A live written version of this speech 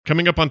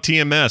Coming up on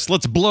TMS,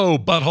 let's blow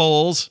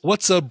buttholes.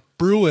 What's a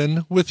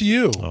brewin' with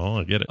you? Oh,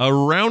 I get it. A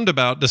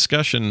roundabout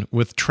discussion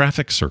with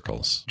traffic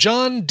circles.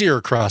 John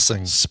Deere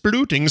crossing.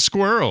 Splooting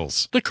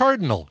squirrels. The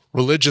Cardinal,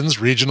 religion's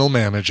regional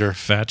manager.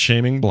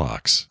 Fat-shaming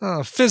blocks.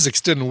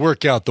 Physics didn't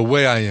work out the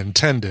way I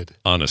intended.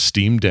 On a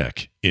steam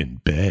deck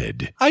in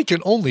bed. I can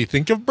only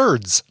think of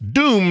birds.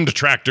 Doomed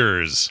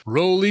tractors.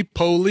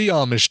 Roly-poly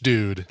Amish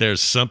dude.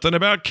 There's something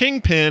about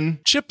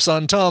Kingpin. Chips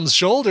on Tom's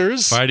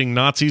shoulders. Fighting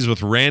Nazis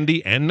with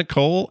Randy and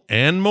Nicole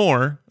and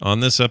more on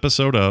this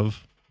episode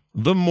of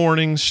The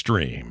Morning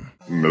Stream.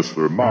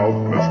 Mr. Mouth,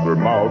 Mr.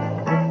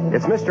 Mouth.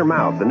 It's Mr.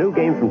 Mouth, the new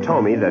game from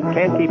Tommy that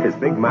can't keep his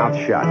big mouth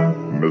shut.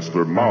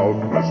 Mr. Mouth,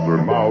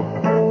 Mr.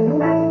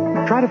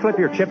 Mouth. Try to flip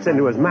your chips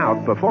into his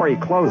mouth before he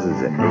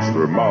closes it.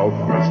 Mr. Mouth,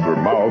 Mr.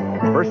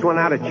 Mouth. First one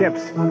out of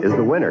chips is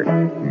the winner.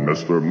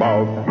 Mr.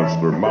 Mouth,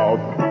 Mr. Mouth.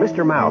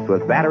 Mr. Mouth,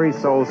 with batteries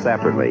sold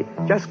separately,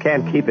 just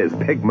can't keep his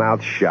big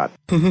mouth shut.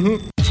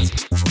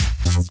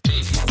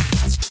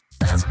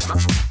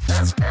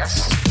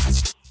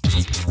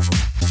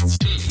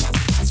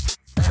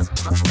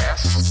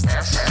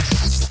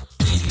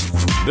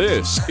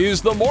 This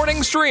is The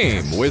Morning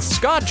Stream with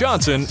Scott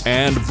Johnson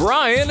and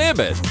Brian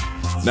Ibbett.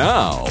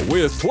 Now,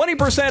 with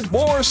 20%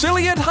 more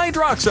psyllium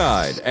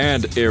hydroxide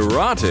and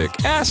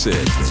erotic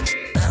acid.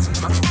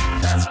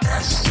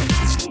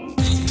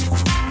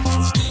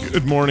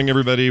 Good morning,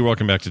 everybody.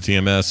 Welcome back to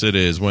TMS. It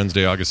is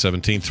Wednesday, August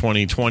 17th,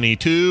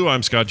 2022.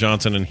 I'm Scott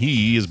Johnson, and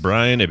he is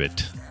Brian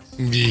Ibbett.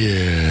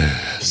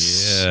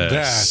 Yes.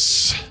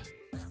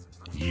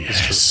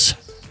 Yes.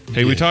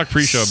 Hey, we talked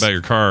pre-show about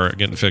your car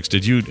getting fixed.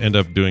 Did you end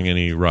up doing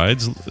any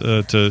rides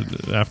to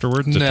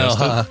afterward? To No,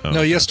 test it?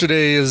 no.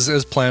 Yesterday,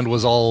 as planned,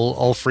 was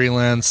all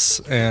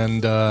freelance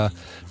and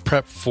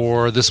prep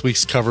for this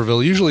week's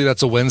Coverville. Usually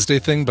that's a Wednesday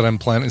thing, but I'm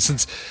planning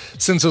since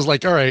I was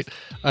like, all right,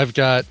 I've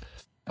got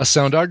a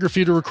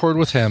soundography to record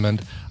with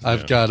Hammond.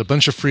 I've got a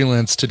bunch of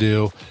freelance to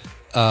do.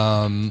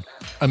 I'm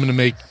going to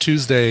make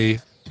Tuesday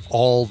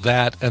all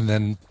that and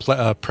then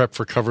prep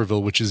for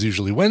Coverville, which is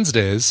usually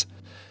Wednesdays,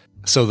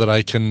 so that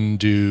I can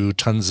do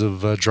tons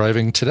of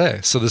driving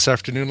today. So this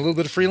afternoon, a little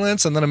bit of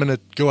freelance, and then I'm going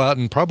to go out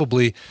and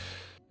probably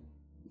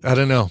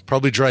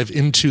drive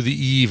into the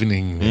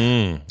evening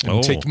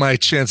and take my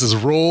chances,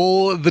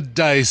 roll the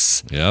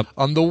dice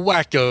on the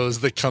wackos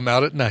that come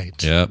out at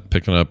night. Yep,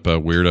 picking up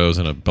weirdos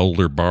in a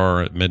Boulder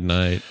bar at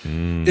midnight.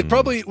 It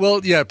probably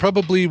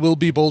will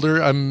be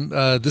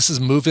Boulder. This is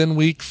move-in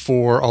week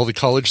for all the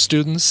college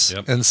students,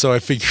 and so I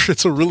figure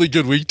it's a really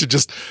good week to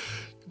just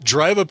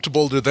drive up to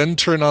Boulder, then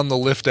turn on the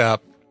Lyft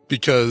app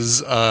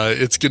because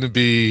it's going to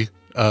be,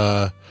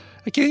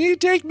 can you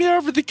take me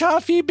over the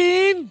Coffee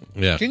Bean?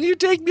 Yeah. Can you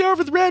take me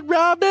over the Red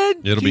Robin?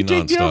 It'll be Can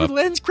you take me nonstop. over the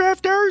Lens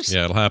Crafters?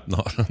 Yeah, it'll happen.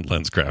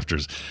 Lens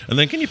Crafters. And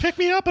then can you pick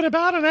me up in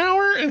about an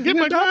hour and get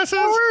my glasses?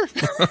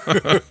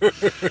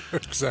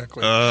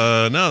 Exactly.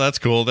 No, that's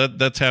cool.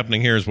 That's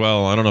happening here as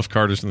well. I don't know if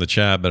Carter's in the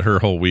chat, but her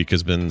whole week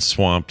has been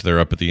swamped. They're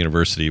up at the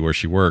university where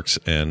she works,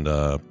 and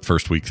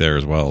first week there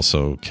as well.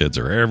 So kids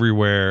are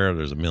everywhere.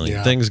 There's a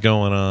million things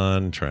going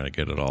on, trying to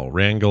get it all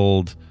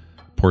wrangled.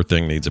 Poor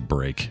thing needs a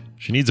break.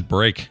 She needs a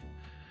break.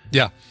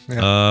 Yeah.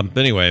 But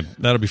anyway,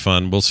 that'll be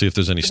fun. We'll see if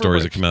there's any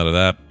stories that come out of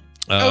that.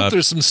 I hope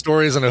there's some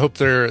stories, and I hope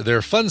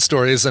they're fun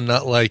stories and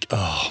not like,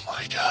 oh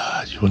my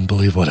God, you wouldn't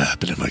believe what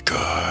happened in my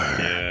car.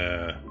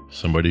 Yeah.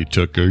 Somebody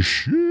took a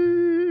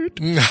shit.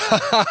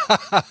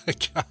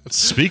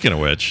 Speaking of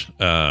which,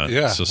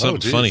 so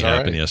something funny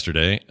happened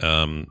yesterday.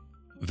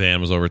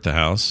 Van was over at the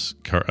house.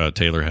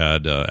 Taylor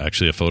had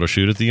actually a photo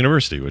shoot at the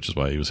university, which is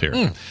why he was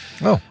here.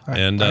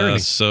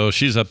 So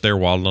she's up there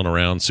waddling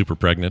around, super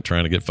pregnant,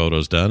 trying to get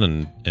photos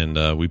done.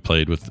 And we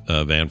played with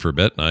Van for a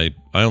bit. And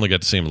I only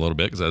got to see him a little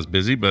bit because I was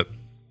busy. But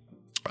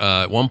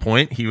at one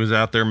point, he was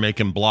out there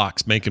making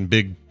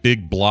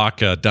big block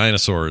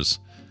dinosaurs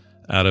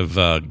out of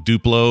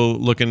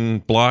Duplo-looking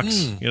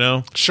blocks. You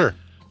know, sure.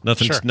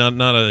 Nothing's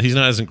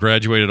hasn't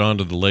graduated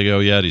onto the Lego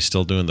yet. He's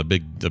still doing the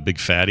big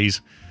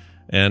fatties.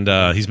 And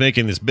he's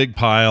making this big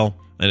pile,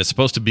 and it's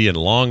supposed to be in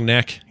long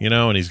neck, you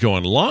know, and he's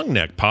going, long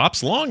neck,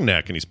 Pops, long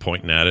neck. And he's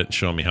pointing at it and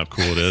showing me how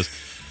cool it is.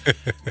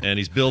 And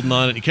he's building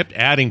on it. He kept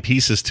adding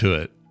pieces to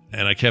it.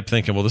 And I kept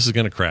thinking, well, this is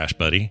going to crash,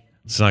 buddy.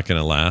 It's not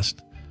going to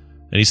last.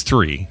 And he's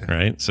 3,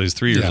 right? So he's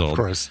 3 years old. Of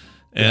course.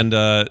 And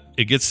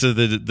it gets to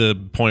the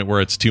point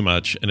where it's too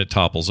much, and it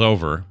topples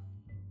over.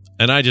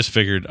 And I just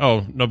figured,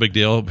 oh, no big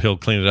deal. He'll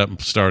clean it up and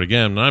start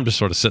again. And I'm just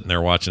sort of sitting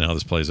there watching how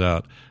this plays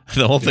out.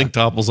 The whole thing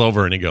topples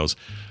over, and he goes,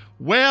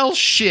 well,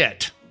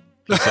 shit,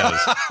 he says.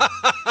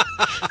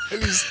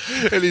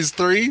 and he's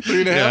 3 and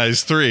a half? Yeah,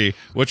 he's 3,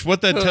 which what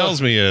that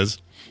tells me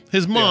is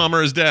his mom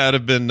or his dad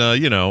have been,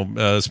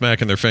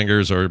 smacking their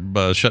fingers or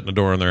shutting the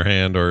door in their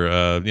hand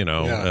or,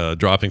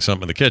 dropping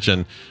something in the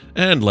kitchen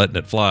and letting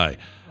it fly.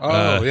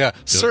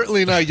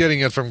 Certainly not getting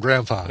it from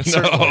Grandpa.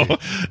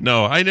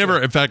 No, I never,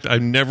 in fact, I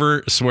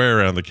never swear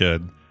around the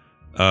kid.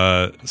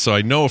 So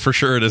I know for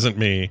sure it isn't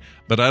me,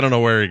 but I don't know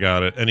where he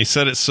got it. And he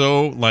said it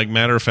so, like,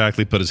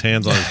 matter-of-factly, put his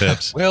hands on his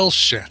hips. Well,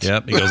 shit.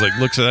 Yep. He goes, like,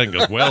 looks at that and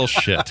goes, well,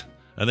 shit.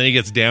 And then he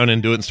gets down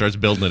into it and starts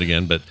building it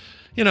again. But,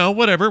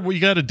 whatever. Well, you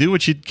got to do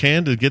what you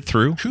can to get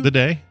through the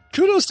day.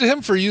 Kudos to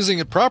him for using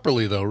it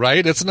properly, though,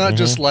 right? It's not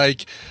just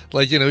like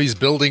he's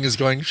building is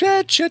going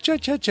shit.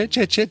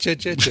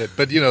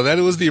 But that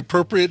was the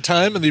appropriate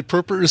time and the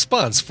appropriate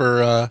response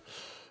for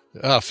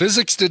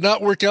physics did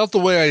not work out the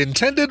way I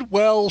intended.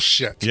 Well,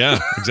 shit. Yeah,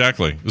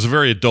 exactly. It was a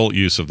very adult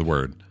use of the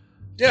word.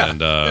 Yeah, and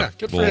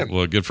good for him.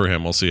 Well, good for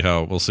him. We'll see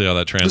how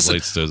that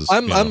translates to.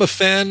 I'm a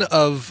fan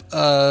of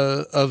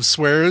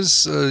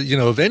swears.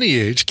 Of any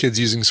age, kids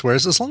using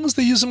swears as long as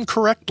they use them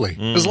correctly.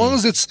 As long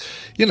as it's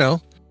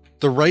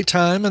the right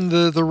time and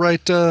the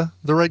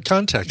right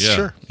context. Yeah.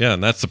 Sure. Yeah,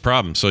 and that's the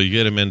problem. So you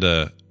get him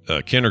into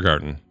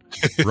kindergarten,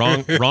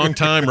 wrong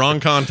time,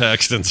 wrong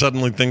context, and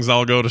suddenly things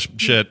all go to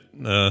shit.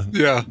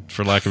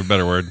 For lack of a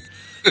better word.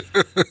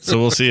 So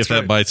we'll see if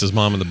that bites his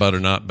mom in the butt or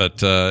not.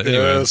 But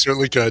anyway, it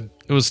certainly could.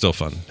 It was still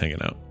fun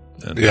hanging out.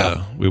 And,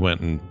 we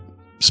went and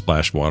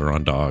splashed water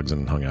on dogs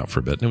and hung out for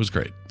a bit, and it was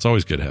great. It's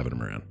always good having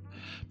him around.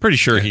 Pretty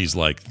sure he's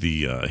like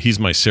he's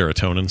my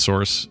serotonin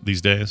source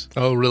these days.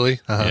 Oh, really?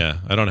 Uh-huh. Yeah,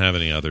 I don't have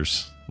any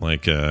others.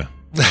 Like,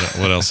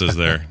 what else is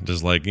there?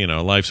 Just like,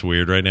 life's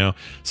weird right now.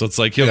 So it's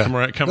like he'll come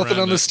Nothing around.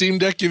 on the Steam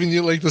Deck giving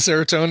you like the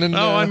serotonin?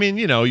 Oh, I mean,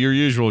 your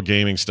usual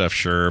gaming stuff,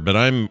 sure, but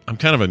I'm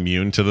kind of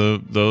immune to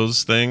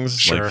those things.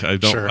 Sure,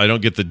 like I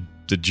don't get the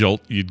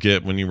jolt you'd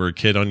get when you were a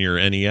kid on your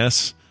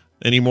NES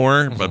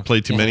anymore. I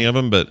played too many of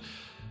them, but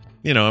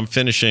I'm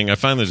finishing. I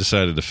finally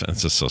decided to.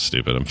 This is so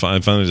stupid. I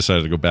finally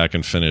decided to go back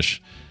and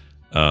finish,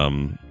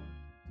 freaking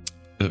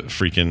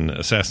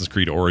Assassin's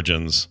Creed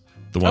Origins,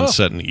 the one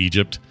set in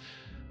Egypt.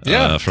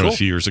 From a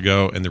few years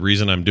ago. And the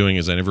reason I'm doing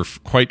is I never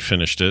quite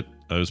finished it.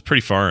 I was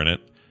pretty far in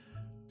it.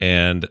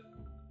 And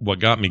what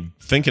got me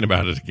thinking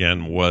about it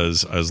again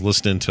was I was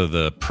listening to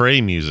the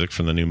Prey music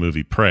from the new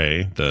movie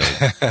Prey, the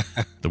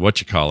the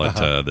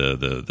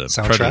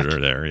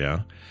Predator there,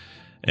 yeah.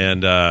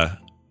 And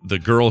the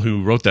girl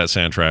who wrote that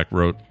soundtrack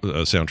wrote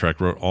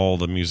all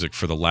the music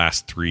for the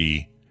last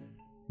 3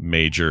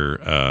 major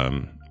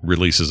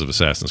releases of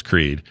Assassin's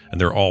Creed, and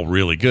they're all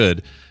really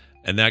good.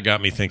 And that got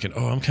me thinking,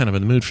 I'm kind of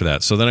in the mood for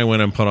that. So then I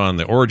went and put on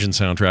the Origin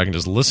soundtrack and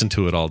just listened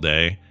to it all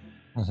day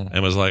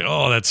and was like,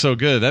 that's so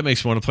good. That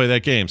makes me want to play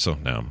that game. So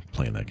now I'm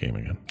playing that game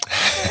again.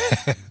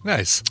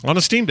 Nice. On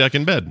a Steam Deck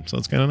in bed. So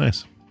it's kind of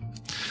nice.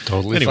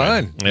 Totally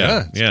fine.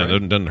 Yeah.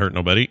 It doesn't hurt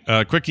nobody.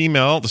 Quick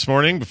email this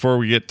morning before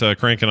we get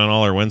cranking on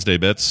all our Wednesday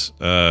bits.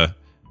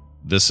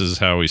 This is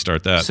how we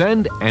start that.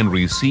 Send and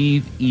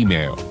receive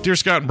email. Dear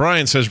Scott and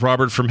Brian, says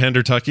Robert from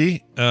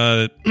Hendertucky.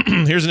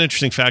 Here's an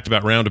interesting fact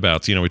about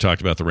roundabouts. We talked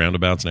about the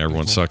roundabouts and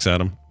everyone sucks at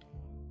them.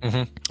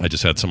 I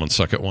just had someone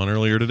suck at one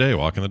earlier today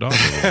walking the dog.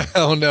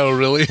 Oh no,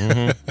 really?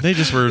 They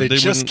just were. They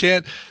just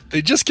can't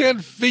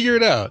figure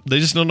it out. They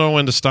just don't know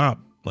when to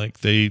stop. Like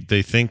they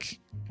think,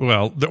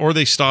 or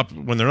they stop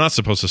when they're not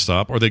supposed to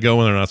stop, or they go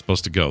when they're not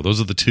supposed to go. Those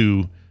are the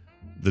two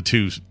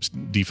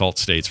default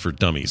states for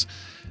dummies.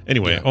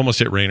 Anyway, almost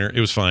hit Rainer. It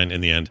was fine in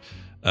the end.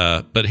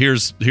 But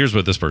here's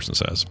what this person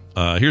says.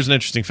 Here's an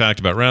interesting fact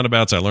about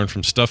roundabouts I learned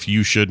from Stuff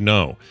You Should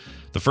Know.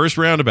 The first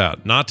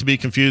roundabout, not to be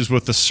confused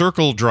with the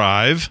circle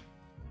drive.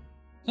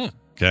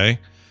 Okay.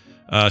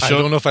 I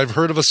don't know if I've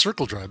heard of a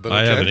circle drive, but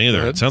I haven't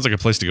either. It sounds like a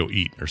place to go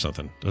eat or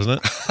something, doesn't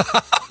it?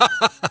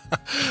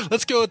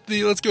 Let's go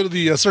to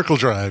the circle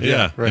drive.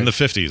 Yeah, right. In the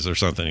 50s or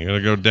something. You're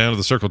going to go down to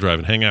the circle drive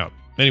and hang out.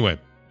 Anyway,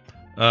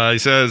 he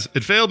says,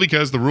 it failed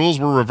because the rules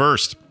were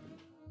reversed.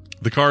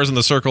 The cars in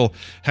the circle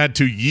had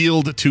to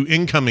yield to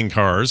incoming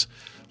cars.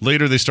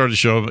 Later, they started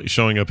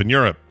showing up in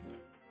Europe.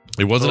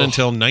 It wasn't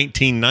until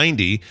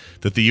 1990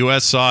 that the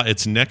U.S. saw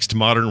its next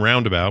modern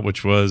roundabout,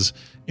 which was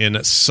in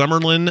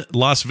Summerlin,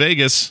 Las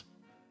Vegas.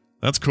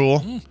 That's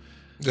cool.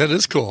 That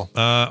is cool.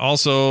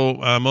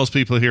 Also, most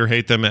people here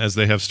hate them as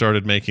they have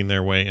started making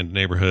their way into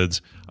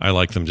neighborhoods. I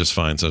like them just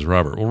fine, says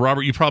Robert. Well,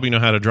 Robert, you probably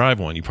know how to drive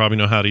one. You probably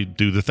know how to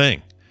do the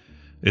thing.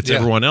 It's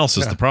everyone else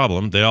is the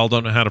problem. They all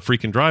don't know how to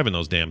freaking drive in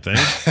those damn things.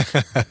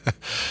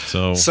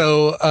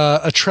 So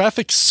a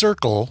traffic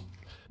circle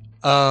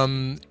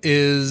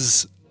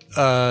is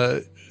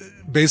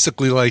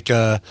basically like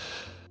well,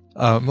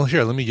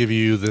 here, let me give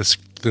you this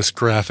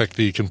graphic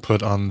that you can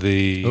put on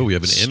the we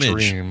have an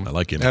stream. Image. I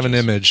like images. I have an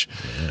image.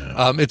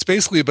 Yeah. It's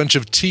basically a bunch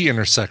of T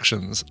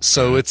intersections.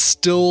 So it's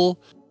still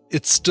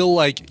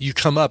like you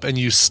come up and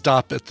you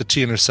stop at the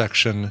T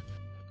intersection.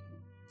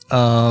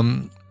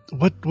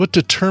 What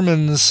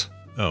determines?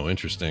 Oh,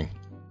 interesting.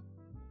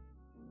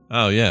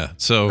 Oh, yeah.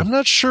 So I'm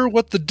not sure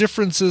what the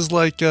difference is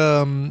like.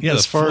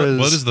 As far as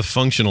what is the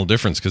functional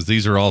difference? Because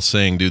these are all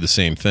saying do the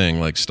same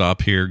thing, like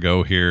stop here,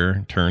 go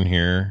here, turn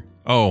here.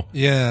 Oh,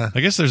 yeah. I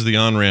guess there's the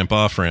on-ramp,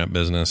 off-ramp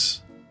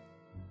business,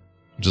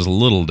 which is a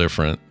little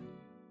different.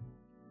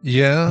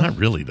 Yeah, not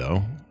really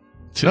though.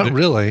 Not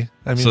really.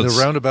 I mean, the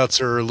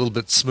roundabouts are a little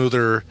bit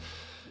smoother.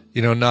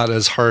 Not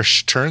as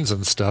harsh turns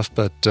and stuff,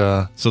 but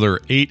so there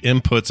are 8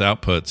 inputs,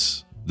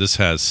 outputs. This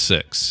has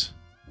 6.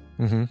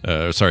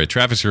 Sorry, a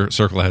traffic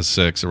circle has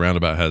 6. A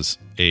roundabout has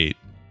 8.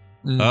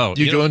 Oh,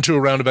 you go into a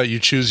roundabout, you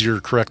choose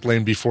your correct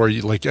lane before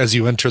you, like, as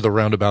you enter the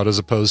roundabout, as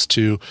opposed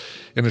to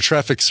in a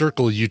traffic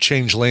circle, you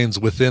change lanes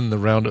within the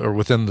round or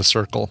within the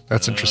circle.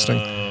 That's interesting.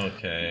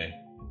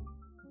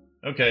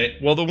 Okay.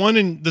 Well,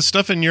 the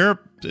stuff in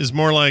Europe is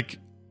more like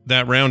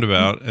that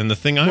roundabout, and the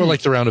thing more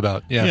like the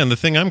roundabout. Yeah. Yeah, and the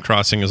thing I'm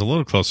crossing is a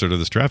little closer to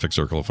this traffic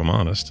circle, if I'm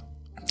honest.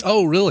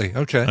 Oh, really?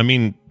 Okay. I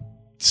mean,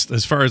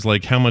 as far as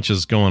like how much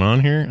is going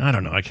on here, I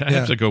don't know. I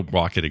have to go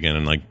walk it again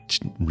and like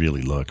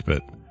really look,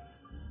 but.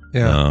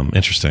 Yeah.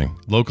 Interesting.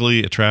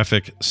 Locally, a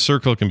traffic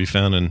circle can be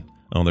found in.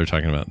 Oh, they're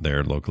talking about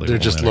there locally. They're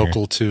just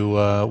local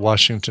to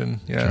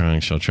Washington. Yeah. Trying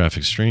to show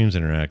traffic streams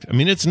interact. I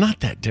mean, it's not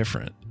that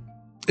different.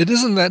 It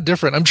isn't that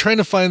different. I'm trying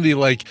to find the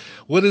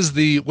what is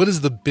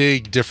the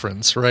big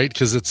difference, right?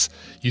 Because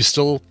you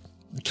still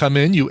come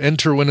in, you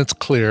enter when it's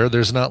clear.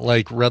 There's not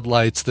like red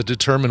lights that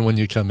determine when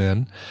you come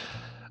in.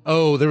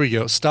 Oh, there we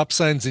go. Stop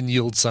signs and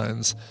yield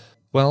signs.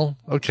 Well,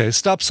 okay.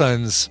 Stop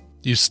signs,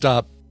 you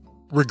stop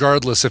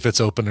regardless if it's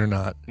open or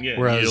not. Yeah,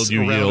 whereas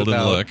you yield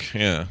and look.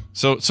 Yeah.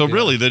 So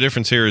really the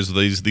difference here is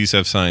these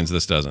have signs,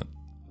 this doesn't.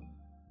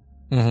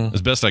 Mm-hmm.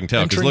 As best I can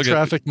tell. Entering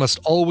traffic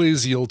must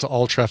always yield to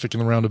all traffic in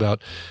the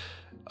roundabout.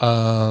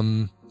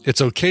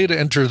 It's okay to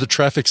enter the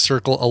traffic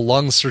circle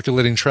along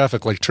circulating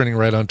traffic, like turning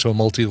right onto a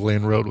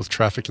multi-lane road with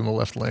traffic in the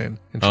left lane.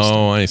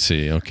 Oh, I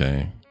see.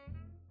 Okay.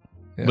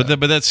 Yeah.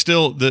 But that's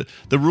still the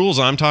rules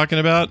I'm talking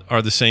about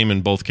are the same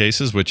in both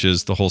cases, which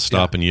is the whole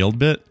stop and yield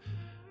bit.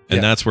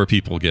 And that's where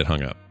people get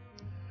hung up.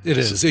 It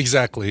is,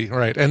 exactly,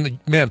 right. And,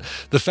 man,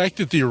 the fact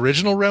that the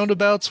original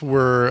roundabouts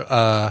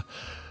were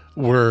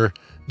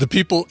the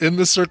people in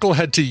the circle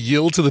had to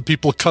yield to the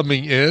people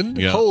coming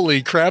in,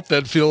 holy crap,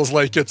 that feels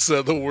like it's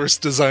the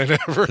worst design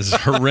ever. It's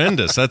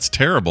horrendous. That's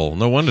terrible.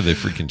 No wonder they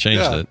freaking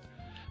changed it.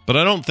 But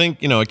I don't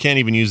think, I can't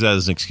even use that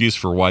as an excuse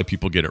for why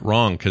people get it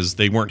wrong, because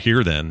they weren't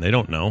here then. They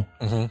don't know.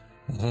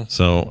 Mm-hmm. Mm-hmm.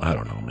 So, I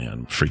don't know,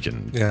 man.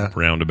 Freaking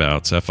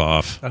roundabouts. F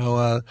off.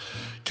 Oh,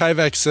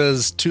 Kivak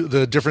says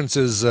the difference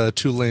is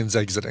 2 lanes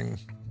exiting.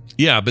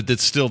 Yeah, but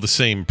it's still the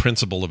same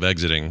principle of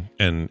exiting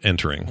and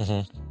entering.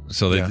 Mm-hmm.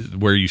 So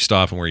where you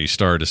stop and where you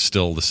start is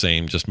still the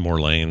same, just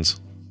more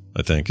lanes,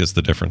 I think, is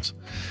the difference.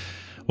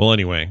 Well,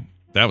 anyway,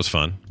 that was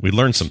fun. We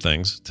learned some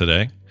things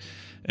today.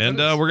 And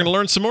we're going to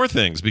learn some more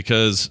things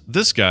because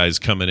this guy's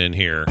coming in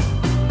here.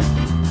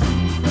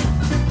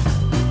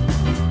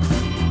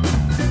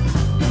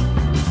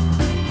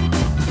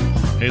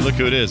 Hey, look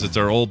who it is. It's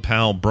our old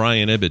pal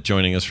Brian Ibbett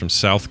joining us from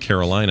South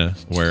Carolina,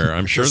 where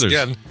I'm sure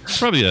there's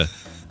probably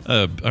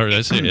or did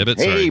I say Ibbett?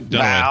 Hey, Sorry,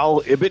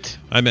 pal Ibbett.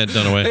 I meant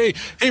Dunaway.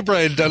 Hey,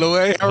 Brian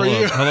Dunaway. How are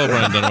you? Hello,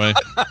 Brian Dunaway.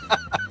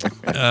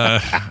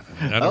 Hi.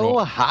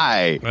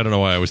 I don't know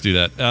why I always do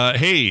that.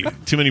 Hey,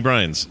 too many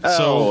Brians.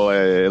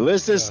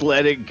 Let's just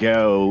let it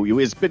go.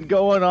 It's been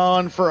going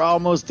on for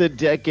almost a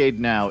decade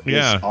now.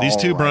 Yeah, these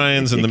two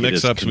Brians and the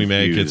mix-ups we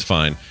make, it's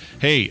fine.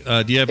 Hey,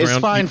 do you have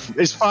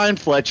It's fine,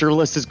 Fletcher.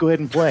 Let's just go ahead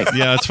and play.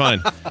 Yeah, it's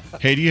fine.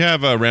 Hey, do you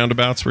have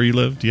roundabouts where you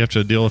live? Do you have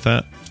to deal with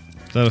that?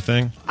 Is that a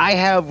thing? I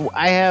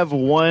have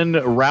one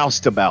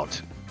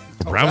roustabout.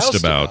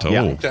 Roustabout.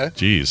 Oh, okay.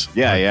 Geez.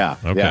 Yeah.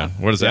 Okay. Yeah.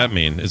 What does that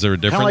mean? Is there a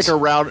difference?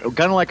 Kind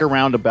of like a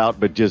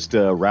roundabout, but just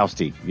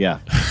rousty. Yeah.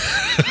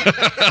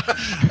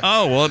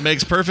 Oh, well, it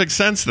makes perfect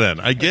sense then.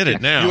 I get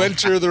it now. You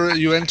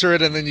enter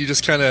it, and then you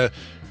just kind of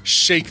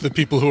shake the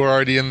people who are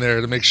already in there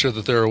to make sure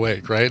that they're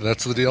awake, right?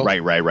 That's the deal?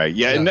 Right.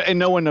 Yeah, and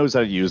no one knows how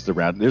to use the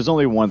round. There's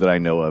only one that I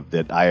know of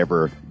that I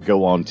ever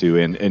go on to,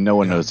 and no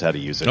one knows how to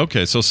use it.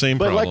 Okay, so same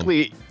problem. But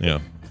luckily,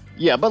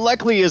 but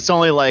luckily it's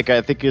only I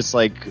think it's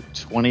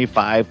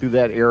 25 through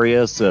that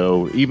area,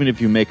 so even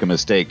if you make a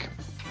mistake,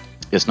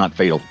 it's not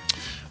fatal.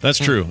 That's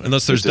true,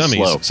 unless there's dummies.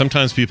 Slow.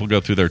 Sometimes people go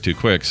through there too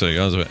quick, so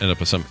you always end up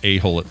with some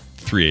a-hole at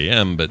 3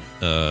 a.m., but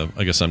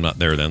I guess I'm not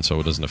there then, so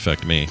it doesn't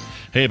affect me.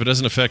 Hey, if it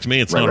doesn't affect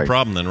me, it's not a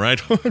problem then, right?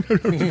 Hey,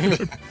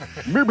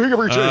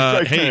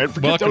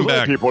 welcome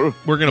back.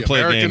 We're going to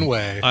play a game.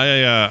 Way.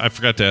 I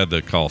forgot to add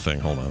the call thing.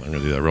 Hold on, I'm going to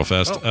do that real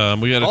fast.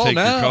 We got to take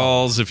your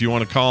calls. If you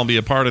want to call and be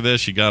a part of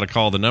this, you got to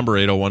call the number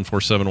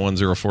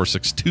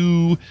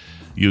 801-471-0462.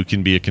 You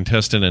can be a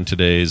contestant in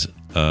today's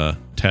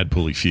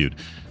Tadpooley feud.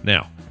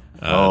 Now,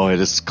 it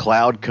is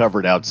cloud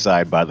covered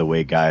outside, by the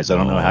way, guys. I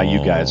don't know how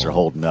you guys are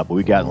holding up, but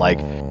we got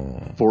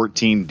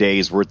 14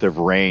 days worth of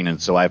rain,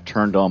 and so I've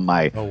turned on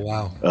my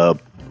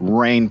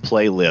rain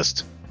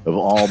playlist of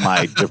all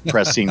my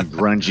depressing,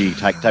 grungy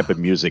type of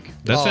music.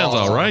 That sounds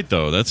all right,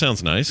 though. That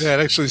sounds nice. Yeah, it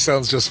actually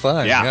sounds just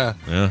fine. Yeah.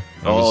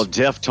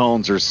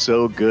 Deftones are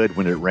so good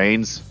when it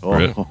rains.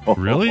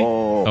 Really?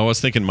 I was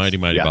thinking Mighty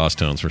Boss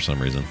Tones for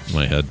some reason in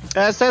my head.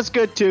 That's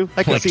good, too.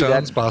 I can see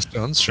that. Boss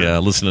Tones, sure. Yeah,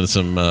 listening to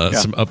some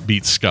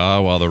upbeat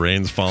ska while the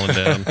rain's falling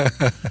down.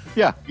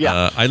 Yeah.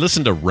 I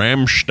listened to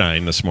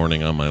Rammstein this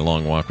morning on my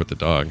long walk with the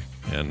dog,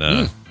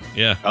 and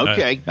yeah.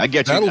 Okay. I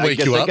get you. That'll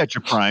wake you up. I got you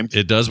primed.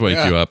 It does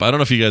wake you up. I don't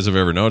know if you guys have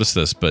ever noticed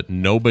this, but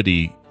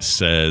nobody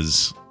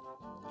yells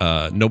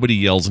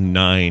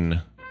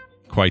 9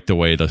 quite the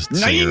way the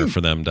singer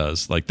for them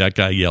does. Like that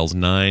guy yells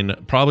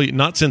 9. Probably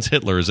not since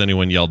Hitler has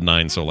anyone yelled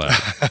 9 so loud.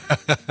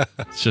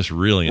 It's just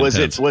really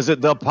intense. Was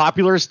it the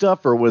popular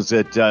stuff, or was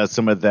it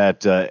some of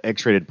that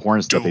X-rated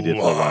porn stuff they did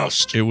for a while?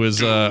 It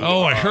was.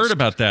 I heard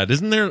about that.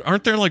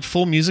 Aren't there like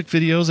full music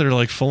videos that are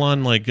like full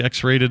on like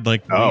X-rated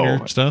like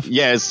wiener stuff?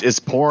 Yeah, it's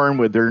porn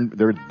with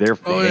their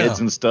heads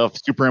and stuff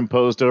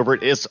superimposed over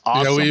it. It's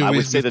awesome. I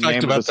would say the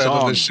name of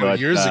the song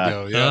years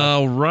ago. Yeah.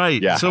 Oh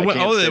right. Yeah, so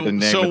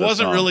it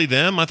wasn't really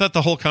them. I thought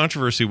the whole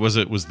controversy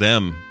was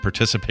them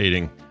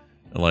participating,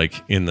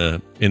 like in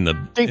the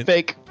deep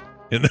fake.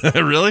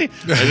 Really?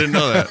 I didn't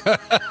know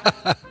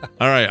that.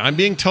 All right. I'm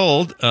being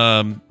told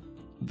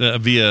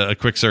via a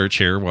quick search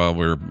here while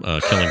we're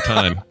killing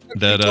time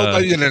that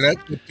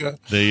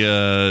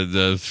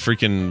the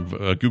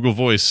freaking Google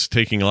Voice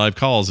taking live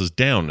calls is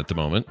down at the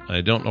moment. I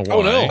don't know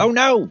why. Oh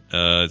no.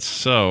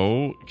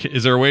 So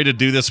is there a way to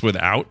do this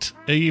without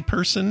a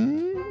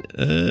person?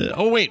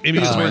 Wait, maybe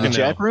it's working.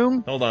 Chat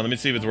room? Hold on. Let me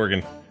see if it's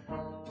working.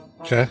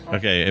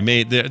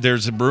 Okay.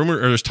 There's a rumor,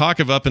 or there's talk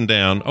of up and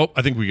down. Oh,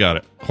 I think we got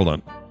it. Hold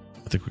on.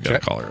 I think we got a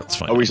caller. That's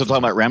fine. Are we still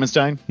talking about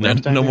Ramenstein?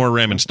 No more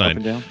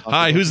Ramenstein.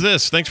 Hi, who's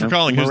this? Thanks for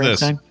calling. Who's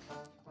this?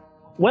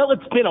 Well,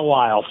 it's been a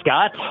while,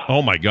 Scott.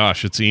 Oh my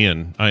gosh, it's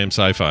Ian. I am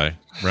sci-fi,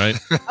 right?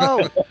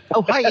 oh,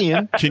 hi,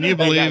 Ian. Can you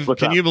believe?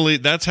 Can you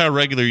believe that's how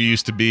regular you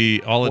used to be?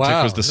 All it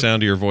took was the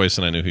sound of your voice,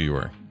 and I knew who you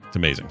were. It's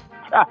amazing.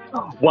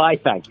 Why?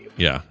 Thank you.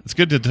 Yeah, it's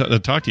good to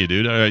talk to you,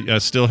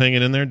 dude. Still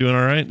hanging in there, doing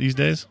all right these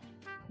days?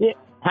 Yeah.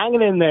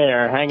 Hanging in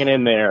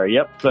there.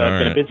 Yep. It's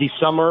been a busy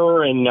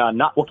summer, and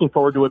not looking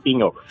forward to it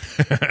being over.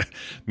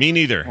 Me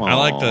neither. Aww.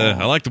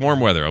 I like the warm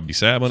weather. I'll be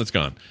sad when it's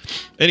gone.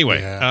 Anyway,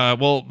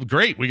 well,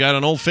 great. We got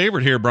an old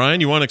favorite here,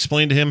 Brian. You want to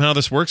explain to him how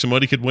this works and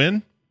what he could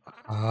win?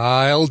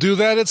 I'll do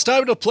that. It's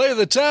time to play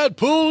the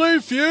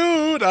Tadpool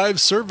Feud.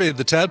 I've surveyed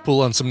the Tadpool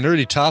on some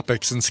nerdy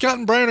topics, and Scott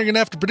and Brian are going to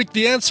have to predict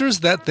the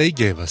answers that they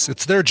gave us.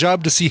 It's their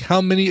job to see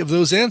how many of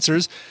those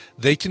answers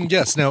they can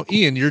guess. Now,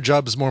 Ian, your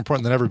job is more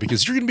important than ever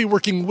because you're going to be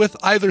working with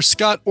either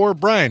Scott or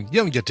Brian. You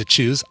don't get to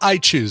choose. I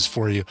choose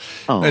for you.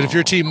 Aww. And if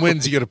your team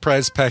wins, you get a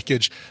prize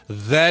package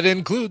that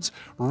includes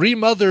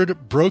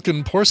Remothered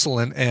Broken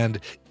Porcelain and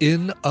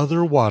In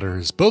Other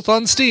Waters, both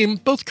on Steam,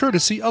 both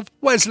courtesy of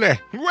Wesley.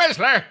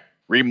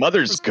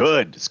 Remothered's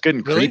good. It's good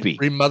and creepy.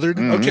 Remothered?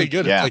 Mm-hmm. Okay,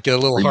 good. Yeah. It's like a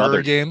little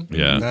horror game.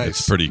 Yeah, nice.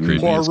 It's pretty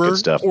creepy.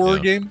 Horror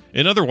game.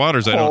 In Other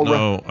Waters, I don't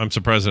know. I'm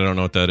surprised I don't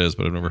know what that is,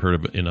 but I've never heard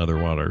of it In Other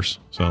Waters.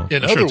 So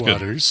In Other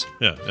Waters.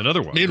 Yeah, In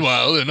Other Waters.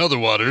 Meanwhile, In Other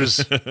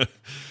Waters.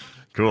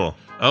 Cool.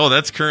 Oh,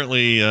 that's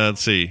currently,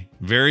 let's see,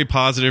 very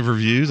positive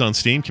reviews on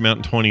Steam. Came out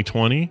in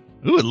 2020.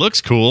 Ooh, it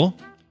looks cool.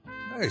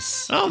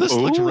 Nice. Oh, this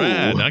looks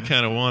rad. I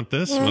kind of want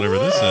this, whatever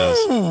this is.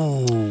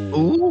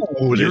 Ooh,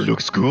 it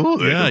looks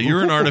good. Yeah,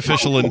 you're an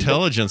artificial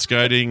intelligence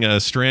guiding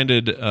a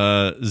stranded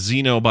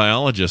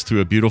xenobiologist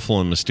through a beautiful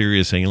and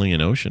mysterious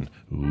alien ocean.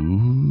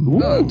 Ooh.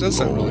 Oh, it does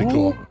sound really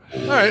cool.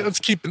 All right, I'm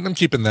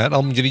keeping that.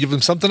 I'm going to give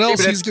him something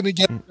else. He's going to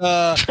get...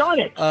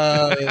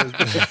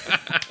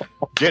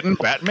 Getting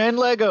Batman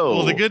Lego.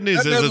 Well, the good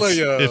news is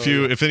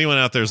if anyone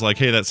out there is like,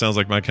 hey, that sounds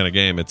like my kind of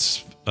game,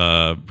 it's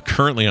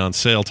currently on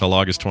sale till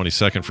August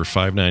 22nd for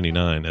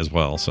 $5.99 as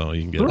well, so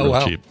you can get it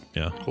real cheap.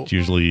 Yeah, cool. It's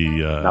usually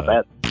not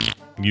bad.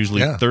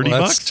 Usually $30.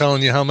 That's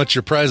telling you how much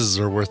your prizes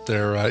are worth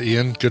there,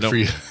 Ian. Good for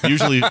you.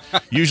 usually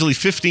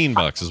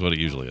 $15 is what it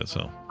usually is.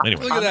 So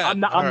anyway, look at that.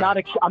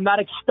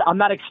 I'm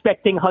not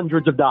expecting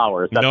hundreds of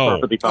dollars. That's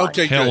perfectly fine.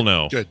 Okay, hell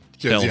no. Good.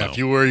 Hell no. If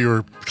you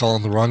were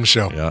calling the wrong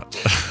show. Yeah.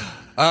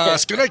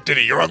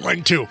 Schenectady, you're on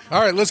line 2.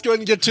 All right, let's go ahead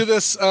and get to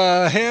this.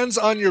 Hands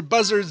on your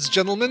buzzards,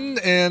 gentlemen,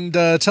 and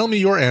tell me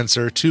your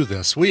answer to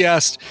this. We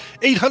asked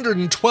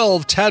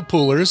 812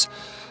 Tadpoolers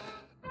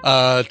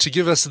to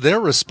give us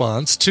their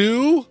response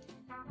to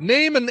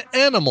name an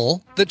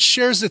animal that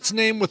shares its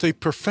name with a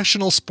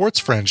professional sports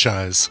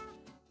franchise.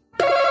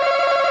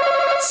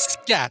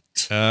 Scat.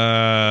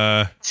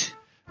 So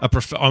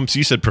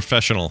you said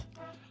professional.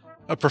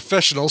 A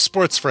professional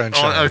sports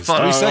franchise. I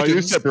thought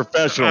you said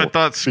professional. I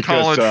thought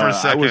college for a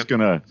second. I was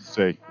gonna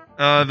say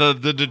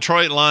the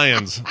Detroit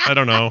Lions. I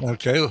don't know.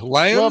 Okay,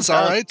 Lions.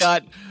 All right.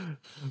 Scott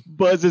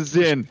buzzes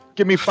in.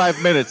 Give me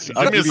 5 minutes.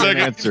 I'll give you an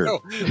answer.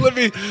 No, let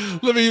me.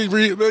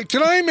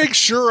 Can I make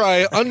sure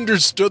I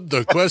understood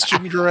the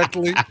question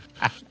correctly?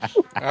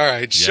 All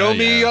right. Show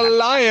me a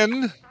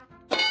lion.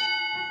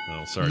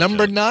 Oh, sorry.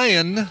 Number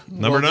 9.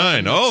 Number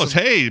 9. Oh,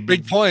 hey,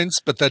 big points,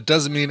 but that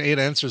doesn't mean 8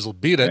 answers will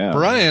beat it. Yeah.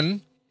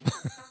 Brian.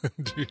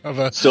 Do you have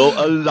a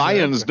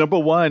Lions, number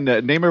 1.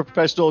 Name a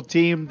professional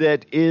team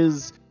that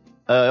is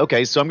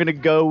okay. So I'm going to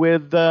go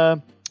with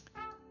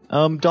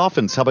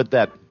Dolphins. How about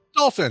that?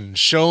 Dolphin.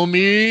 Show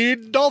me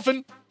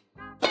Dolphin.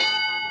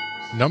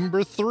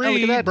 Number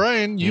 3,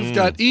 Brian. You've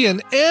got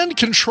Ian and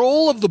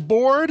control of the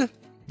board.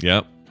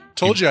 Yep.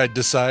 Told you I'd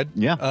decide.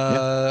 Yeah.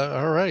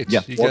 All right. Yeah.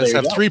 You guys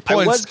have 3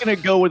 points. I was going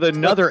to go with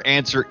another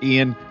answer,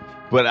 Ian,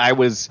 but I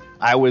was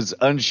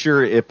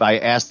unsure if I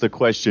asked the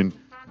question,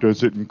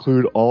 does it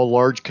include all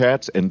large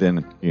cats? And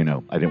then, I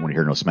didn't want to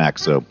hear no smack,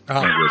 so it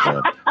was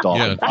a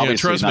dolphin. Yeah,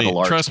 trust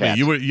me,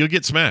 you'll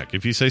get smack.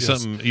 If you say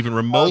something even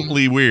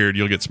remotely weird,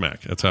 you'll get smack.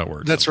 That's how it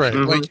works. That's right.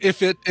 Like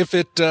if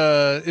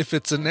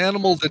it's an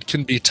animal that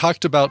can be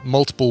talked about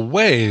multiple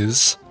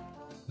ways,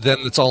 then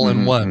it's all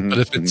in one. But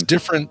if it's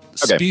different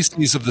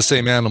species of the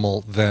same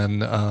animal, then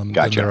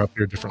they're up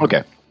here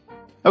differently.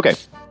 Okay.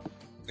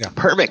 Yeah.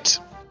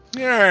 Perfect.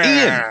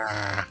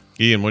 Yeah.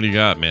 Ian, what do you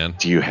got, man?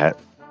 Do you got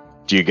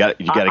a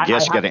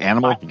guess? You got an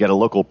animal? You got a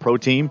local pro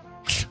team?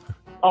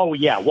 Oh,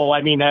 yeah. Well,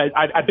 I mean,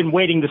 I've been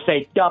waiting to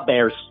say the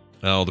Bears.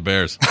 Oh, the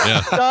Bears.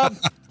 Yeah.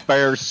 The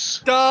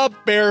Bears. The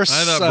Bears.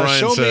 I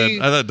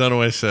thought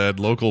Dunaway said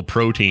local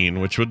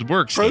protein, which would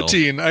work still.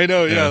 Protein. I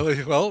know.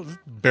 Yeah. Well,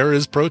 bear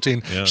is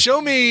protein. Yeah.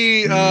 Show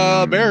me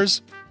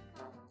Bears.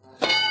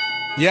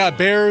 Yeah,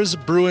 Bears,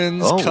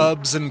 Bruins,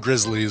 Cubs, and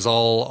Grizzlies.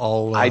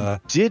 All. I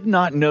did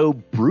not know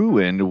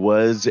Bruin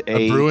was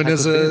a Bruin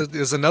is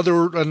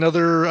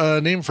another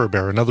name for a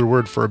bear. Another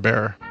word for a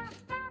bear.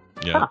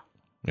 Yeah,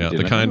 yeah.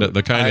 The kind in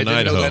Idaho. I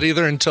didn't know that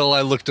either until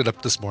I looked it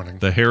up this morning.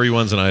 The hairy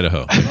ones in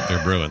Idaho.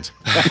 They're Bruins.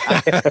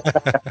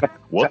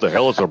 What the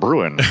hell is a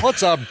Bruin?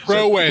 What's a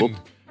Bruin?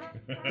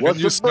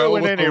 What's a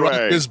Bruin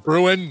anyway? Is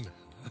Bruin?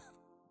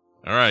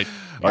 All right.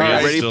 Are you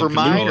ready for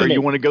mine, or you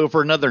want to go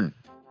for another?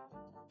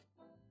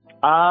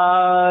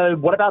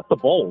 What about the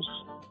Bulls?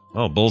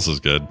 Oh, Bulls is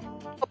good.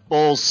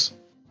 Bulls.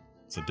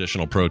 It's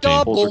additional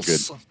protein. Bulls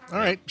are good. All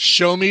right,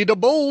 show me the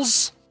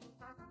Bulls.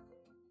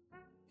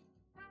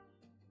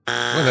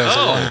 Well, that was a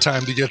long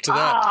time to get to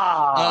that.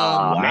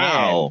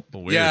 Wow.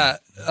 Yeah.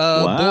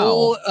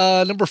 Bull,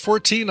 number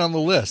 14 on the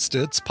list.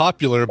 It's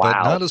popular,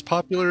 but not as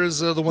popular as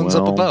the ones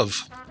up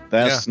above.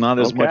 That's not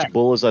as much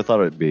bull as I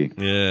thought it'd be.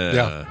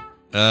 Yeah.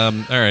 All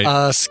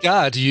right.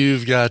 Scott,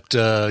 you've got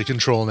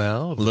control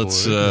now.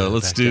 Let's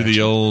do the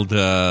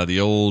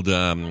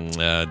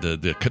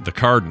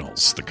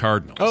Cardinals. The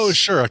Cardinals. Oh,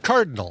 sure, a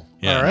cardinal.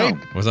 Yeah. All right.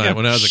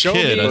 When I was a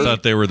kid, I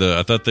thought they were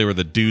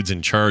the dudes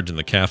in charge in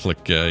the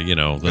Catholic,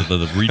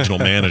 the regional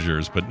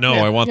managers. But no,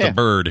 I want the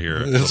bird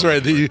here. That's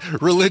right. The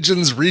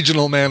religion's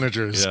regional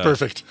managers. Yeah.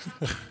 Perfect.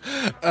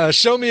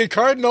 Show me a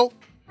cardinal.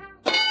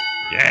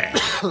 Yeah.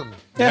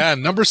 Yeah.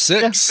 Number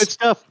 6. Yeah, good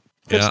stuff.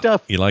 Good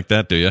stuff. You like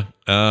that, do you?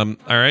 All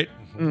right.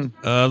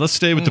 Let's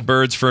stay with the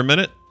birds for a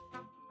minute,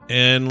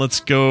 and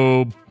let's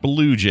go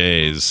Blue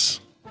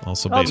Jays.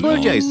 Also baseball.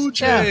 Blue Jays. Blue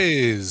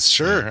Jays.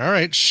 Sure. All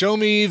right. Show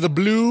me the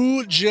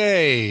Blue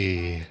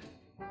Jay.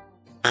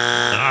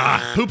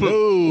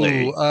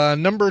 Poo-poo.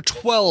 Number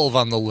 12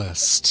 on the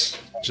list.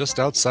 Just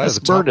outside That's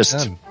of the top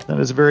birdist. 10. That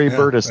is very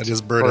birdist. That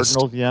is birdist.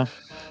 Cardinal,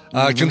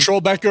 yeah.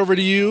 Control back over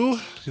to you,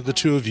 the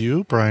two of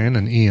you, Brian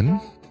and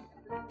Ian.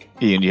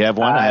 Ian, you have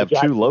one. I have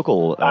two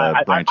local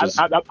branches.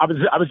 I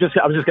was just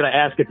going to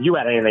ask if you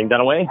had anything,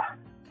 Dunaway.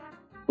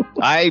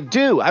 I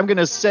do. I'm going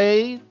to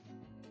say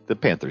the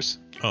Panthers.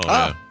 Oh,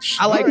 yeah.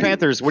 I like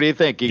Panthers. What do you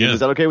think, Ian? Yeah. Is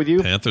that okay with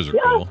you? Panthers are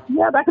cool.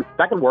 Yeah, that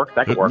could work.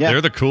 That could work.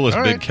 They're the coolest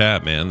big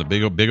cat, man. The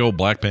big old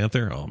Black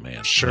Panther. Oh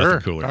man, sure.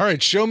 Cooler. All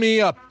right, show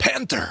me a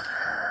panther.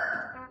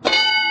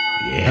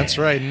 Yeah, that's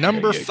right.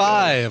 Number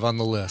 5 on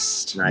the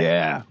list. Nice.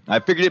 Yeah, I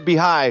figured it'd be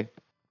high.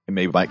 And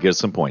maybe might get us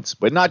some points,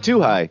 but not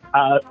too high.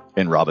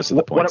 And rob us of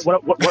the points.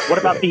 What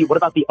about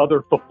the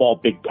other football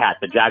big cat,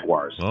 the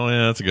Jaguars? Oh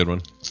yeah, that's a good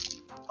one.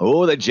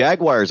 Oh, the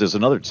Jaguars is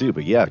another too,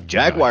 but yeah,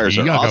 Jaguars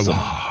are awesome.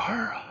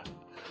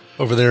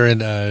 Over there in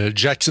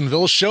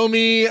Jacksonville, show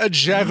me a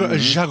Jaguar.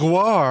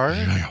 Jaguar.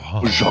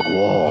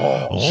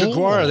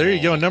 There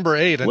you go, number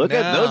 8. And Look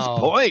at those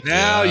points.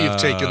 Now you've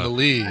taken the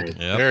lead. Yep.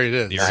 There it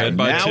is. You're ahead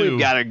by 2.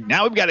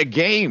 Now we've got a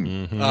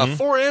game. Mm-hmm.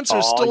 4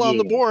 answers still on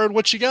the board.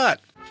 What you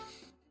got?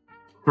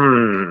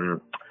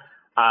 The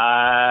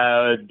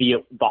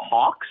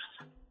Hawks.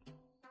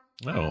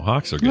 Oh,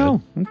 Hawks are good.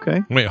 Oh,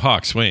 okay. Wait,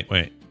 Hawks. Wait.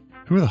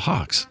 Who are the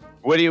Hawks?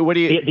 What do you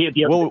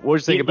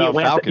think about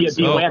Falcons?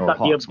 The Atlanta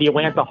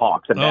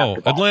Hawks.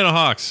 Atlanta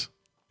Hawks.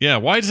 Yeah,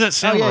 why does that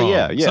sound wrong?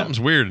 Yeah.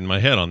 Something's weird in my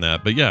head on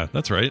that, but yeah,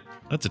 that's right.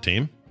 That's a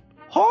team.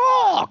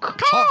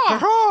 Hawk.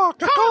 All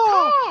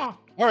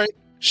right,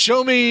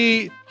 show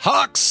me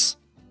Hawks.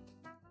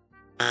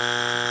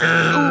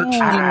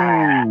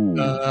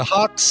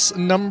 Hawks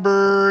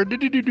number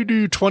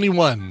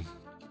 21.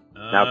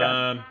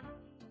 Okay.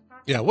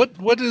 Yeah. What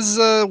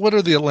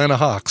are the Atlanta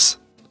Hawks?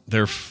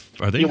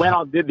 Are they?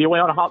 The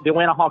Atlanta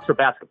Hawks are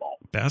basketball.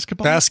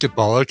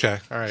 Basketball. Okay.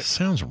 All right.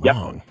 Sounds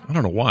wrong. I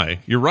don't know why.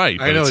 You're right.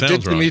 I know it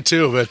did to me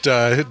too, but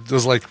it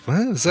was like,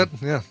 what is that?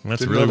 Yeah,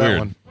 that's really weird.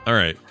 One. All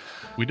right,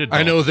 we did.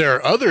 I know there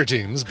are other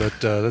teams, but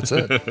that's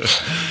it.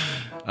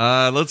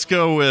 Let's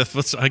go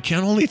with. I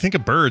can only think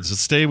of birds.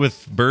 Let's stay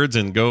with birds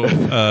and go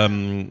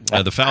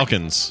the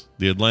Falcons,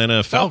 the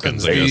Atlanta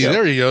Falcons. I guess.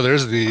 There you go.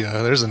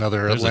 There's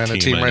another Atlanta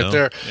team right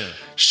there. Yeah.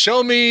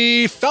 Show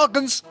me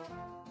Falcons.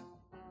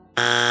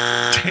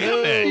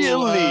 Damn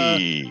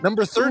it!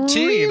 Number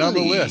 13 on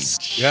the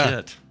list.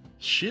 Shit.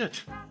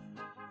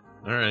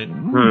 All right.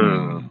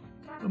 I'm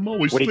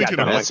always thinking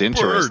of that's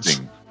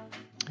interesting.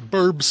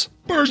 Burbs.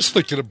 Just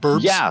thinking of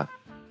burbs. Yeah.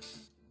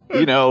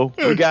 we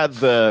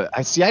got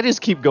I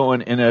just keep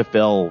going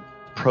NFL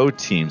pro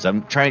teams.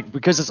 I'm trying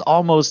because it's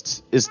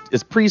almost it's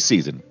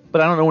preseason,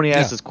 but I don't know when he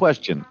asked this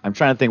question. I'm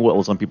trying to think what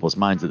was on people's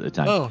minds at the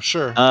time. Oh,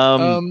 sure. It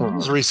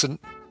was recent.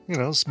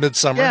 It's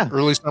midsummer,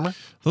 early summer.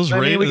 Those the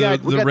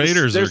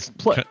Raiders there's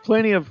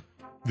plenty of.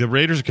 The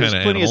Raiders are kind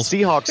of animals.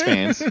 Plenty of Seahawks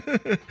fans.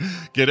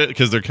 Get it?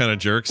 Because they're kind of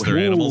jerks. They're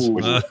animals.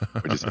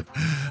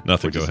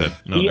 Nothing. Go ahead.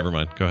 No, never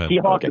mind. Go ahead.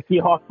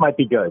 Seahawks might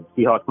be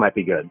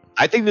good.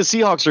 I think the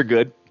Seahawks are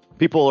good.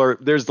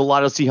 There's a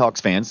lot of Seahawks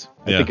fans.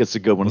 I think it's a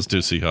good one. Let's do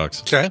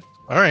Seahawks. Okay.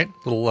 All right.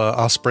 Little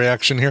Osprey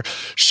action here.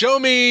 Show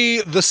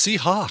me the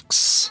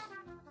Seahawks.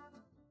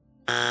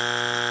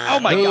 Oh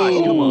my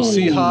gosh. Come on.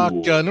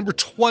 Seahawk, number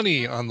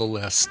 20 on the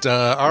list.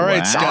 All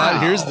right,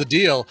 Scott, here's the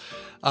deal.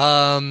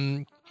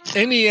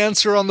 Any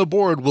answer on the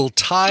board will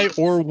tie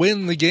or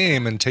win the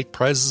game and take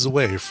prizes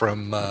away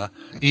from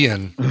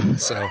Ian.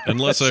 So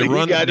unless I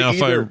run now,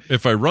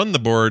 if I run the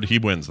board, he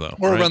wins though.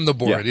 Or run the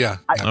board, yeah.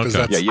 I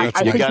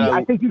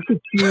think you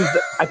should choose.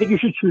 I think you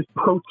should choose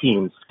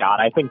proteins, Scott.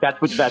 I think that's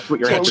what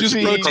you're. Choose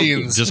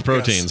proteins. Just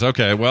proteins. Yes.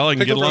 Okay. Well, I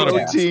can get a lot of.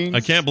 I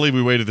can't believe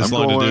we waited this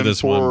long to do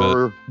this one,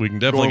 but we can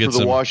definitely get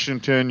some. The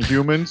Washington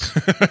Humans.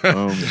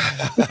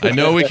 I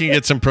know we can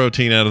get some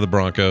protein out of the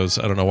Broncos.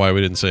 I don't know why we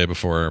didn't say it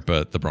before,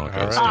 but the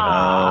Broncos.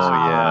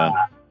 Oh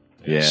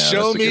yeah.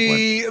 Show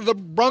me the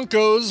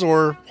Broncos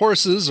or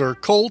horses or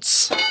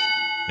Colts,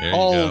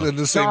 all in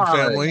the same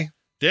family.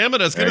 Damn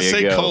it! I was going to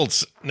say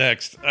Colts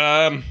next.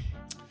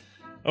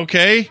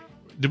 Okay.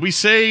 Did we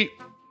say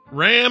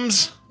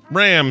Rams?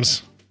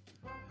 Rams.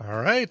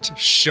 All right.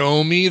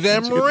 Show me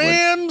them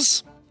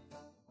Rams.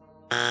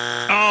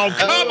 Oh,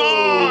 come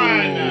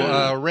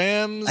on!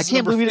 Rams. I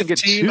can't believe you didn't get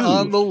 2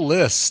 on the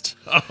list.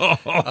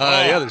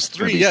 There's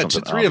 3. Yeah,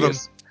 3 of them.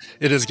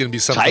 It is going to be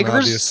something Tigers?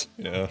 obvious.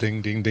 Yeah.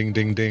 Ding, ding, ding,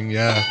 ding, ding.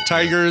 Yeah.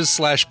 Tigers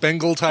 /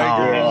 Bengal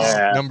Tigers.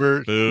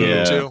 Number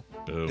 2.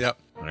 Boo. Yep.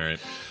 All right.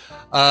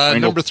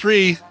 Number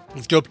 3.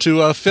 Let's go up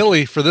to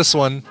Philly for this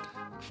one.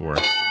 4.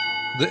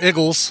 The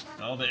Eagles.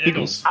 Oh, the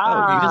Eagles.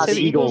 The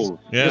Eagles.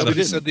 Yeah,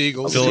 we said the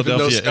Eagles. Philadelphia even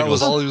though Scott Eagles.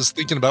 was all he was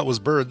thinking about was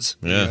birds.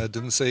 Yeah.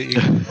 Didn't say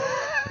Eagles.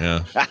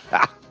 Yeah.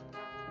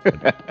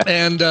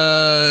 And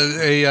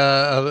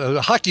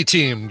a hockey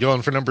team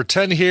going for number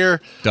 10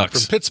 here.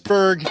 Ducks. From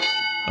Pittsburgh.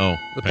 Oh,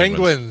 the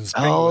Penguins.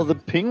 Oh, the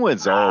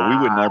Penguins. Oh, we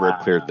would never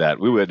have cleared that.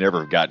 We would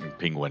never have gotten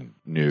Penguin.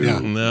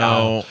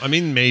 No. I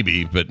mean,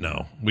 maybe, but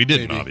no. We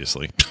didn't,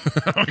 obviously.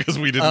 Because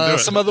we didn't do it.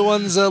 Some other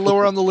ones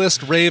lower on the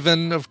list.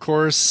 Raven, of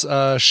course.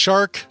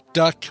 Shark,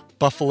 Duck,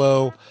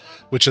 Buffalo,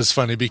 which is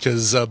funny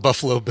because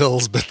Buffalo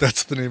Bills, but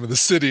that's the name of the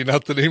city,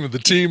 not the name of the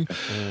team.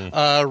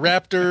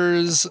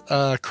 Raptors,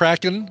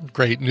 Kraken,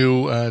 great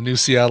new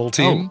Seattle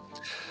team.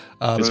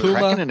 Is Puma.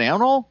 Kraken an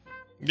animal?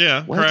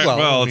 Yeah,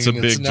 well, it's a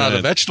big. It's not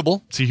a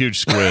vegetable. It's a huge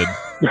squid.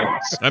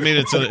 I mean,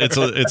 it's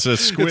a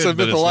squid. It's a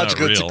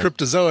mythological. But it's a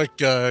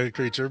cryptozoic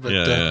creature. But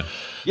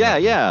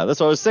yeah. That's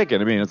what I was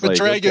thinking. I mean, it's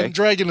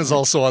dragon is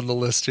also on the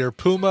list here.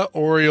 Puma,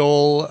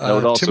 Oriole, that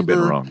would also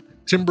been wrong.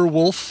 Timber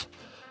Wolf,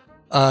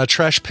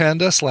 Trash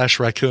Panda /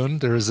 Raccoon.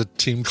 There is a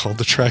team called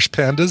the Trash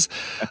Pandas.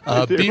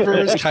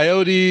 Beavers,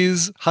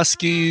 Coyotes,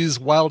 Huskies,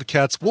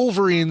 Wildcats,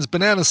 Wolverines,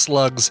 Banana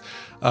Slugs,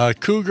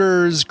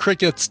 Cougars,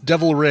 Crickets,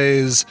 Devil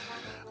Rays.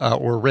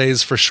 Or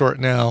Rays for short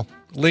now.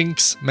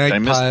 Lynx,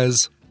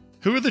 Magpies.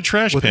 Who are the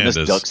Trash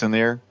Pandas? Ducks in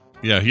there?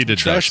 Yeah, he did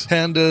Trash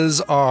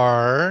Pandas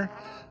are...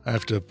 I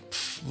have to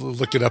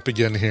look it up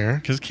again here.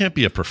 Because it can't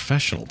be a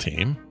professional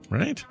team,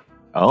 right?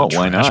 Oh,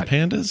 why not? Trash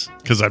Pandas?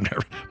 Because I've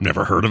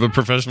never heard of a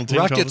professional team.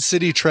 Rocket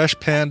City Trash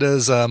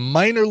Pandas, a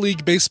minor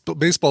league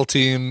baseball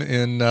team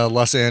in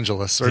Los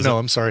Angeles. Or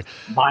I'm sorry.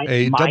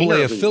 A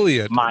AA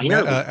affiliate.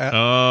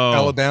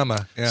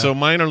 Alabama. Yeah. So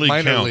minor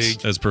league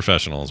counts as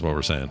professional is what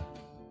we're saying.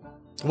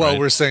 Well,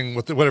 we're saying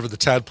whatever the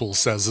Tadpole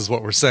says is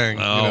what we're saying.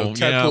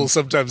 Tadpole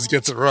sometimes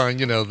gets it wrong.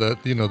 You know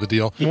the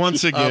deal.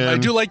 Once again, I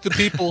do like the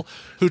people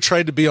who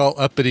tried to be all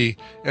uppity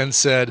and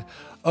said,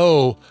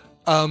 "Oh,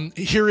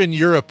 here in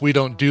Europe we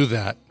don't do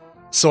that."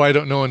 So I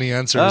don't know any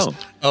answers.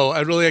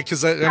 I really,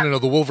 because I don't know.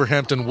 The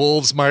Wolverhampton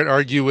Wolves might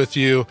argue with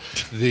you.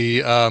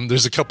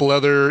 There's a couple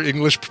other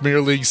English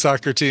Premier League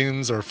soccer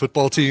teams or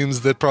football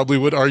teams that probably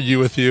would argue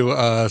with you.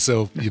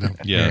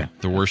 The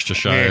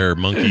Worcestershire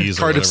Monkeys,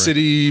 Cardiff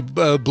City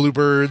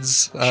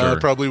Bluebirds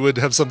probably would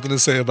have something to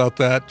say about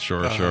that.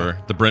 Sure.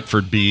 The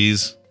Brentford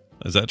Bees.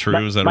 Is that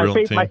true? Is that a real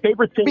team? My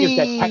favorite thing is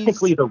that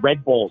technically the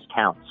Red Bulls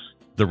counts.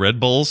 The Red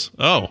Bulls?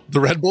 Oh, the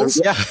Red Bulls?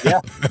 Yeah.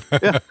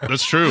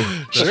 That's true.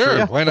 Sure,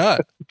 yeah. Why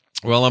not?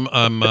 Well,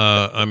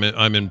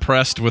 I'm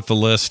impressed with the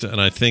list,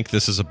 and I think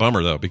this is a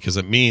bummer though because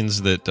it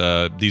means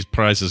that these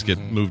prizes get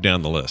moved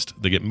down the list.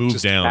 They get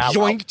moved down,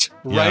 yoinked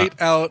right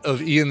out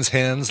of Ian's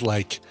hands,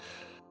 like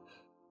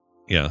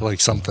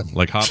something,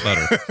 like hot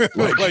butter,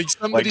 like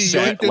somebody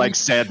yoinking, like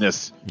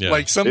sadness,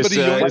 like somebody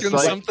yoinking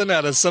something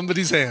out of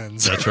somebody's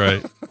hands. That's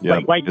right. Yeah,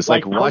 it's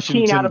like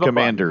Washington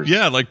Commanders.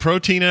 Yeah, like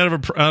protein out of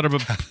a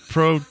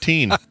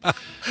protein. Out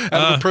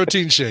of a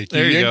protein shake.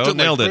 There you go.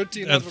 Nailed it.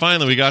 And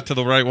finally, we got to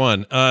the right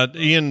one.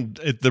 Ian,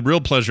 the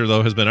real pleasure,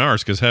 though, has been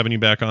ours because having you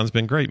back on has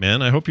been great,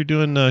 man. I hope you're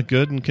doing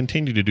good and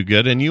continue to do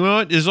good. And you know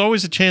what? There's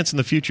always a chance in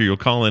the future you'll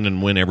call in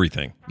and win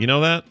everything. You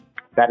know that?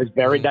 That is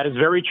very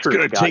true.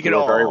 Going to take it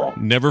all. Very well.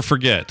 Never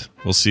forget.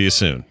 We'll see you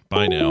soon.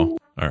 Bye now.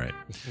 All right.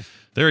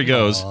 There he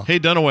goes. Aww. Hey,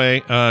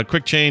 Dunaway,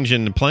 quick change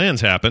in plans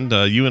happened.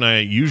 You and I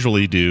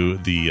usually do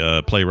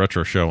the Play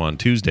Retro show on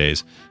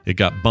Tuesdays. It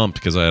got bumped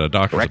because I had a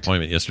doctor's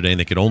appointment yesterday, and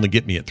they could only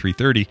get me at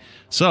 3:30.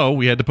 So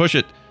we had to push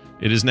it.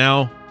 It is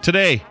now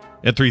today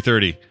at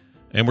 3:30.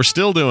 And we're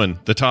still doing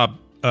the top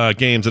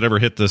games that ever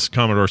hit this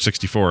Commodore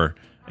 64.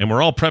 And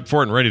we're all prepped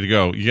for it and ready to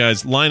go. You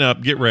guys line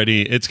up, get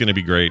ready. It's going to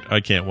be great. I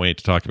can't wait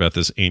to talk about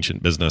this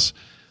ancient business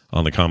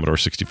on the Commodore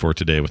 64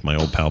 today with my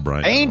old pal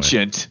Brian.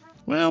 Ancient?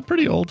 Well,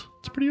 pretty old.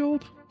 It's pretty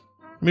old.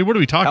 I mean, what are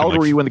we talking about? How old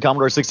were you when the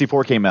Commodore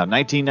 64 came out?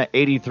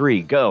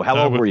 1983. Go. How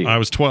old were you? I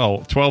was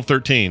 12,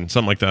 13,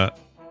 something like that.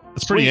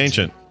 It's pretty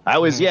ancient. I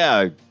was,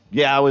 I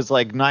was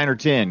like 9 or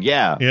 10.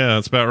 Yeah. Yeah,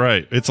 that's about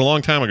right. It's a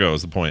long time ago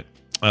is the point.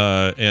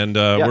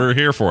 We're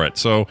here for it.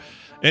 So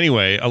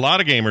anyway, a lot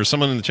of gamers,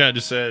 someone in the chat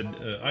just said,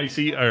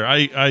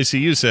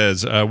 ICU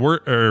says,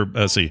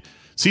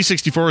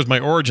 C64 is my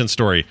origin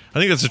story. I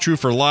think that's true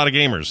for a lot of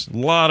gamers. A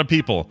lot of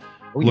people.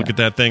 Look at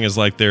that thing as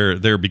like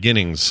their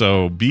beginnings.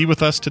 So be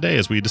with us today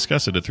as we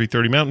discuss it at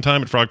 3:30 Mountain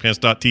Time at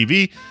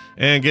frogpants.tv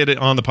and get it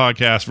on the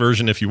podcast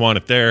version if you want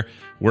it there.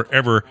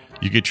 Wherever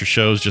you get your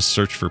shows, just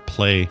search for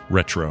Play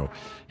Retro.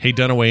 Hey,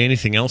 Dunaway,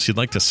 anything else you'd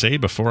like to say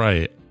before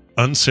I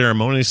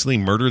unceremoniously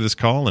murder this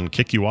call and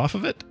kick you off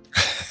of it?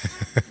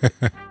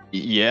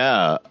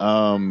 Yeah.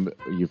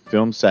 Your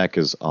film sack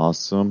is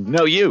awesome.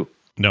 No, you.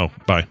 No,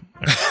 bye.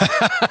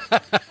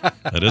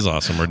 That is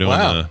awesome. We're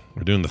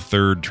doing the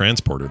third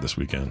transporter this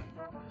weekend.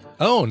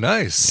 Oh,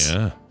 nice.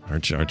 Yeah.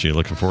 Aren't you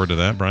looking forward to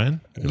that,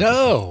 Brian?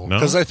 No,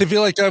 because I feel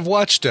like I've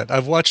watched it.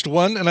 I've watched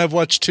 1 and I've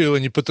watched 2,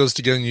 and you put those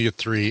together and you get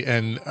 3.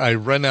 And I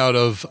run out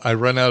of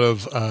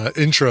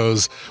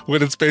intros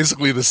when it's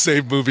basically the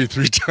same movie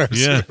 3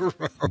 times. Yeah.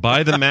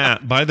 By the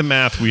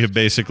math, we have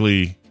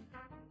basically.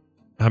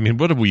 I mean,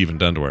 what have we even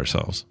done to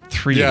ourselves?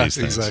 3 of these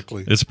things.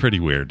 Exactly. It's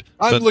pretty weird.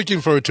 I'm looking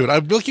forward to it.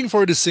 I'm looking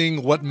forward to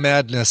seeing what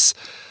madness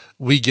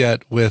we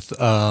get with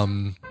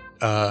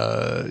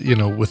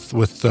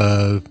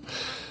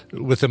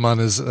with him on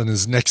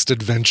his next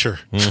adventure.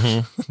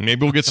 Mm-hmm.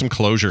 Maybe we'll get some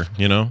closure.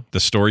 The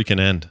story can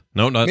end.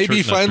 No, not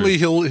maybe true, finally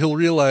not he'll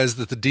realize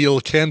that the deal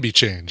can be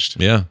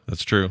changed. Yeah,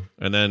 that's true.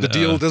 And then the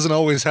deal doesn't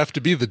always have to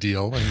be the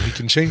deal, and he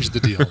can change the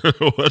deal.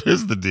 What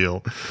is the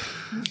deal?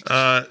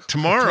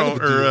 Tomorrow,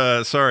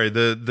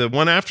 the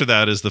one after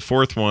that is the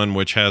 4th one,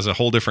 which has a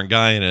whole different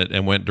guy in it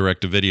and went direct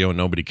to video, and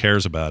nobody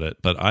cares about it.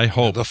 But I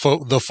hope the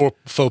faux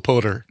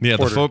porter. Yeah,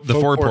 the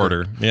faux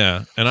porter.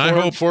 Yeah, and I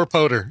hope for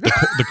porter,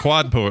 the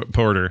quad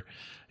porter.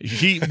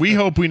 We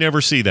hope we never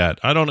see that.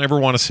 I don't ever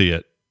want to see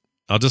it.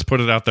 I'll just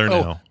put it out there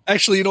now.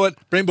 Actually, you know what?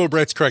 Rainbow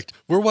Bright's correct.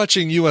 We're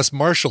watching U.S.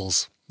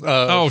 Marshals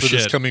for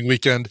this coming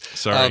weekend.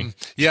 Sorry.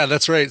 Yeah,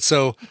 that's right.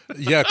 So,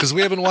 because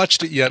we haven't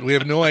watched it yet. We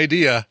have no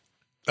idea.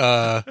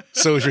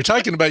 So if you're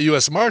talking about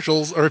U.S.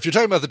 Marshals or if you're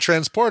talking about the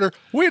transporter,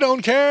 we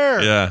don't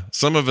care. Yeah,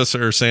 some of us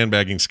are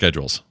sandbagging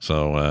schedules.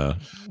 So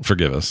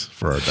forgive us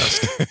for our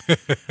best.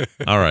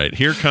 All right,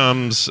 here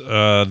comes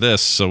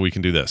this so we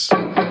can do this.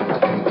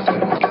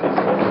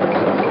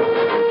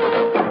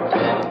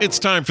 It's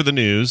time for the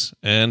news,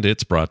 and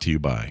it's brought to you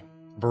by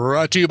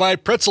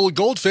Pretzel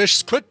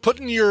Goldfish. Quit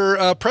putting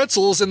your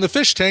pretzels in the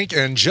fish tank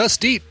and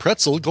just eat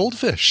Pretzel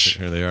Goldfish.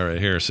 Here they are right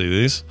here. See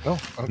these? Oh,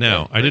 okay.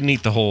 Now, I didn't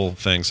eat the whole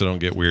thing, so don't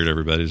get weird,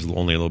 everybody. There's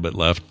only a little bit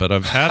left, but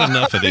I've had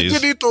enough of these. You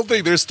didn't eat the whole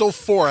thing. There's still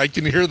 4. I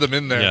can hear them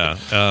in there. Yeah.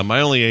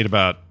 I only ate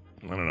about,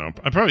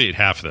 I probably ate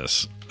half of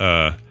this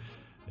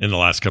in the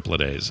last couple of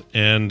days.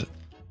 And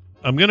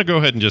I'm going to go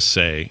ahead and just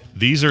say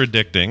these are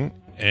addicting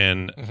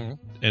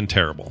and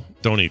terrible.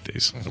 Don't eat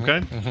these, okay?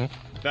 In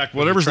fact,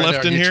 whatever's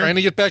left in here. Trying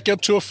to get back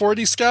up to a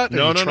 40, Scott?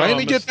 No. Trying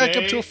to get back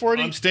up to a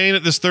 40? I'm staying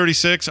at this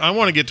 36. I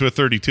want to get to a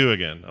 32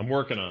 again. I'm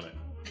working on it.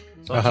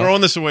 So I'm throwing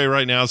this away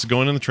right now. It's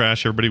going in the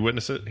trash. Everybody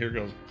witness it. Here it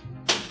goes.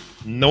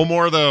 No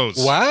more of those.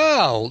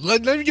 Wow. Now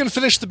you're going to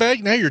finish the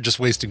bag? Now you're just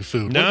wasting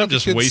food. No, I'm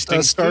just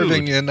wasting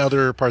starving food. In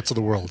other parts of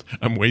the world.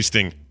 I'm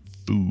wasting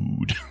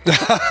food.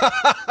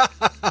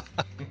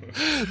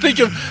 Think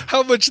of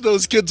how much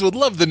those kids would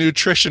love the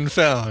nutrition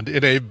found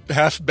in a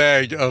half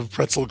bag of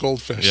Pretzel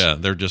Goldfish. Yeah,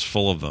 they're just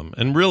full of them.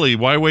 And really,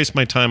 why waste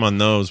my time on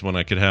those when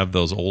I could have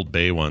those Old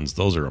Bay ones?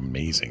 Those are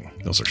amazing.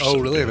 Those are so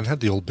really? good. I haven't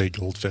had the Old Bay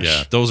Goldfish.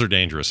 Yeah, those are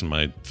dangerous in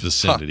my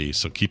vicinity,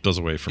 so keep those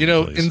away from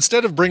me, please.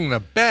 Instead of bringing a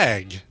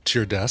bag to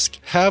your desk,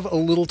 have a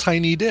little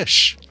tiny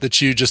dish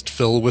that you just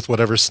fill with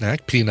whatever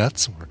snack,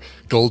 peanuts or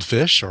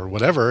goldfish or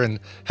whatever,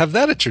 and have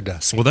that at your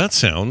desk. Well, that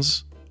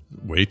sounds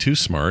way too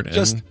smart.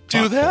 Just and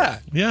do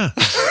that. Yeah,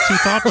 too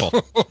thoughtful.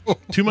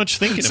 Too much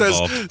thinking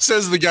involved.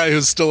 Says the guy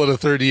who's still at a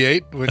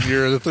 38 when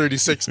you're at a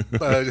 36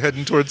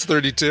 heading towards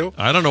 32.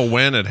 I don't know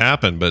when it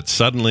happened, but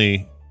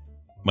suddenly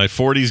my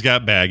 40s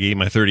got baggy,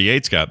 my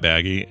 38s got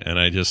baggy, and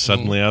I just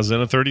suddenly I was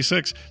in a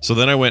 36. So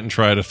then I went and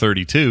tried a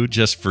 32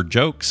 just for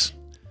jokes.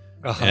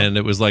 And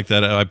it was like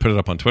that. I put it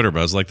up on Twitter, but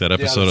it was like that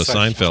episode of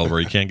Seinfeld where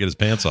he can't get his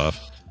pants off.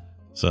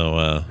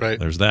 So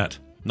there's that.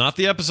 Not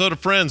the episode of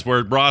Friends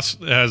where Ross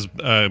has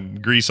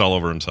grease all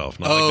over himself.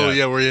 Not like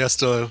that. Where he has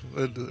to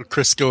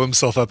Crisco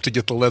himself up to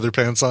get the leather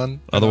pants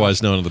on.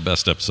 Otherwise known as the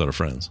best episode of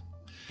Friends.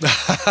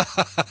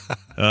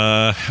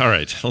 All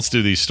right, let's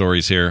do these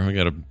stories here. We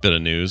got a bit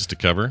of news to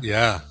cover.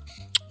 Yeah.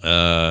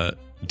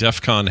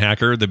 DEF CON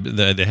hacker.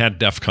 They had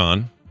DEF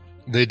CON.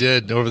 They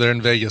did over there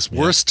in Vegas. Yeah.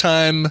 Worst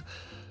time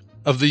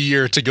of the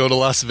year to go to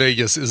Las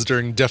Vegas is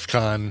during DEF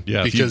CON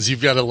because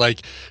you've got to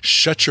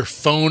shut your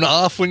phone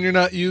off when you're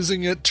not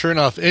using it, turn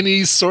off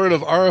any sort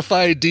of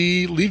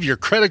RFID, leave your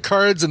credit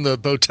cards in the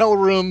hotel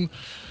room.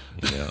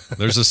 Yeah,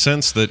 there's a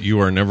sense that you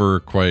are never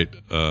quite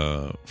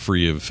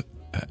free of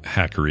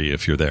hackery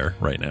if you're there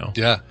right now.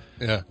 Yeah.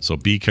 So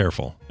be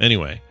careful.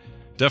 Anyway,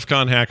 DEF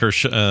CON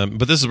hackers,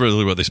 but this is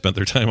really what they spent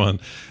their time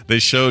on. They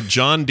showed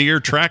John Deere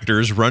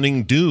tractors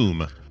running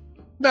Doom.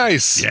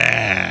 Nice.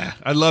 Yeah.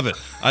 I love it.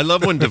 I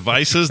love when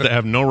devices that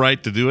have no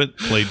right to do it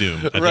play Doom.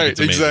 I think it's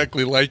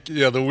exactly.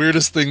 The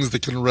weirdest things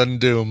that can run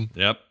Doom.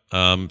 Yep.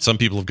 Some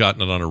people have gotten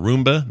it on a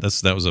Roomba.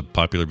 That was a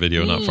popular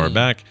video not far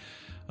back.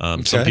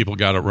 Some people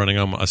got it running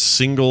on a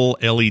single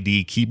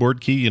LED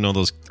keyboard key. You know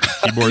those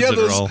keyboards that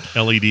are all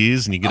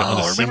LEDs, and you get it on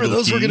a single key. Remember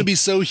those were going to be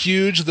so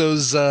huge.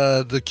 Those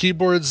the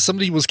keyboards.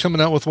 Somebody was coming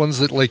out with ones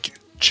that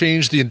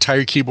changed the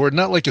entire keyboard,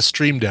 not like a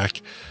Stream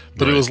Deck,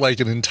 but it was like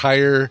an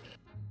entire.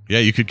 Yeah,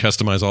 you could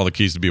customize all the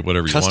keys to be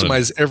whatever you wanted.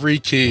 Customize every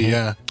key,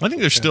 yeah. I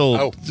think they're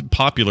still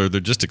popular.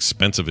 They're just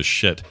expensive as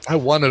shit. I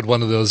wanted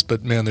one of those,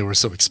 but man, they were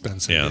so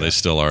expensive. Yeah, they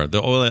still are.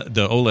 The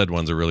OLED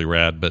ones are really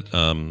rad, but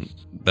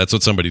that's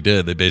what somebody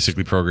did. They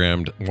basically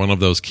programmed one of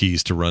those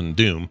keys to run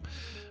Doom,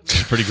 which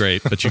is pretty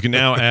great. But you can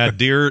now add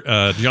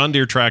John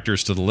Deere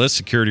tractors to the list.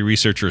 Security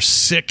researcher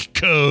Sick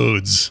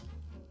Codes.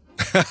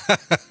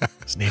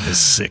 His name is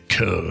Sick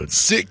Codes.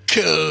 Sick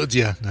Codes,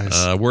 yeah,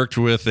 nice. Worked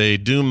with a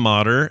Doom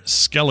modder,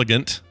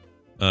 Skelligant,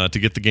 to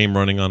get the game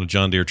running on a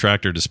John Deere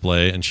tractor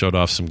display and showed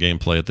off some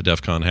gameplay at the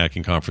DEF CON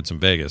hacking conference in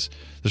Vegas.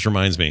 This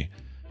reminds me,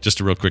 just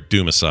a real quick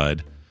Doom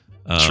aside.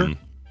 Sure.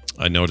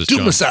 I noticed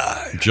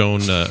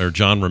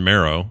John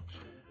Romero,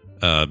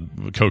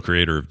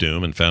 co-creator of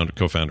Doom and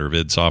co-founder of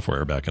id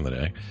Software back in the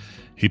day.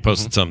 He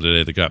posted something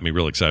today that got me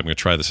really excited. I'm going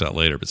to try this out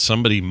later. But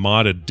somebody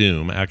modded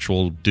Doom,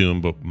 actual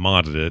Doom, but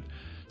modded it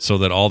so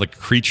that all the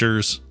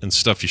creatures and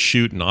stuff you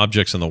shoot and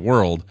objects in the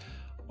world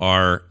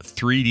are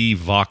 3D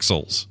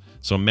voxels.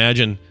 So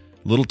imagine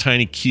little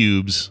tiny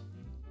cubes.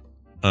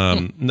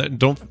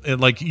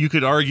 You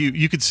could argue,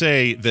 you could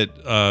say that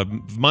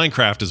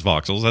Minecraft is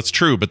voxels. That's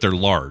true, but they're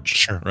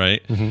large,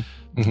 right?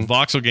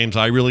 Voxel games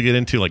I really get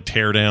into, like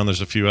Teardown.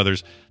 There's a few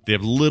others. They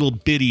have little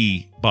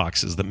bitty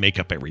boxes that make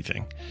up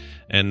everything.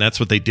 And that's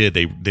what they did.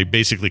 They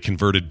basically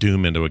converted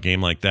Doom into a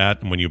game like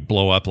that. And when you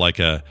blow up like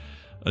a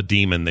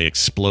demon, they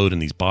explode in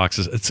these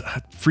boxes. It's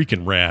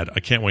freaking rad.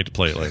 I can't wait to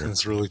play it later.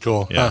 It's really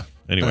cool. Yeah.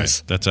 Anyway,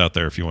 That's out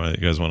there if you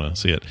guys want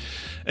to see it.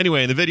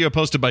 Anyway, the video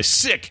posted by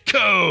Sick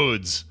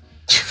Codes.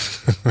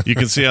 You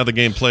can see how the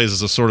game plays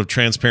as a sort of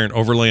transparent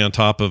overlay on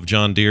top of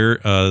John Deere,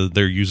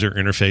 their user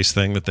interface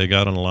thing that they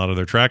got on a lot of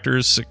their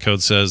tractors. Sick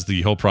Code says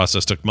the whole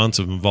process took months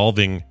of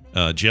involving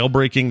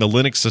jailbreaking the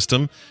Linux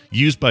system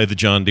used by the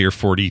John Deere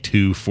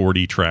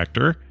 4240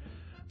 tractor.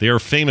 They are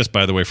famous,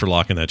 by the way, for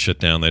locking that shit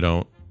down.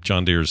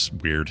 John Deere's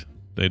weird.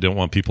 They don't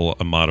want people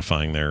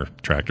modifying their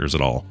tractors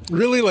at all.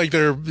 Really,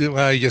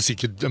 I guess you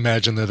could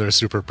imagine that they're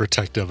super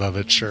protective of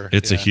it. Sure,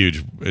 it's a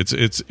huge.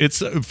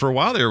 It's for a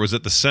while there. It was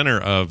at the center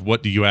of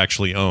what do you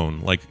actually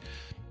own?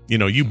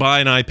 You buy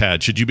an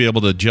iPad. Should you be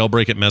able to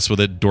jailbreak it, mess with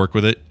it, dork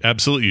with it?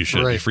 Absolutely, you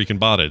should. Right. You freaking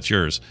bought it. It's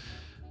yours.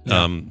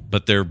 Yeah.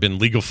 But there have been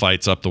legal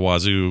fights up the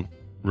wazoo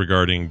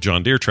regarding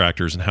John Deere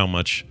tractors and how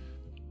much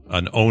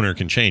an owner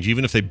can change.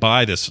 Even if they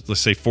buy this,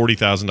 let's say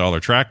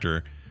 $40,000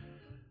 tractor,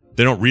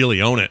 they don't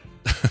really own it.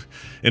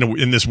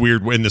 in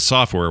this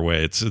software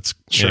way. It's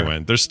sure.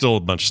 Anyway, there's still a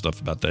bunch of stuff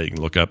about that you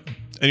can look up.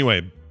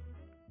 Anyway,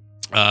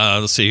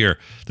 let's see here.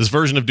 This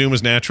version of Doom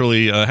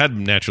had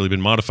naturally been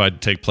modified to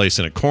take place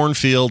in a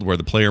cornfield where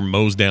the player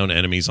mows down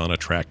enemies on a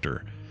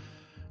tractor.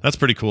 That's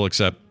pretty cool,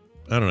 except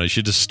I don't know, you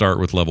should just start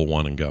with level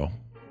 1 and go.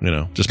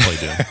 Just play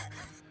Doom.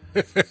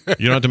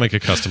 You don't have to make a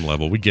custom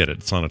level. We get it.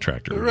 It's on a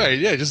tractor. Right,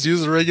 yeah, just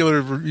use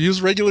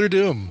regular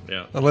Doom.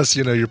 Yeah. Unless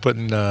you're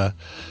putting there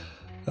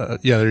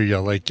you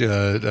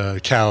go,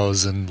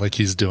 cows and like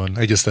he's doing.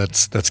 I guess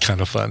that's kind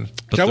of fun.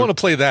 I want to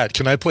play that.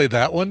 Can I play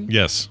that one?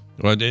 Yes.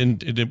 Well,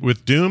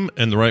 with Doom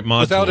and the right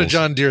mod without tools. a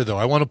John Deere, though.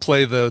 I want to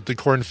play the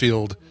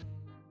cornfield.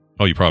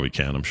 Oh, you probably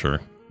can, I'm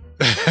sure.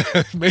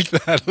 Make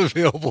that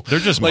available. They're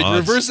just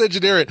mods. Reverse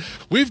engineer it.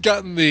 We've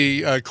gotten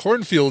the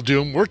cornfield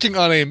Doom working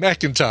on a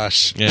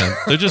Macintosh. Yeah,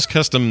 they're just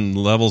custom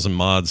levels and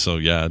mods, so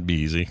yeah, it'd be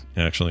easy,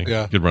 actually.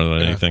 Yeah. You could run it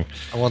on anything.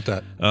 I want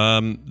that.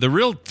 The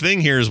real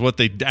thing here is what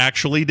they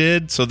actually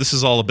did, so this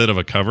is all a bit of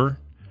a cover.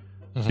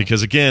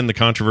 Because, again, the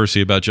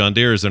controversy about John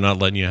Deere is they're not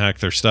letting you hack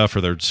their stuff,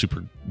 or they're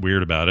super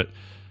weird about it.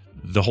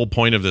 The whole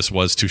point of this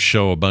was to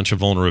show a bunch of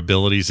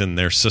vulnerabilities in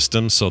their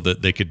system so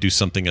that they could do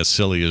something as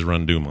silly as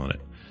run Doom on it.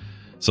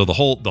 So the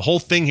whole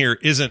thing here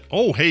isn't,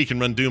 oh, hey, you can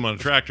run Doom on a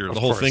tractor. The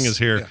whole thing is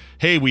here,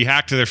 hey, we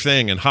hacked their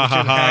thing, and ha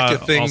ha ha.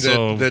 Hack a thing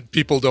also, that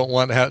people don't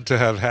want to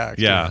have hacked.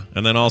 Yeah,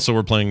 and then also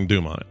we're playing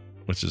Doom on it,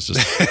 which is just,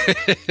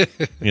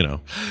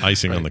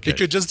 icing on the cake. It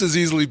could just as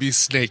easily be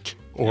Snake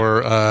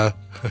or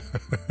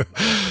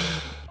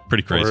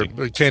pretty crazy,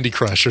 or Candy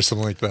Crush or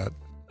something like that.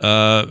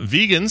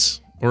 Vegans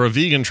or a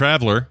vegan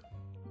traveler.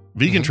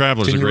 Vegan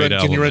Traveler is a great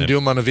album. Can you run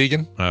Doom on a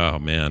vegan? Oh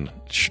man,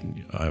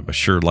 I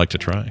sure like to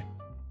try.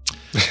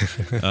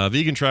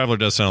 Vegan Traveler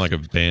does sound like a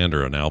band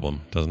or an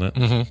album, doesn't it?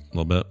 A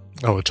little bit.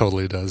 Oh, it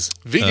totally does.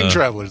 Vegan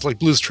Traveler, it's like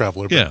Blues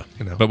Traveler. But,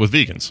 but with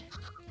vegans.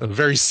 A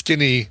very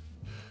skinny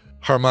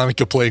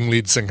harmonica playing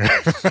lead singer.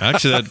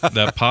 Actually,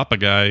 that Papa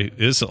guy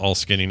is all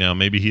skinny now.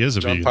 Maybe he is a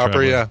John vegan Popper,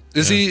 traveler.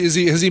 yeah.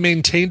 Has he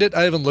maintained it?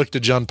 I haven't looked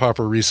at John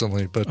Popper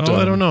recently, but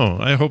I don't know.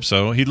 I hope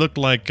so. He looked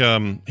like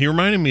he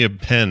reminded me of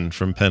Penn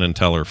from Penn and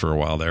Teller for a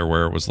while there,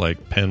 where it was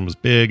like Penn was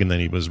big and then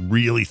he was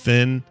really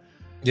thin.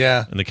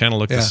 Yeah, and they kind of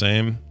looked the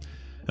same.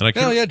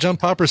 And John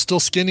Popper's still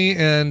skinny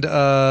and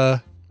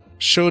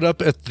showed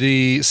up at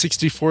the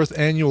 64th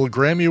annual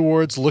Grammy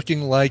Awards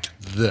looking like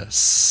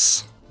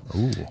this.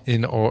 Ooh.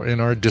 In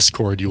our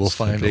Discord, you will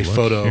find a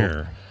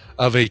photo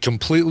of a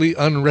completely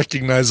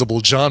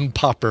unrecognizable John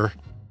Popper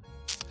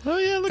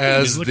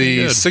as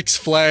the good. Six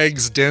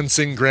Flags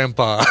dancing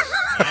grandpa.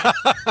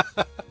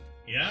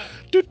 Yeah.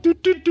 I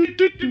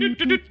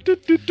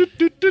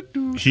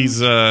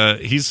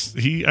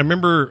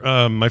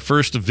remember my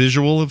first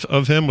visual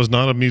of him was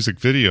not a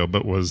music video,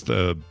 but was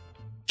the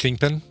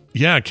Kingpin.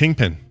 Yeah,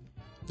 Kingpin.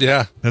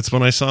 Yeah, that's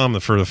when I saw him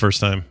for the first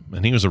time,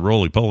 and he was a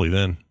roly-poly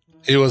then.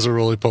 He was a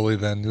roly-poly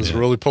then. He was a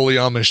roly-poly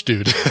Amish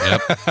dude.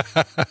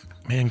 Yep.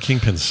 Man,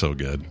 Kingpin's so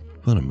good.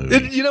 What a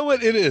movie. You know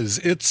what it is?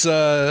 It's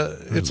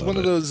one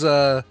of those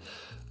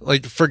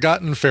like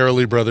forgotten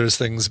Farrelly Brothers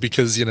things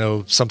because,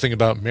 something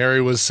about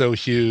Mary was so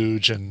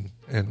huge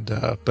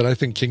but I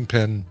think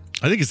Kingpin.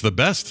 I think it's the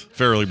best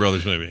Farrelly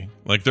Brothers movie.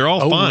 Like they're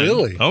all fine.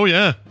 Really? Oh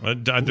yeah.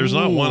 There's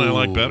not one I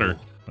like better.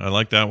 I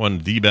like that one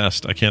the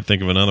best. I can't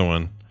think of another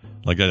one.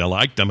 Like I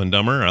like Dumb and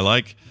Dumber. I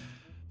like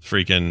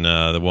freaking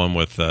the one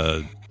with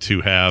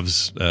two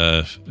halves.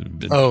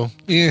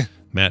 Yeah.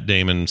 Matt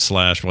Damon /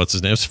 what's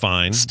his name? It's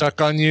fine.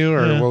 Stuck on You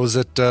or what was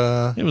it?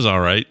 It was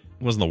all right.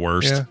 It wasn't the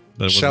worst. Yeah.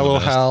 But it Shallow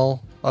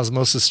Hal,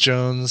 Osmosis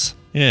Jones.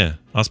 Yeah,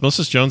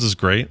 Osmosis Jones is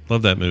great.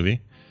 Love that movie.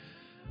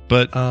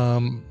 But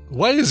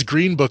why is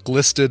Green Book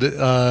listed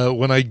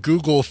when I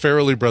Google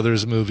Farrelly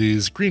Brothers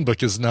movies? Green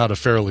Book is not a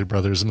Farrelly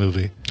Brothers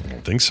movie. I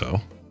don't think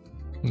so.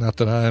 Not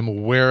that I'm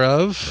aware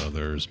of.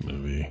 Brothers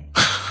movie.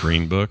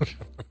 Green Book.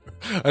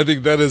 I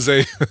think that is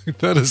a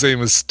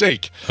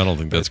mistake. I don't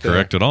think that's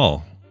correct at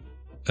all.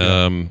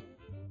 Yeah.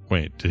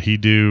 Wait, did he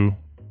do?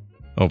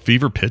 Oh,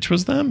 Fever Pitch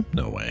was them?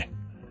 No way.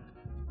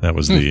 That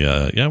was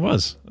the it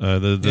was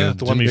the Jimmy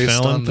one based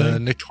Fallon on the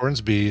Nick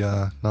Hornsby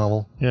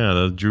novel. Yeah,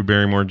 the Drew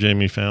Barrymore,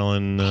 Jamie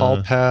Fallon,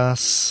 Hall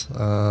Pass.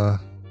 No,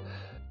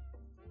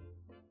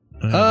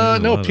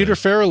 Peter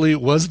Farrelly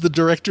was the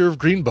director of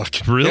Green Book.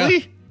 Really?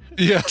 Yeah.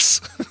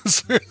 Yes.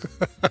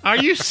 Are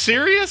you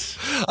serious?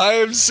 I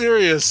am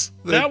serious.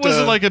 That was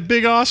like a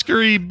big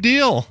Oscar-y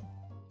deal.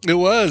 It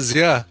was,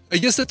 yeah. I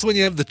guess that's when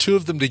you have the two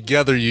of them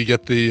together, you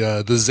get the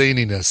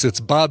zaniness. It's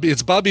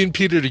Bobby and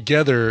Peter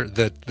together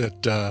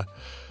that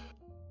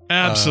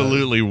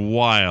absolutely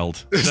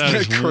wild. That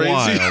is crazy?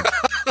 Wild.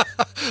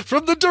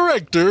 From the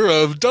director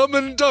of Dumb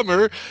and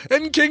Dumber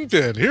and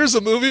Kingpin. Here's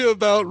a movie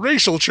about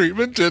racial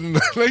treatment in the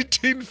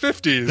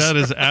 1950s. That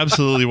is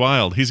absolutely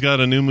wild. He's got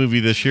a new movie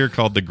this year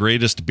called The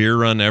Greatest Beer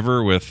Run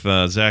Ever with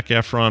Zac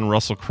Efron,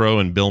 Russell Crowe,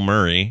 and Bill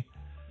Murray.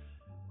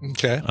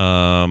 Okay.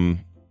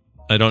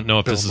 I don't know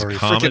if Bill Murray. Is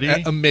comedy.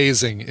 Freaking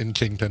amazing in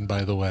Kingpin,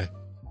 by the way.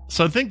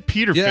 So I think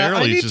Peter Farrelly.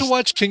 I need to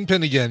watch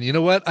Kingpin again. You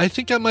know what? I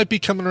think I might be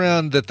coming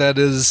around that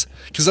is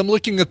because I'm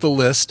looking at the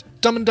list.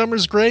 Dumb and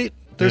Dumber's great.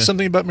 There's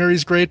something about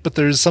Mary's great, but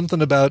there's something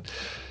about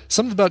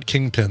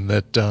Kingpin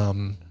that.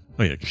 Oh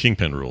yeah,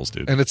 Kingpin rules,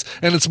 dude. And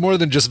it's more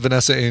than just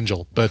Vanessa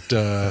Angel, but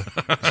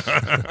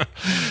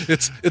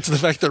it's the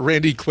fact that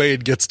Randy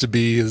Quaid gets to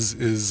be his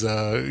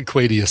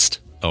Quaidiest.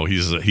 Oh,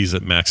 he's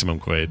at maximum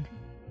Quaid.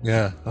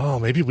 Yeah. Oh,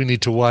 maybe we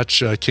need to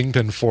watch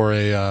Kingpin for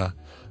a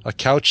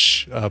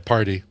couch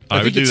party.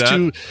 I think it's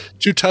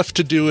too tough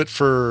to do it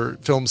for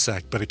Film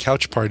Sec, but a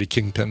couch party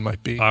Kingpin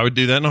might be. I would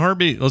do that in a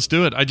heartbeat. Let's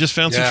do it. I just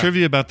found some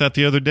trivia about that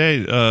the other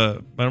day. I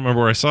don't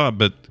remember where I saw it,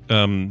 but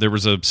there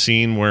was a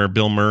scene where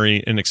Bill Murray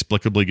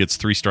inexplicably gets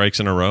 3 strikes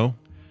in a row.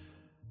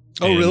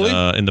 Oh, really?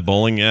 In the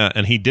bowling, yeah.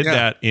 And he did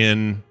that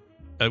in...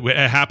 it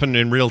happened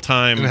in real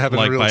time, like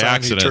by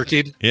accident.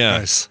 He turkeyed? Yeah.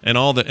 Nice.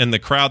 And the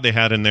crowd they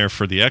had in there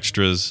for the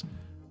extras...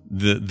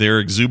 their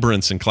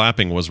exuberance and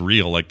clapping was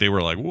real. Like they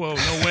were like, "Whoa,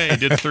 no way!"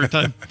 Did it 3rd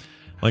time.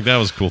 Like that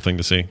was a cool thing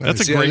to see. That's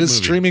a great movie. It is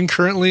streaming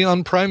currently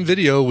on Prime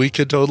Video. We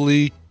could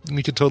totally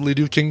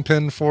do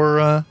Kingpin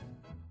for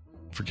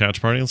for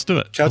Couch Party? Let's do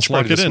it. Couch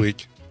Party this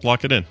week.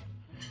 Lock it in.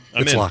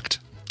 It's locked.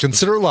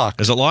 Consider it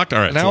locked. Is it locked? All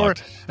right.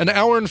 An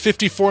hour and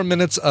 54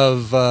 minutes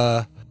of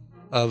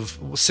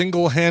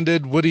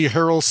single-handed Woody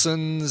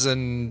Harrelsons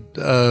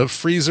and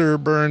freezer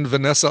burned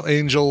Vanessa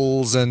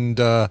Angels and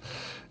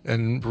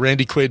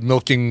Randy Quaid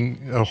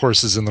milking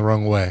horses in the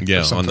wrong way.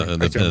 Yeah, on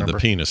the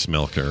penis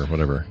milk or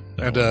whatever.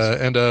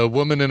 And a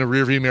woman in a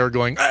rearview mirror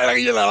going. Oh,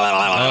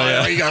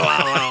 yeah.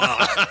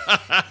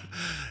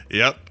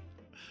 Yep.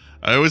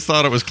 I always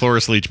thought it was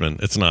Cloris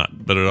Leachman. It's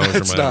not, but it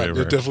always reminded me of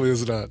her. It definitely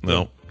is not.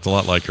 No, it's a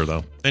lot like her,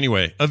 though.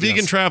 Anyway, a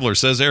vegan traveler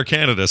says Air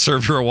Canada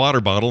served her a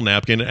water bottle,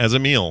 napkin as a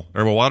meal.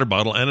 Or a water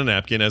bottle and a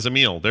napkin as a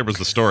meal. There was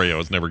the story I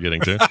was never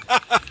getting to.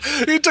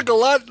 He took a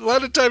lot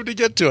of time to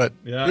get to it.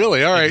 Yeah,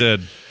 really? All right.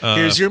 Did.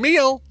 Here's your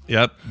meal.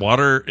 Yep.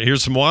 Water.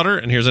 Here's some water,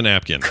 and here's a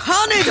napkin.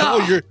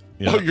 Canada!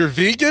 You're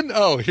vegan?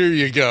 Oh, here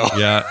you go.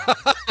 Yeah.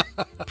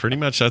 Pretty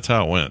much that's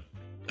how it went.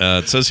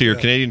 It says here,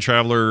 Canadian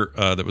traveler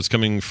that was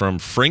coming from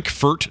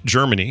Frankfurt,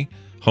 Germany,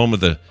 home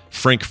of the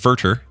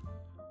Frankfurter.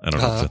 I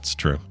don't know if that's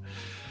true.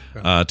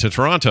 To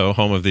Toronto,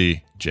 home of the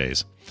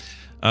Jays.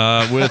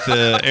 With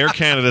Air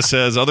Canada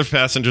says other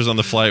passengers on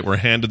the flight were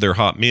handed their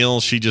hot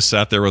meals. She just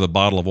sat there with a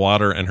bottle of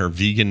water, and her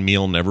vegan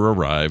meal never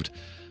arrived.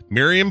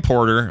 Miriam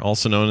Porter,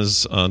 also known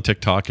as on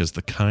TikTok as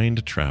the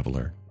Kind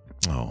Traveler,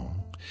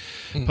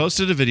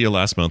 posted a video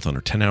last month on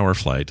her 10-hour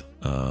flight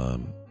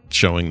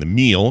showing the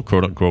meal,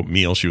 quote-unquote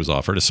meal she was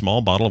offered, a small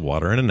bottle of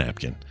water and a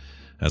napkin.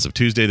 As of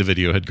Tuesday, the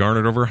video had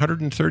garnered over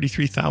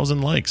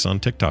 133,000 likes on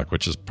TikTok,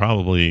 which is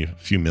probably a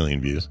few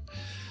million views.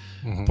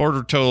 Mm-hmm.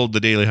 Porter told the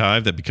Daily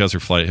Hive that because her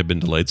flight had been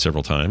delayed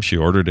several times, she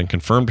ordered and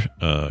confirmed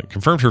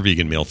her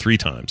vegan meal 3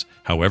 times.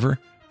 However,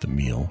 the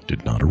meal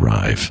did not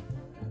arrive.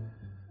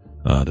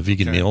 The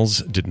vegan meals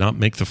did not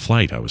make the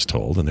flight, I was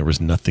told, and there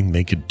was nothing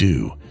they could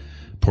do.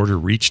 Porter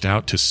reached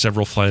out to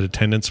several flight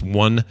attendants,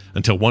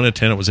 until one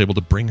attendant was able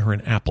to bring her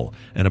an apple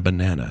and a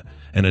banana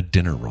and a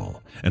dinner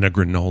roll and a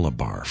granola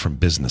bar from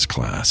business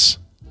class.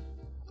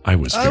 I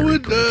was very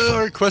grateful.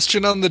 Our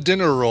question on the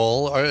dinner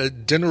roll. Are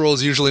dinner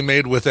rolls usually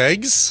made with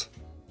eggs?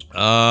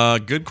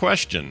 Good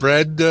question.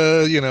 Bread,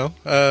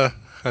 I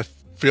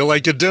feel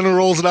like a dinner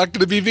roll's not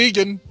going to be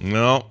vegan.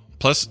 No.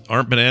 Plus,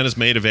 aren't bananas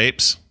made of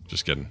apes?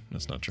 Just kidding.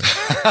 That's not true.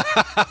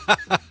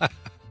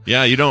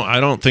 Yeah, I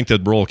don't think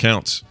that roll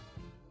counts.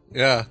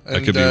 Yeah.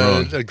 I could be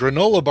wrong. A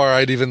granola bar,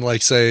 I'd even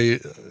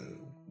say,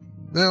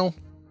 well,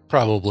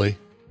 probably.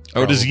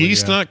 Oh, does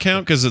yeast not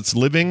count because it's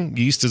living?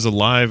 Yeast is a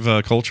live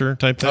culture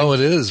type thing? Oh, it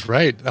is,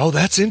 right. Oh,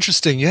 that's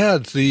interesting. Yeah.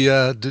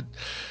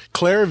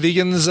 Claire,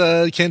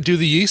 vegans can't do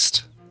the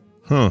yeast?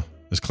 Huh.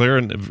 Is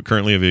Claire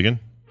currently a vegan?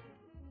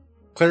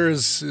 Claire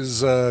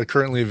is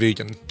currently a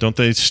vegan. Don't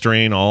they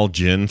strain all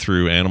gin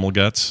through animal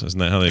guts? Isn't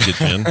that how they get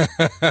gin?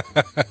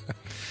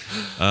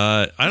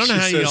 I don't know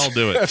how you all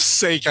do it. F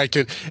sake, I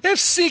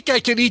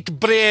can eat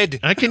bread.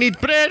 I can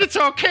eat bread. It's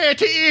okay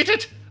to eat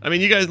it. I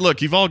mean, you guys,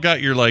 look, you've all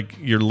got your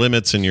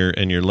limits and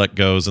your let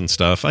goes and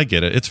stuff. I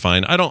get it. It's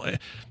fine. I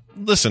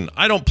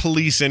don't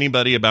police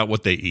anybody about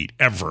what they eat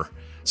ever.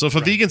 So if a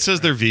vegan says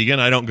they're vegan,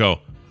 I don't go,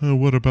 oh,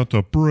 what about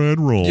the bread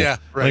roll? Yeah,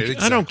 right.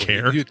 Exactly. I don't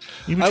care.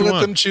 I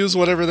let them choose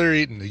whatever they're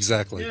eating.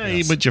 Exactly. Yeah,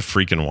 eat what you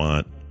freaking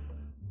want.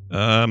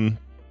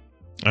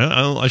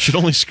 I should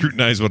only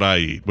scrutinize what I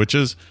eat, which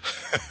is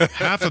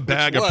half a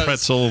bag of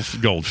pretzel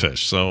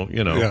goldfish. So,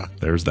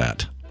 there's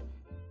that.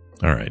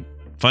 All right.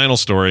 Final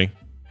story.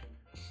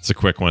 It's a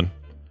quick one.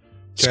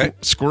 Okay.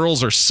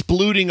 Squirrels are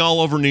splooting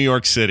all over New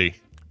York City.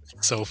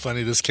 So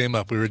funny this came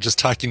up. We were just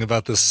talking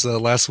about this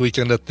last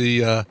weekend at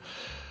the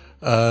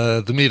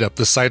meetup,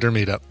 the cider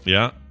meetup.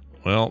 Yeah.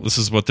 Well, this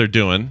is what they're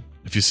doing.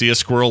 If you see a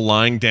squirrel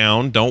lying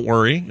down, don't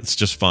worry. It's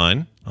just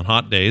fine. On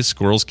hot days,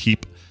 squirrels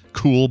keep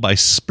cool by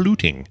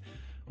splooting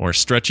or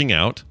stretching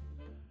out.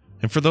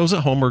 And for those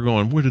at home who are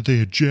going, where did they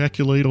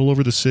ejaculate all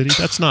over the city?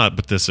 That's not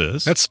what this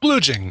is. That's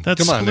splooging.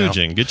 That's Come on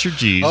splooging. Now. Get your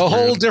G's.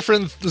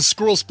 The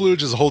squirrel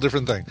splooge is a whole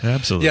different thing.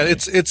 Absolutely. Yeah,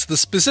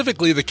 it's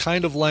specifically the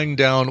kind of lying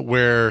down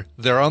where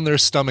they're on their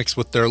stomachs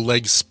with their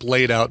legs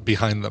splayed out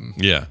behind them.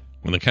 Yeah,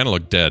 when they kind of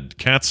look dead.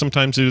 Cats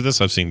sometimes do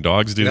this. I've seen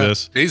dogs do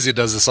this. Daisy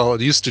does this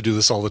it used to do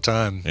this all the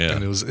time. Yeah.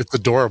 And it's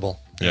adorable.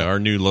 Yeah, our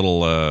new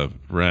little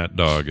rat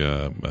dog,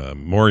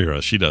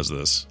 Moira, she does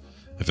this.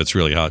 If it's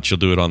really hot, she'll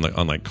do it on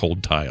like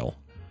cold tile.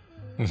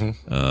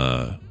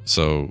 Mm-hmm.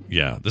 So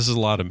yeah,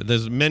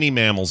 there's many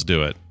mammals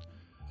do it.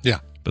 Yeah.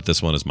 But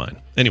this one is mine.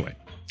 Anyway.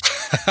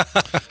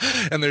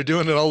 And they're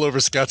doing it all over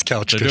Scott's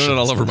couch cushions. They're doing it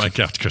all over my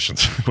couch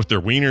cushions with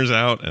their wieners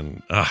out,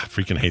 and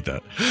freaking hate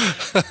that.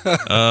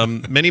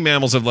 Many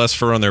mammals have less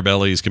fur on their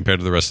bellies compared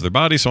to the rest of their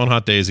body, so on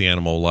hot days, the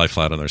animal will lie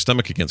flat on their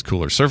stomach against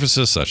cooler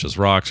surfaces, such as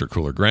rocks or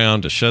cooler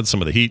ground, to shed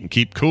some of the heat and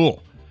keep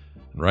cool.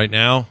 And right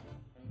now,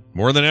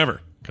 more than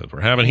ever, because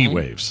we're having heat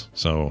waves.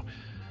 So,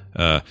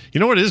 you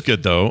know what is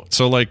good, though?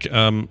 So,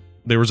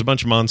 there was a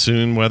bunch of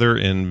monsoon weather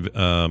in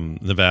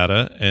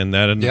Nevada, and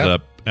that ended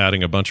up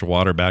adding a bunch of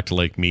water back to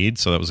Lake Mead,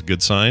 so that was a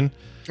good sign.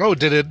 Oh,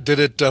 did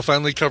it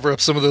finally cover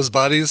up some of those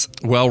bodies?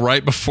 Well,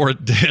 right before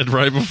it did,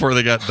 right before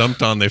they got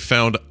dumped on, they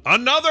found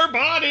another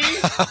body.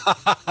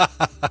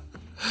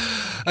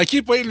 I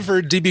keep waiting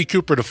for DB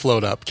Cooper to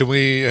float up. Can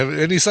we have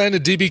any sign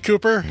of DB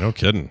Cooper? No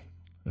kidding.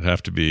 It'd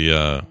have to be,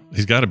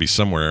 he's got to be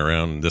somewhere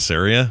around this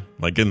area,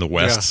 like in the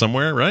West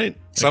somewhere, right?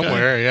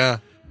 Somewhere, yeah.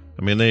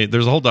 I mean,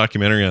 there's a whole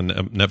documentary on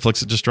Netflix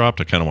that just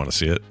dropped. I kind of want to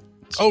see it.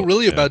 Oh,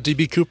 really? Yeah. About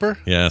DB Cooper?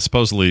 Yeah,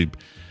 supposedly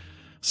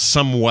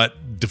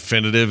somewhat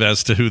definitive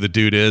as to who the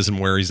dude is and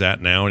where he's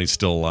at now, and he's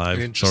still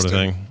alive, sort of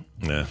thing.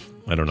 Yeah,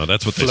 I don't know.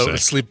 That's what they say.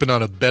 Sleeping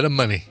on a bed of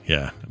money.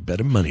 Yeah, a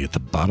bed of money at the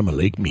bottom of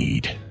Lake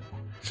Mead.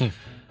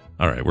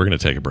 All right, we're going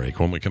to take a break.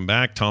 When we come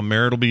back, Tom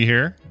Merritt will be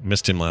here.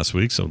 Missed him last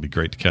week, so it'll be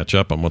great to catch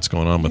up on what's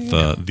going on with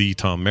the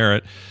Tom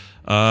Merritt.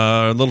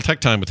 A little tech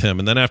time with him.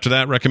 And then after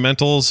that,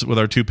 recommendals with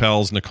our two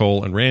pals,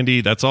 Nicole and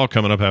Randy. That's all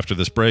coming up after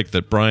this break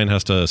that Brian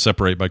has to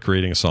separate by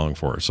creating a song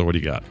for us. So what do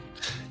you got?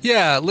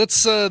 Yeah,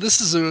 let's.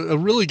 This is a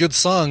really good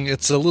song.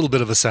 It's a little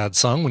bit of a sad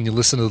song when you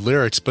listen to the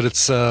lyrics, but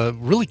it's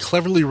really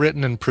cleverly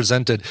written and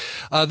presented.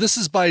 This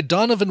is by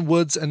Donovan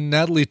Woods and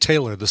Natalie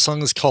Taylor. The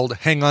song is called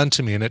 "Hang On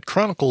to Me," and it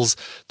chronicles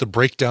the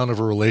breakdown of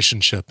a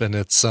relationship. And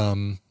it's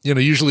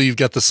usually you've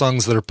got the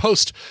songs that are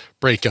post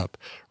breakup,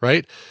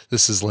 right?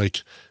 This is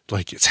like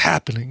it's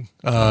happening.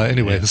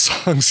 Anyway, the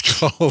song's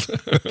called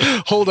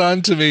Hold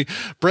On To Me.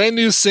 Brand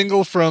new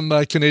single from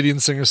Canadian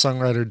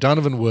singer-songwriter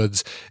Donovan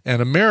Woods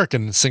and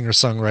American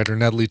singer-songwriter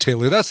Natalie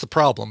Taylor. That's the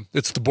problem.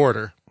 It's the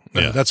border.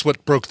 Yeah. That's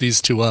what broke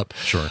these two up.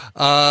 Sure.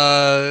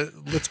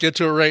 Let's get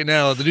to it right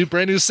now. The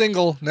brand new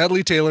single,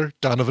 Natalie Taylor,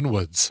 Donovan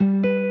Woods. I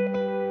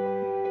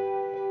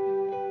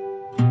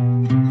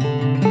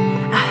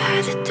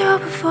heard the door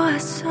before I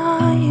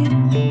saw you,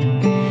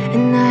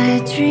 and I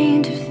had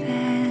dreamed of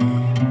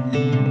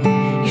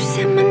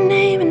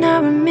I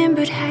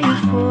remembered how your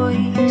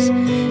voice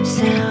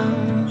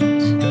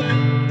sounds.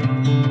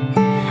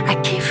 I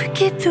can't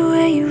forget the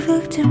way you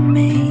looked at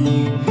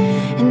me,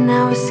 and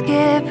I was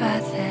scared by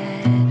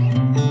that.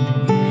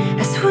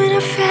 That's when I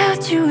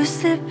felt you were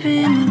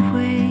slipping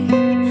away.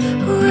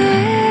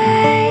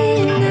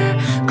 And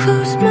I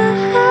close my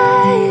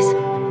eyes,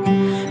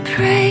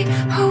 pray,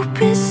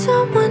 hoping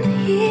someone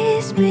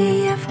hears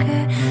me. I've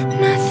got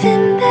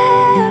nothing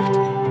left,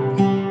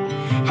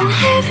 and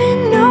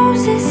heaven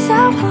knows it's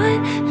our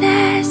one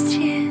last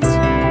chance.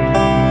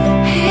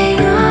 Hang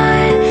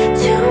on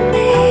to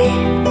me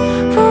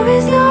for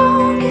as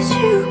long as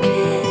you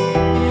can.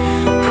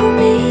 Pull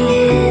me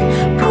in,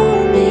 pull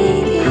me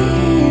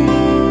in.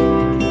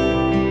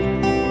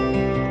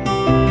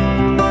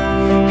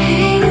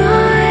 Hang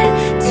on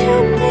to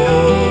me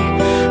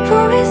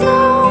for as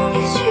long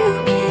as you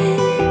can.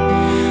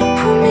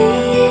 Pull me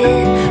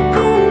in,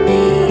 pull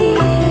me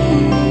in.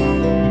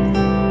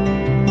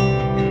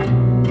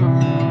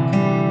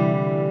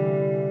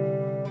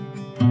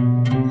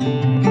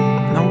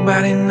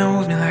 Nobody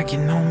knows me like you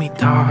know me,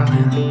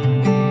 darling.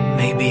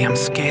 Maybe I'm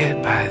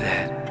scared by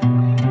that,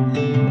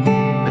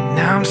 but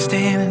now I'm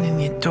standing in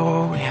your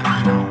doorway, and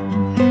I know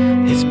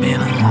it's been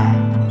a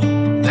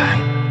long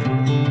time.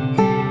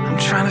 I'm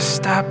trying to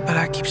stop, but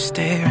I keep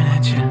staring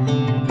at you,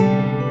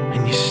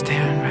 and you're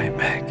staring right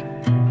back.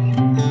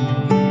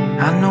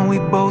 I know we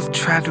both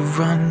tried to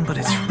run, but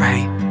it's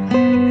right,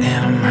 and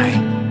I'm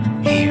right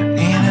here.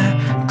 And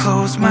I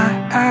close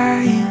my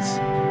eyes,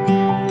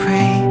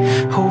 pray,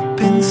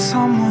 hoping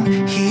someone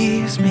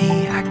hears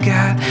me. I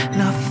got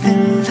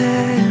nothing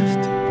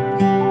left,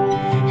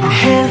 and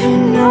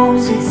heaven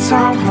knows it's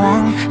our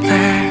one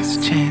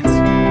last chance.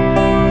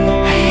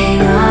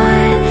 Hang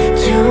on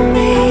to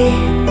me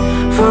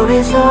for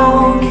as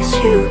long as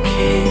you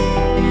can.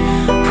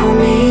 Pull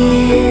me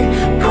in,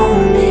 pull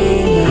me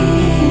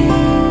in.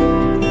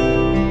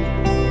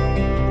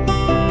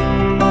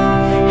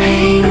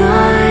 Hang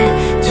on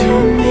to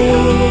me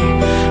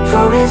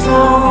for as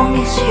long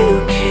as you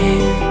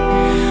can.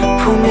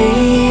 Pull me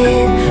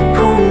in,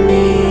 pull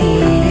me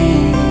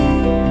in.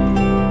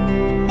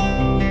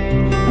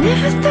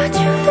 Never thought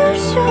you'd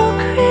lose your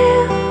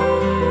grip.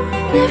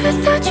 Never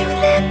thought you'd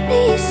let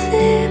me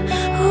slip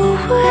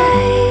away.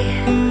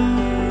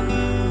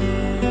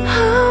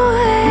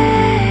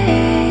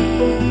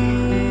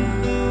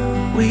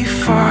 We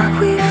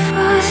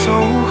fought so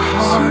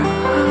hard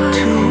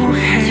to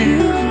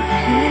have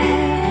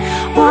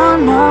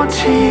one more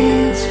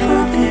chance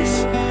for this.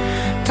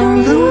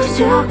 Don't lose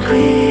your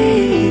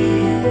grip.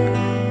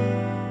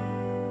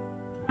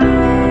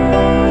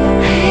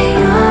 Hang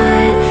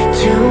on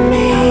to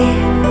me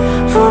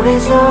for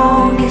as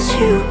long as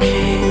you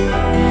can.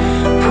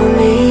 Pull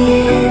me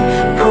in,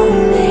 pull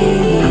me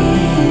in.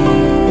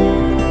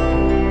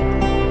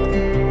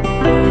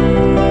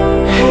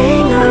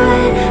 Hang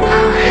on,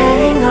 I'll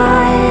hang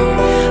on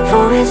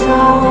for as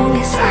long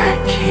as I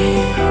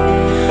can.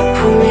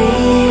 Pull me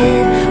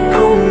in,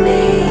 pull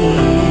me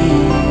in.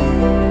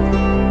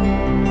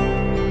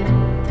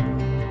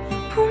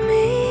 Pull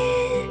me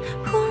in,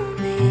 pull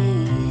me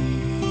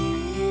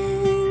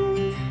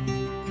in.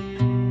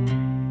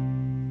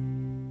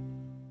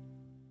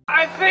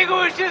 I think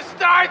we should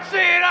start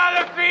seeing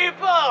other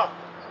people.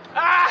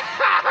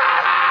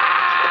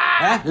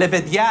 Hein? Le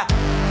Védia.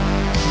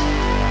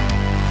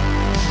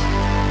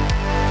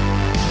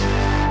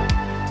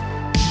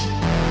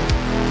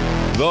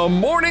 The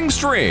Morning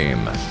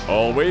Stream.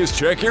 Always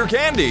check your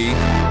candy.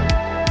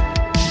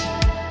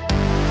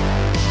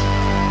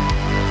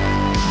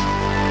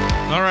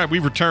 All right,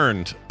 we've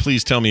returned.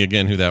 Please tell me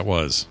again who that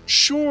was.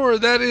 Sure,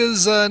 that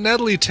is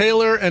Natalie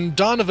Taylor and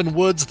Donovan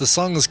Woods. The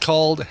song is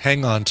called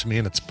Hang On To Me,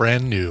 and it's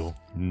brand new.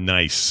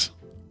 Nice.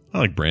 I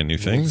like brand new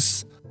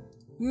things.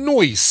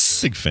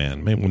 Nice. Big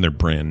fan, maybe when they're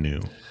brand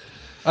new.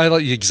 I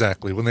like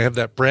exactly when they have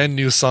that brand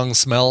new song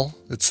smell.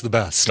 It's the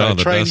best. Oh,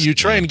 You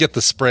try and get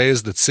the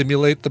sprays that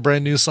simulate the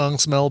brand new song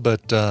smell,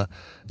 but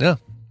yeah,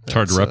 it's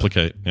hard to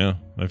replicate. Yeah,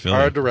 I feel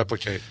hard to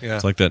replicate. Yeah,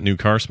 it's like that new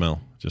car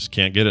smell. Just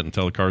can't get it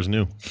until the car's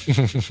new.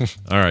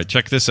 All right,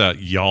 check this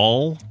out,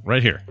 y'all,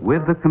 right here.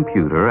 With the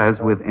computer, as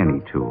with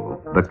any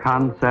tool, the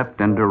concept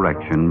and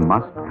direction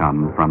must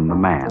come from the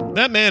man.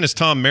 That man is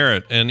Tom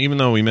Merritt, and even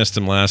though we missed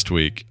him last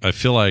week, I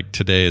feel like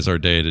today is our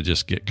day to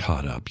just get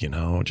caught up,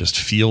 just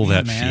feel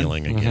that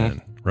feeling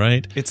again,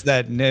 right? It's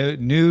that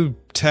new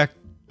tech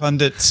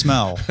pundit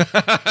smell.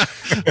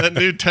 That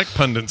new tech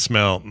pundit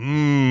smell.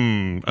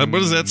 What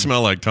does that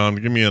smell like, Tom?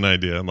 Give me an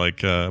idea.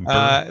 Like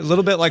a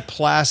little bit like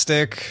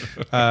plastic.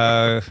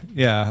 A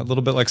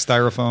little bit like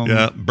styrofoam.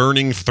 Yeah,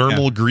 burning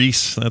thermal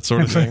grease, that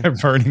sort of thing.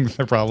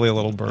 Probably a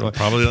little burning.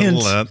 Probably a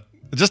little of that.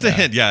 Just a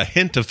hint, a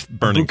hint of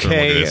burning thermal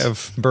grease. Bouquet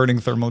of burning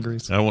thermal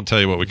grease. I won't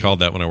tell you what we called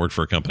that when I worked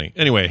for a company.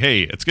 Anyway,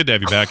 hey, it's good to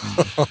have you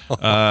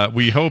back.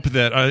 We hope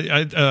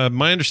that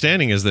my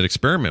understanding is that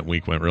Experiment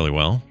Week went really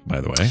well,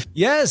 by the way.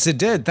 Yes, it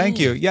did. Thank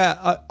you.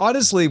 Yeah,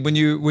 honestly, when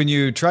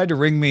you tried to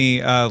ring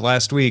me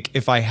last week,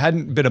 if I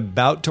hadn't been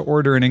about to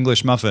order an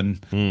English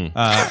muffin,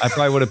 I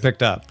probably would have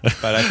picked up.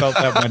 But I felt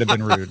that might have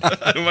been rude.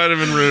 It might have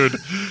been rude.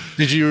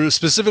 Did you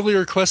specifically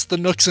request the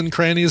nooks and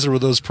crannies, or were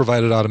those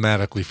provided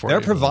automatically for you? They're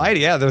provided.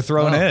 Yeah, they're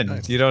thrown in.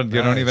 Nice. You don't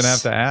even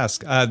have to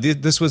ask.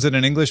 This was at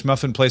an English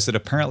muffin place that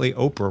apparently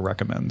Oprah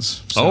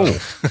recommends. So.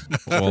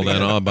 Well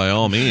then, by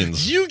all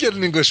means, you get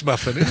an English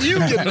muffin, and you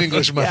get an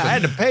English muffin. Yeah, I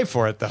had to pay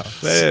for it though.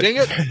 Dang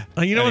it!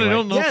 You know what? I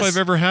don't know if I've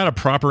ever had a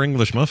proper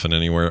English muffin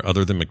anywhere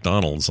other than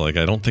McDonald's. Like,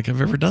 I don't think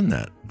I've ever done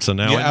that. So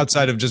now,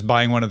 outside of just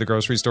buying one at the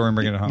grocery store and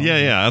bringing it home.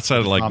 Yeah, outside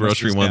of like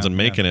grocery ones and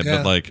making it.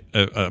 But like,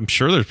 I'm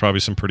sure there's probably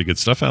some pretty good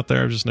stuff out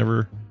there. I've just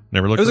never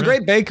looked. It was a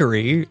great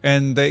bakery,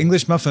 and the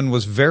English muffin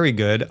was very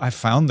good. I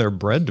found their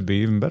bread to be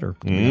even better.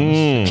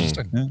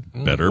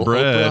 Better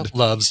bread. Oprah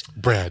loves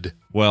bread.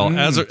 Well,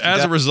 as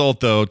a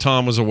result, though,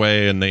 Tom was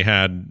away, and they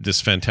had this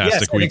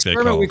fantastic week.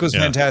 Experiment Week was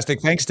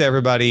fantastic. Thanks to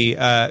everybody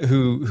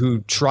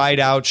who tried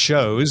out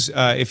shows.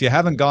 If you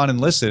haven't gone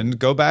and listened,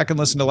 go back and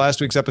listen to last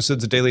week's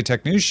episodes of Daily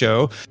Tech News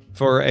Show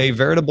for a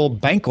veritable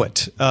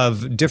banquet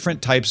of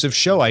different types of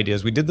show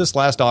ideas. We did this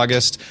last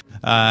August,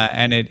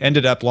 and it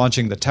ended up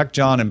launching the Tech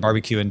John and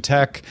Barbecue and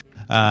Tech.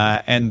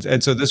 And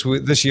so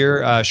this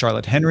year,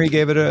 Charlotte Henry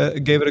gave it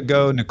a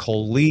go.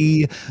 Nicole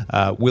Lee,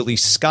 Willie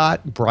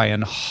Scott,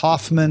 Brian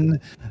Hoffman,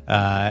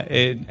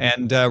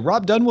 and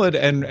Rob Dunwood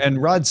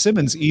and Rod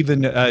Simmons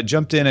even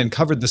jumped in and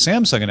covered the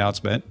Samsung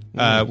announcement,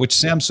 which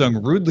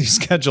Samsung rudely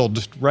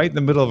scheduled right in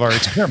the middle of our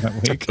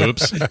Experiment Week.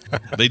 Oops,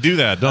 they do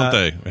that, don't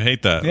they? I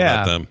hate that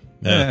about them.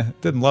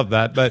 Didn't love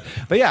that, but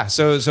yeah.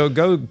 So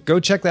go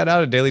check that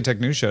out at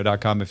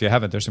dailytechnewsshow.com if you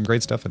haven't. There's some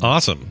great stuff in there.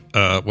 Awesome.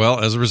 Well,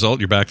 as a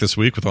result, you're back this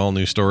week with all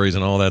new stories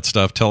and all that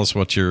stuff. Tell us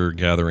what you're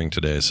gathering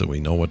today, so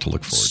we know what to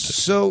look forward to.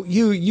 So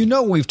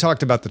we've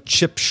talked about the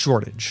chip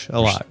shortage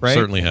a lot, right?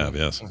 Certainly have,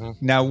 yes. Mm-hmm.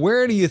 Now,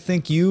 where do you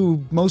think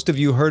most of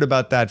you heard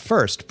about that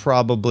first?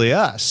 Probably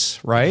us,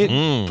 right?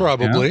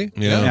 Probably.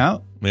 Yeah.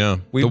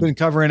 We've been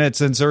covering it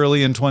since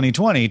early in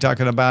 2020,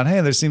 talking about,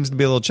 hey, there seems to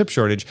be a little chip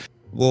shortage.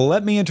 Well,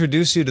 let me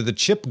introduce you to the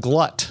chip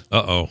glut.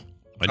 Uh-oh.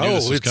 I knew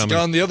this was coming. It's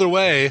gone the other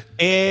way.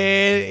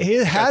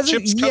 It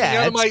hasn't chips yet. Coming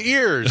out of my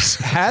ears.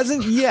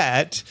 Hasn't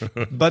yet,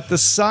 but the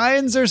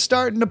signs are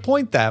starting to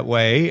point that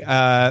way.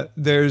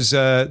 There's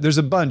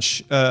a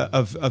bunch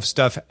of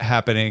stuff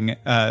happening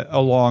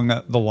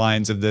along the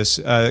lines of this.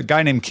 A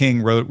guy named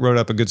King wrote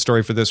up a good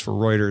story for this for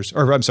Reuters,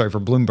 or I'm sorry,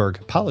 for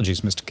Bloomberg. Apologies,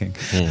 Mr. King.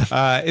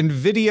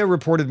 NVIDIA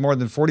reported more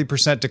than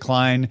 40%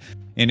 decline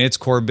in its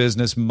core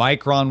business.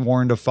 Micron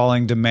warned of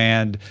falling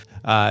demand.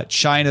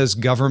 China's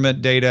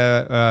government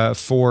data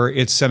for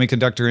its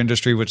semiconductor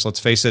industry, which, let's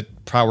face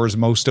it, powers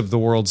most of the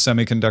world's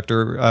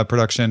semiconductor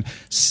production,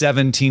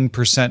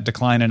 17%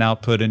 decline in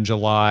output in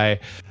July.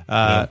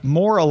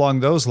 More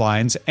along those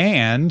lines.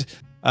 And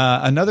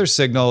another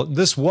signal,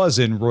 this was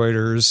in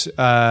Reuters,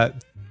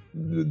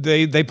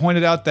 they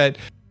pointed out that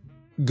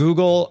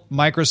Google,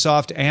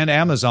 Microsoft, and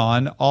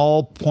Amazon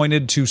all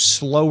pointed to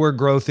slower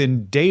growth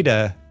in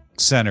data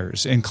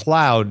centers, in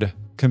cloud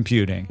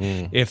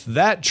computing. If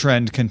that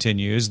trend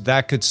continues,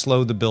 that could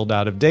slow the build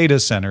out of data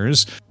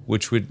centers,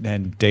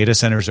 and data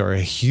centers are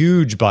a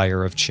huge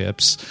buyer of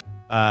chips.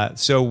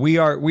 So we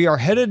are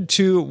headed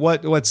to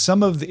what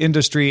some of the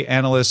industry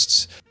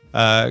analysts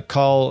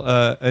call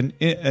an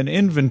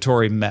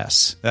inventory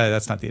mess.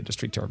 That's not the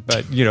industry term,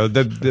 but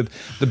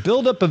the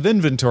buildup of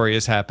inventory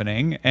is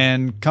happening,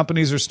 and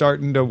companies are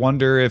starting to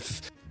wonder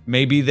if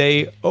maybe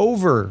they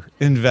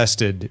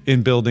over-invested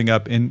in building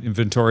up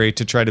inventory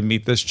to try to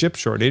meet this chip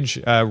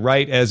shortage,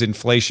 right as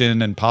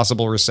inflation and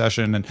possible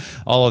recession and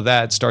all of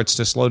that starts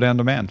to slow down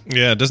demand.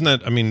 Yeah, doesn't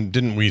that,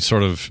 didn't we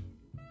sort of,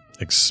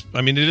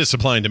 it is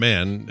supply and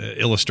demand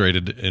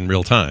illustrated in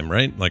real time,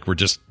 right? Like we're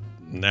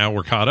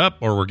caught up,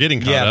 or we're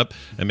getting caught up,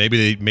 and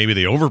maybe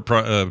they over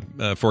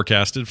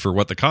forecasted for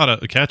what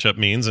the catch up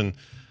means, and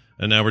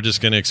now we're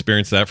just going to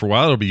experience that for a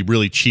while. It'll be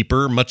really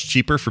cheaper, much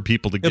cheaper for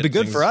people to get. It'll be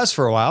good for us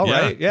for a while,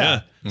 right?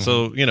 Yeah. Mm-hmm.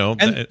 So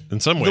in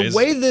some ways, the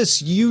way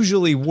this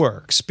usually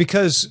works,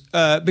 because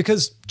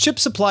chip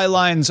supply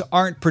lines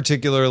aren't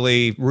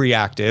particularly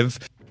reactive.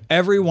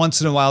 Every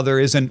once in a while, there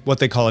isn't what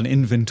they call an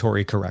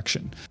inventory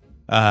correction.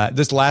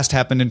 This last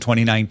happened in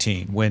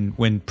 2019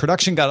 when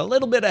production got a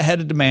little bit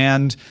ahead of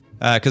demand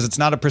because it's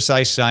not a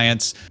precise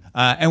science.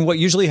 And what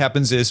usually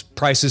happens is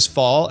prices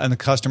fall and the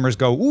customers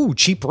go, "Ooh,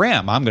 cheap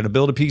RAM! I'm going to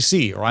build a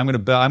PC, or I'm going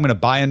to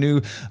buy a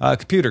new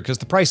computer because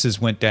the prices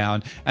went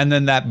down." And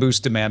then that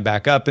boosts demand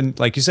back up, and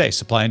like you say,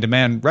 supply and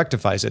demand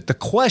rectifies it. The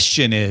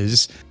question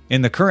is,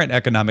 in the current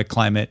economic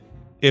climate,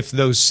 if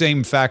those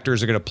same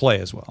factors are going to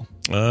play as well.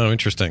 Oh,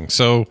 interesting.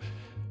 So.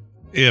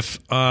 If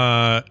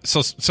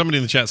somebody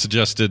in the chat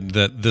suggested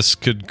that this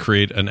could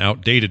create an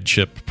outdated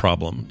chip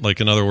problem.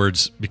 Like, in other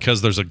words,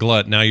 because there's a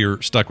glut, now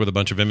you're stuck with a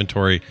bunch of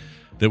inventory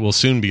that will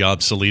soon be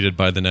obsoleted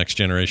by the next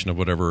generation of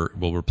whatever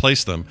will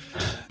replace them.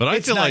 But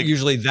I feel like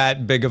usually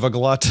that big of a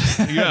glut.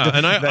 Yeah,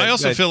 and I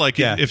also feel like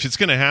if it's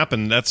going to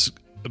happen, that's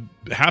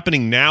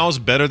happening now is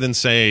better than,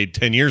 say,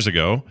 10 years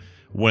ago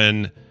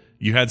when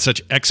you had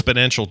such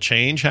exponential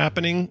change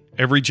happening.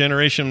 Every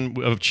generation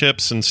of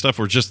chips and stuff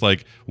were just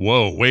like,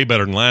 whoa, way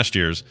better than last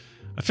year's.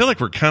 I feel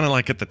like we're kind of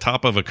like at the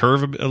top of a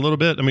curve a little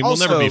bit. We'll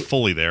never be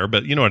fully there,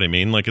 but you know what I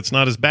mean? Like, it's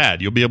not as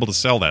bad. You'll be able to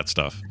sell that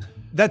stuff.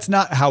 That's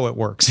not how it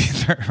works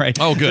either, right?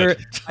 Oh,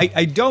 good.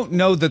 I don't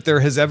know that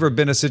there has ever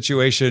been a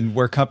situation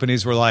where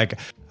companies were like,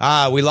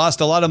 we lost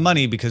a lot of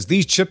money because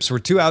these chips were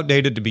too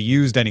outdated to be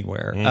used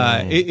anywhere.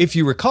 If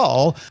you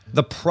recall,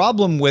 the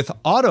problem with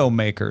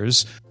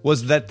automakers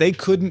was that they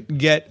couldn't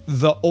get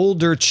the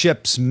older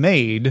chips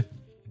made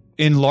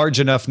in large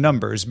enough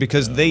numbers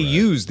because they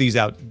use these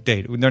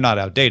outdated. They're not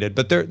outdated,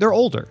 but they're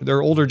older.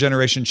 They're older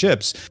generation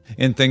chips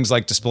in things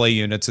like display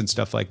units and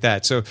stuff like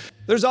that. So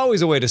there's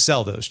always a way to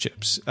sell those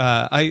chips.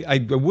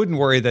 I wouldn't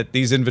worry that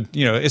these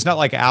it's not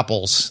like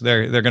apples.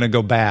 They're going to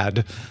go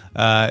bad.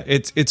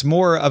 It's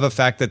more of a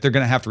fact that they're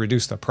going to have to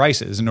reduce the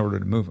prices in order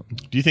to move them.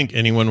 Do you think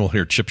anyone will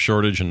hear chip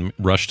shortage and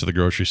rush to the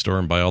grocery store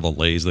and buy all the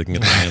Lays they can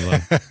get their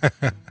hands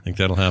on? Think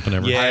that'll happen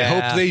ever? Yeah. I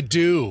hope they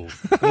do.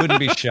 Wouldn't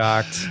be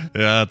shocked.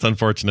 Yeah, it's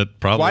unfortunate.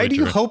 Probably. Why do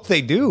you hope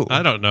they do?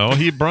 I don't know.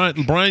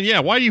 Brian. Yeah.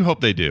 Why do you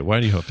hope they do? Why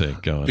do you hope they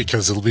go?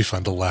 Because it'll be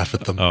fun to laugh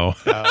at them. Oh,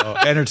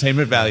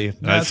 entertainment value.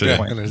 That's a good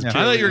point.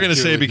 I thought you were going to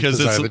say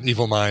because I have an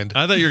evil mind.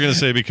 I thought you were going to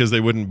say because they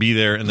wouldn't be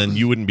there, and then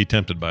you wouldn't be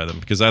tempted by them.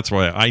 Because that's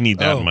why I need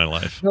that in my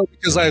life. No,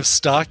 because I have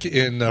stock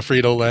in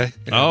Frito-Lay.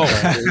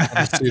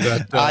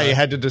 I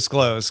had to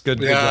disclose.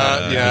 Good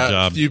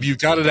job. You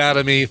got it out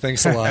of me.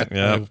 Thanks a lot.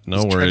 Yeah,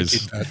 no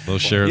worries.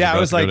 Those shares. Yeah, I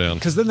was like,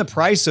 because then the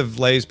price of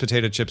Lay's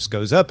potato chips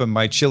goes up, and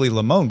my chili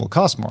limon will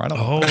cost more. I don't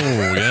know.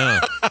 Oh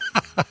yeah.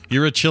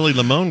 You're a chili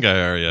limon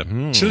guy, are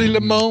you? Chili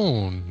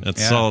limon.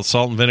 That's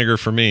salt and vinegar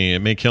for me. It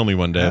may kill me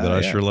one day, but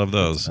I sure love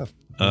those.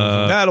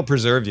 That'll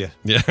preserve you.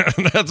 Yeah,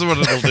 that's what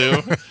it'll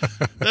do.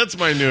 That's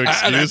my new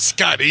excuse.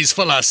 Scott, he's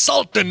full of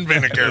salt and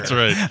vinegar. That's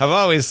right. I've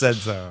always said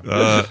so.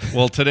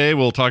 Well, today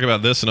we'll talk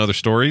about this and other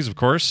stories, of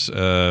course,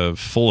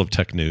 full of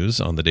tech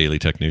news on the Daily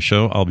Tech News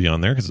Show. I'll be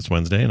on there because it's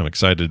Wednesday, and I'm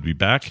excited to be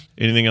back.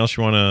 Anything else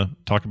you want to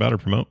talk about or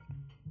promote?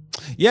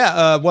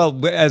 Yeah,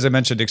 well, as I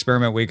mentioned,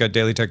 Experiment Week at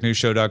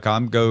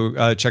dailytechnewsshow.com.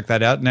 Go check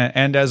that out.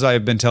 And as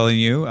I've been telling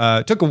you,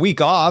 took a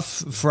week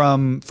off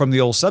from the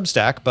old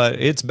Substack,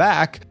 but it's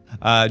back.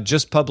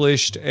 Just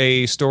published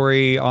a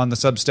story on the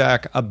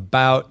Substack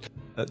about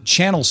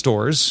channel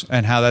stores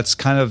and how that's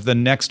kind of the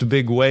next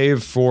big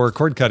wave for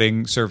cord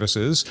cutting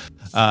services.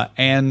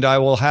 And I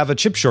will have a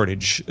chip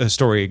shortage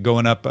story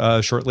going up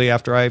shortly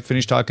after I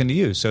finish talking to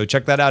you. So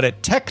check that out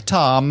at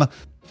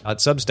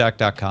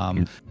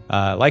techtom.substack.com.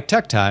 Like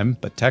Tech Time,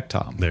 but Tech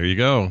Tom. There you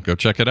go. Go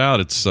check it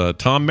out. It's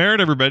Tom Merritt,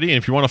 everybody. And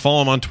if you want to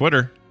follow him on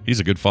Twitter, he's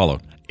a good follow.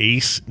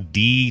 Ace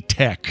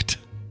Detect.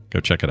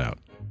 Go check it out.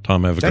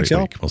 Tom, have a great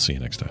week. We'll see you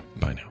next time.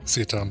 Bye now. See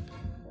you, Tom.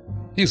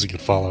 He's a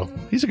good follow.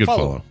 He's a good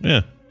follow.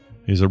 Yeah.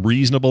 He's a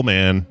reasonable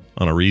man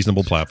on a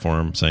reasonable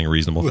platform saying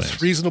reasonable things.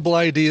 With reasonable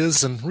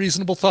ideas and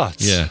reasonable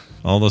thoughts. Yeah.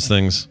 All those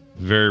things.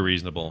 Very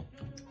reasonable.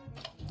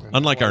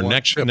 Unlike our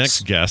next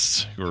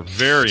guests, who are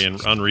very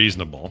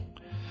unreasonable.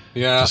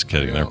 Yeah. Just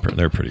kidding. Yeah.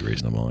 They're pretty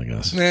reasonable, I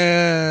guess.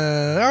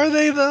 Are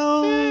they,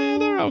 though?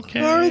 They're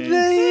okay. Are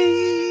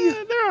they?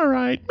 They're all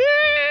right.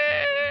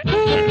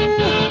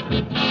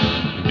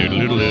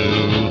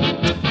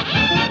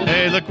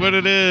 Hey, look what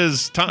it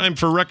is. Time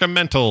for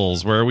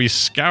Recommendals, where we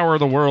scour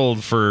the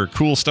world for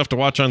cool stuff to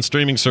watch on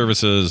streaming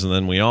services, and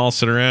then we all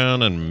sit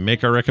around and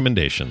make our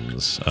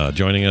recommendations.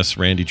 Joining us,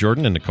 Randy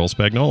Jordan and Nicole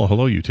Spagnola.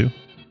 Hello, you two.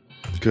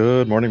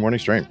 Good morning,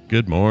 stream.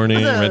 Good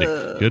morning, Randy.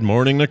 Good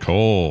morning,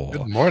 Nicole.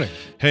 Good morning.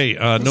 Hey,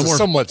 no more.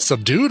 Somewhat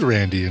subdued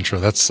Randy intro.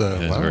 That's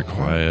very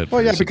quiet.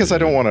 Well, yeah, because I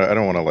don't want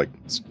to like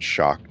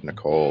shock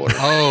Nicole.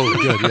 Oh,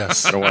 good.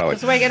 Yes. I don't want to.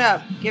 Just waking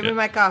up. Give me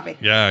my coffee.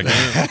 Yeah. Give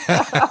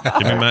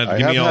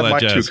me all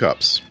that jazz. 2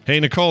 cups. Hey,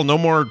 Nicole, no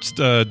more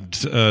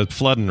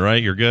flooding,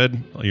 right? You're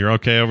good. You're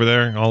okay over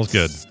there. All's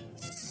good.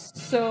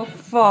 So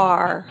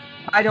far.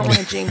 I don't want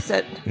to jinx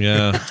it.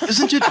 Yeah.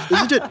 Isn't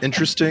it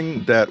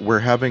interesting that we're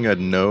having a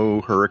no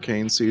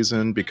hurricane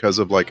season because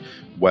of like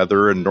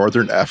weather in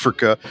northern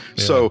Africa?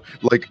 Yeah. So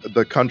like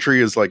the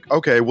country is like,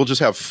 okay, we'll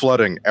just have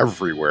flooding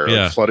everywhere.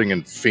 Yeah. Like flooding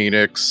in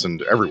Phoenix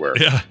and everywhere.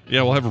 Yeah.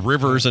 Yeah, we'll have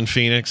rivers in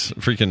Phoenix.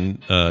 Freaking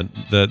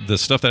the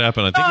stuff that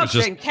happened, I think it was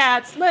just and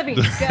cats living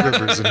together.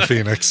 Rivers in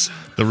Phoenix.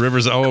 The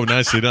rivers. Oh,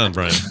 nicely done,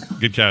 Brian.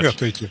 Good catch. Yeah,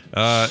 thank you.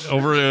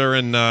 Over there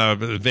in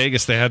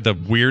Vegas, they had the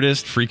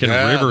weirdest freaking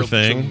river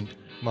thing.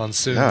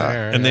 Monsoon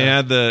there, and they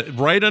had the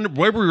right under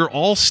where we were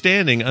all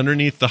standing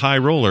underneath the high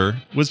roller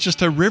was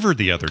just a river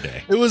the other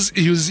day. He was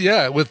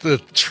with the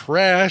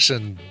trash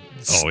and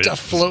stuff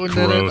floating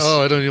in it.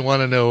 Oh, I don't even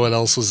want to know what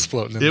else was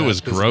floating in it. It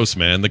was gross,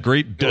 man. It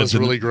was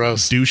really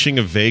gross. Douching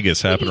of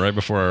Vegas happened right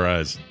before our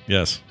eyes.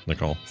 Yes,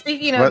 Nicole.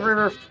 Speaking of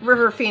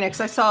River Phoenix,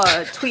 I saw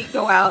a tweet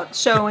go out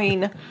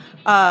showing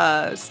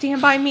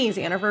Stand By Me's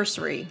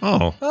anniversary.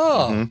 Oh.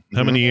 Mm-hmm.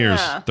 How many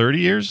years? 30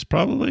 years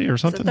probably or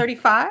something?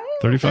 35?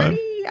 35?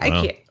 I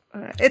can't.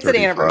 It's an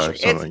anniversary.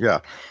 Yeah.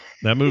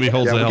 That movie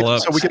holds the hell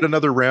up. So we get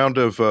another round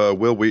of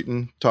Will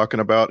Wheaton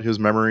talking about his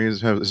memories,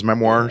 his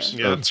memoirs.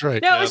 Yeah, that's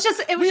right. No,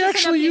 we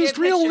actually used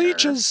real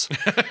leeches.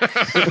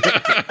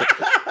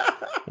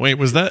 Wait,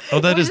 was that?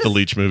 Oh, that is the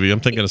Leech movie. I'm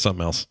thinking of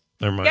something else.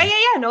 Never mind.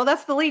 Yeah. No,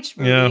 that's the Leech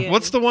movie. Yeah.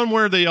 What's the one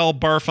where they all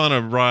barf on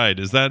a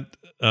ride? Is that?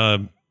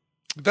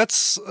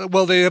 That's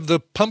they have the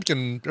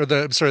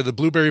the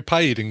blueberry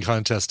pie eating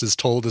contest is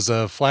told as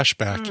a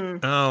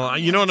flashback. Oh,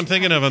 you know what I'm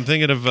thinking of? I'm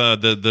thinking of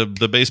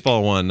the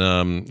baseball one.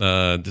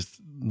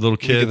 Little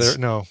kids.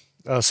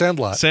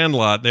 Sandlot.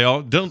 Sandlot. They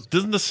all don't.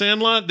 Doesn't the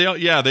Sandlot? They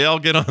all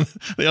get on.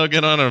 They all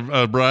get on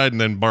a ride and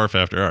then barf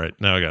after. All right,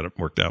 now I got it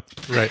worked out.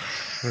 Right.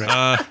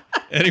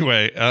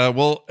 Anyway,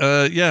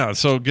 yeah.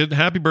 So good.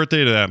 Happy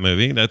birthday to that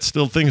movie. That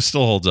still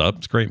holds up.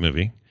 It's a great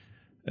movie,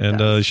 and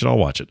you should all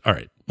watch it. All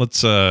right.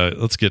 Let's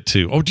get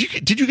to. Oh,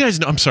 did you guys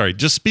know? I'm sorry.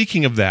 Just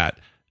speaking of that,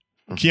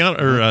 not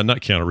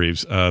Keanu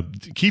Reeves.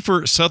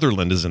 Kiefer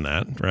Sutherland is in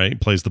that, right? He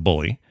plays the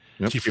bully.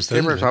 Yep. Kiefer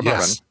Sutherland.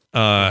 Yes.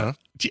 I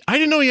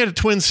didn't know he had a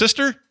twin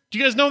sister. Do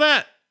you guys know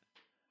that?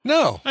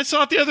 No. I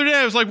saw it the other day.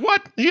 I was like,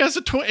 "What? He has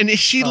a twin, and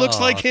she looks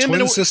like him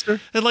twin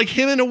sister, and like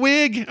him in a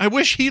wig. I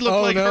wish he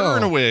looked like her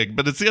in a wig,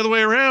 but it's the other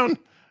way around.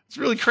 It's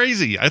really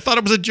crazy. I thought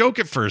it was a joke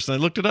at first, and I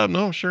looked it up.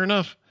 No, sure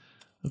enough,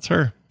 it's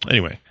her.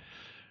 Anyway."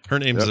 Her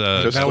name's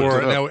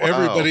now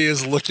everybody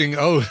is looking.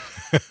 Oh,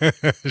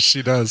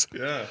 she does.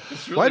 Yeah.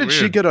 Really Why did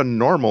she get a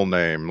normal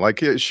name?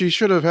 Like she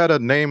should have had a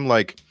name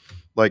like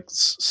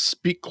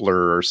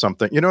Speakler or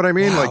something. You know what I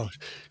mean? Wow. Like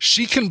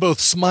she can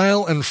both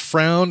smile and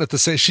frown at the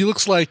same. She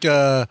looks like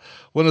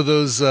one of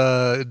those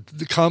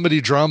comedy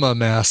drama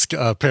mask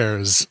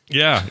pairs.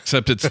 Yeah,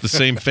 except it's the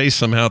same face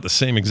somehow at the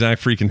same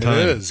exact freaking time.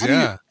 It is.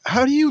 Yeah.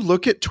 How do you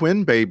look at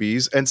twin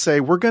babies and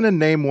say, we're going to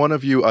name one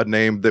of you a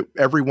name that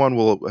everyone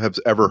will have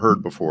ever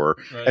heard before,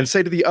 and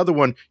say to the other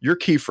one, you're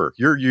Kiefer,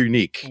 you're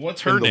unique.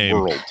 What's her name?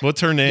 World. What's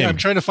her name? Yeah, I'm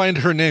trying to find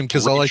her name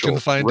because all I can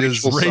find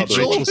is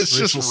Rachel. It's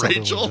just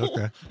Rachel.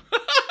 Okay.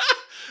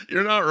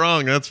 You're not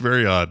wrong. That's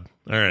very odd.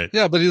 All right.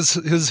 Yeah, but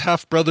his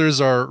half brothers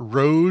are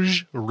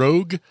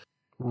Rogue,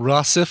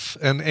 Rossif,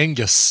 and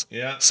Angus.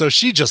 Yeah. So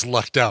she just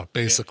lucked out,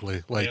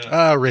 basically.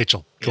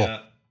 Rachel. Cool. Yeah.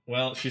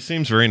 Well, she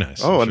seems very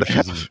nice. Oh, and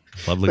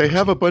they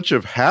have a bunch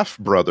of half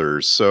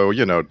brothers. So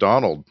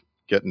Donald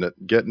getting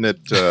it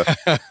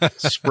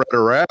spread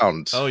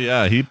around. Oh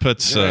yeah, he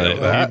puts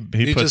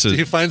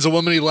he finds a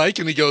woman he likes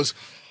and he goes.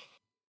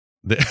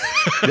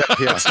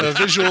 It's a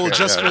visual, it's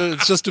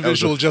just a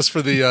visual, just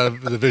for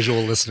the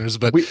visual listeners.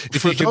 But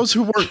for those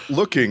who weren't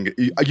looking,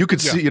 you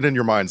could see it in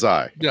your mind's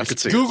eye. Yes. You could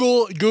see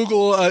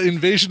Google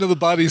Invasion of the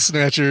Body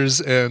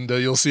Snatchers, and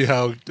you'll see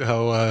how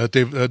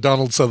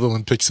Donald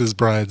Sutherland picks his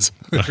brides.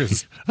 I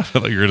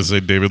thought you were going to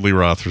say David Lee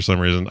Roth for some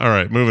reason. All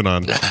right, moving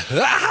on.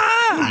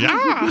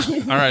 Yeah.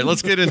 All right,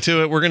 let's get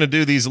into it. We're going to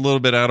do these a little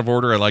bit out of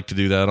order. I like to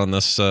do that on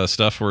this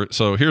stuff.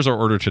 So here's our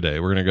order today.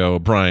 We're going to go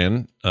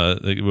Brian.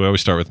 We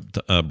always start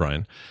with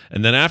Brian.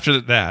 And then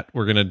after that,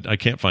 I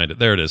can't find it.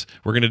 There it is.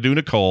 We're going to do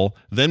Nicole,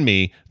 then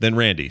me, then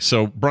Randy.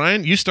 So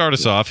Brian, you start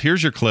us off.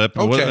 Here's your clip.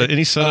 Okay.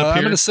 Any setup here?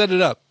 I'm going to set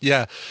it up.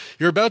 Yeah.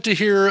 You're about to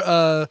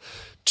hear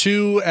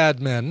two ad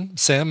men,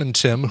 Sam and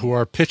Tim, who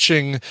are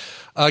pitching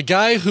a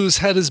guy who's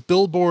had his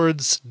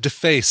billboards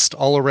defaced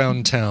all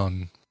around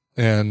town.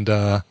 And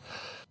they're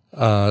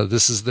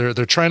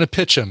trying to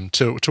pitch him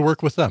to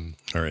work with them.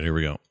 All right, here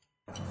we go.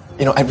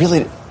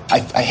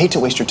 I hate to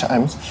waste your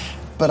time,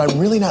 but I'm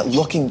really not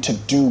looking to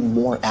do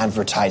more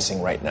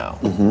advertising right now.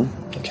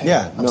 Mm-hmm. Okay.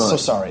 Yeah. I'm so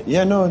sorry.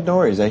 Yeah, no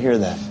worries. I hear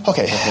that.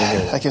 Okay.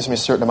 That gives me a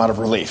certain amount of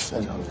relief.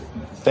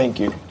 Thank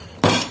you.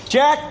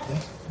 Jack!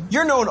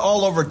 You're known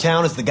all over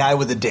town as the guy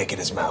with a dick in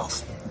his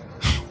mouth.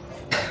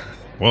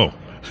 Whoa.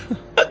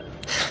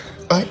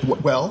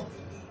 Well,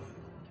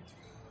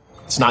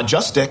 it's not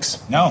just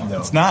dicks. No,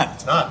 it's not.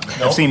 It's not.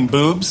 No. I've seen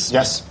boobs.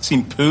 Yes. I've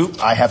seen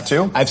poop. I have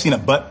too. I've seen a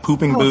butt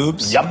pooping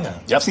boobs.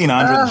 Yep. I've seen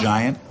Andre the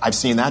Giant. I've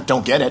seen that.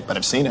 Don't get it, but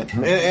I've seen it.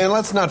 And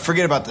let's not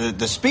forget about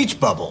the speech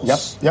bubbles.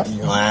 Yep. You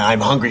know, I'm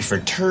hungry for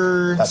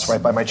turds. That's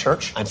right by my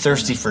church. I'm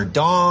thirsty for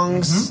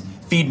dongs.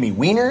 Feed me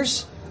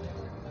wieners.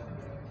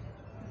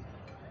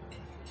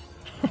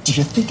 Do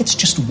you think it's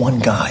just one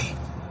guy?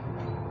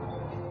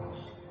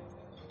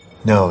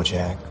 No,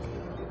 Jack.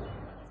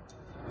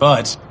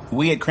 But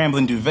we at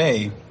Cramblin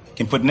Duvet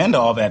can put an end to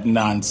all that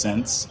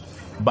nonsense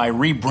by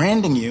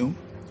rebranding you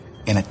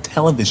in a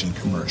television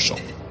commercial.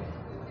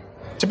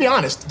 To be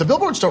honest, the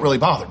billboards don't really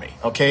bother me,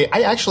 okay?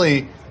 I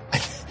think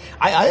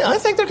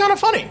they're kind of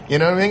funny. You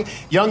know what I mean?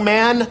 Young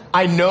man,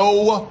 I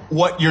know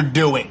what you're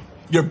doing.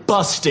 You're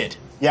busted.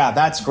 Yeah,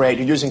 that's great.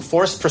 You're using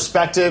forced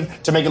perspective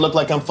to make it look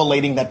like I'm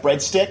filleting that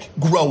breadstick.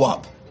 Grow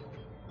up.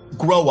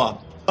 Grow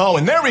up. Oh,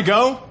 and there we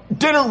go.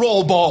 Dinner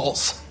roll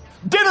balls.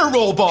 Dinner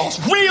roll balls.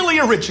 Really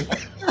original.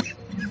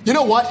 You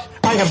know what?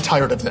 I am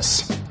tired of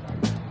this.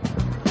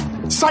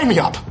 Sign me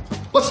up.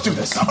 Let's do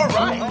this. All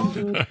right.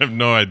 I have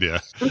no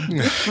idea.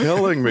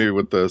 Killing me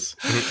with this.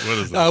 What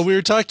is this? We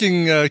were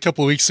talking a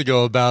couple of weeks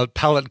ago about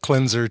palate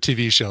cleanser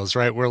TV shows,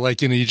 right? Where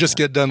you just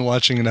get done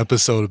watching an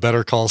episode of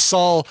Better Call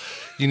Saul.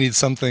 You need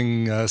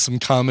something, some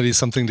comedy,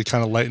 something to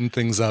kind of lighten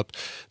things up.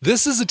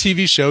 This is a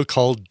TV show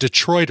called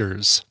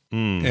Detroiters.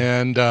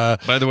 And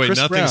by the way, Chris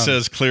nothing Brown.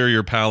 says clear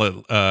your palate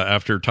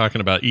after talking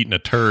about eating a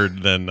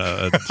turd than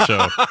a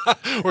show.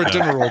 Or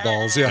dinner roll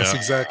balls. Yes,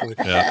 exactly.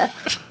 Yeah.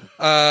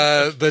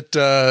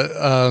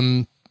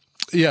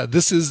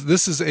 This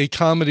is a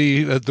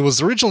comedy that was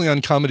originally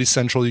on Comedy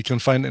Central. You can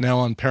find it now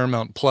on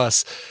Paramount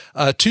Plus.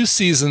 2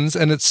 seasons,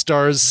 and it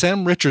stars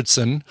Sam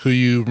Richardson, who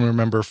you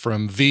remember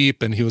from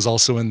Veep, and he was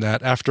also in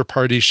that After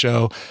Party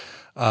show.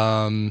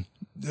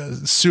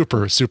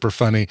 Super, super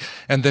funny.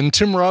 And then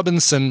Tim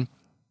Robinson,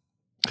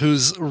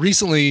 who's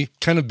recently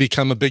kind of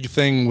become a big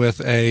thing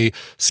with a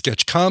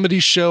sketch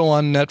comedy show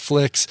on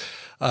Netflix.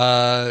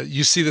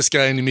 You see this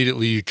guy and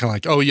immediately you kind of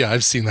like, oh yeah,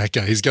 I've seen that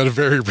guy. He's got a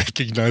very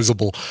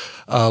recognizable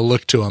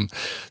look to him.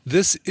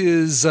 This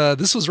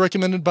was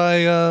recommended by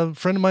a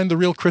friend of mine, the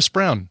real Chris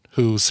Brown,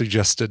 who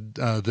suggested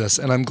this,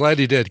 and I'm glad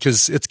he did,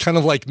 because it's kind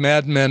of like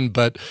Mad Men,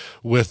 but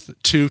with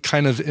 2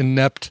 kind of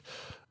inept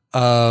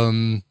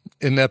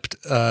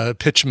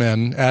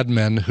pitchmen, ad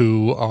men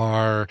who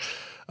are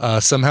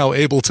somehow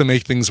able to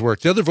make things work.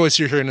 The other voice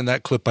you're hearing in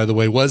that clip, by the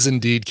way, was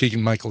indeed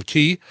Keegan-Michael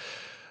Key.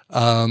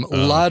 A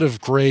lot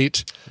of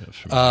great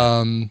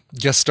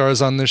guest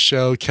stars on this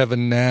show: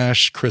 Kevin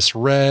Nash, Chris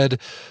Redd,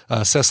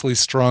 Cecily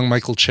Strong,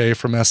 Michael Che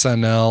from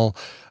SNL,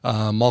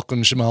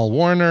 Malcolm Jamal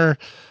Warner,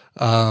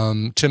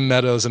 Tim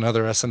Meadows,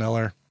 another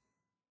SNLer.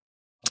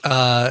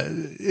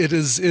 It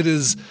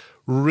is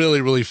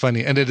really, really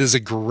funny, and it is a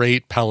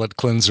great palate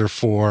cleanser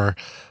for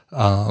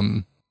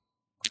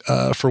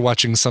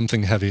watching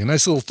something heavy. A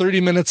nice little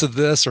 30 minutes of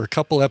this or a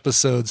couple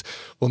episodes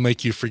will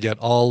make you forget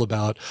all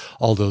about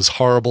all those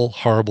horrible,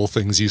 horrible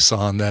things you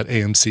saw on that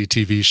AMC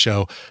TV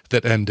show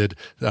that ended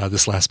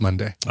this last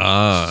Monday.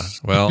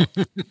 Well,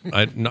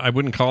 I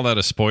wouldn't call that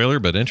a spoiler,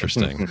 but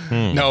interesting.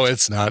 No,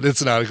 it's not.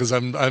 It's not, because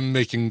I'm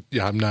not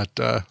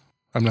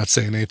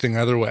saying anything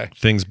either way.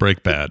 Things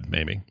break bad,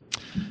 maybe.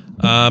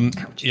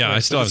 I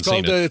still haven't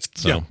seen it.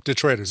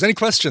 Detroiters. Any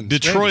questions?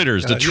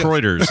 Detroiters.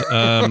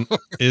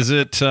 Is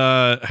it,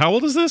 how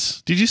old is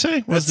this? Did you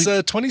say? It's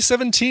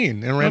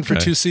 2017 and ran for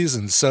 2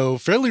 seasons. So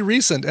fairly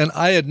recent. And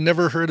I had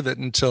never heard of it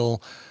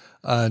until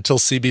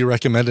CB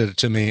recommended it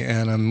to me.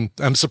 And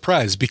I'm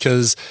surprised,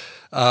 because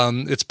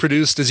it's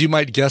produced, as you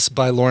might guess,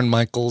 by Lorne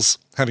Michaels,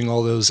 having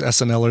all those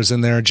SNLers in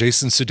there.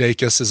 Jason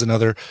Sudeikis is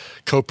another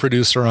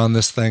co-producer on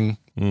this thing.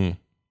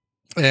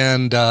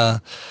 And,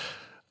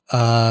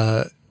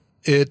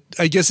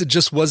 I guess it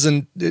just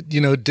wasn't,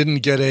 didn't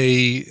get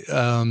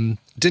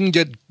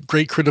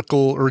great critical,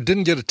 or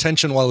didn't get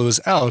attention while it was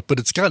out, but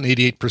it's gotten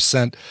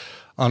 88%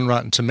 on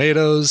Rotten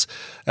Tomatoes,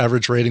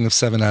 average rating of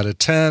 7 out of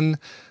 10,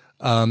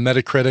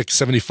 Metacritic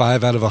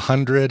 75 out of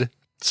 100.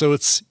 So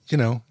it's,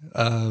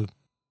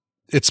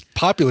 it's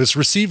popular. It's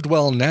received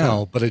well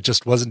now, but it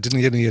just didn't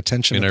get any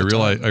attention. And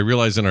I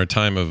realize in our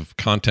time of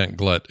content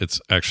glut,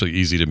 it's actually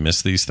easy to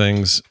miss these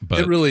things. But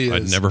it really is.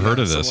 I'd never heard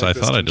of this. I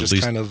thought I'd at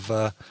least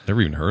never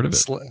even heard of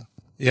it.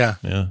 Yeah.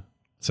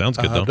 Sounds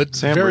good though. But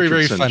Sam very,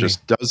 Richardson very funny.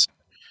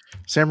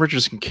 Sam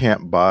Richardson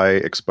can't buy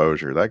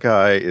exposure. That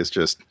guy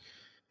is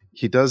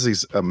he does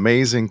these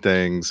amazing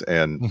things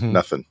and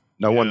nothing.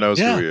 No one knows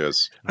who he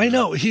is. I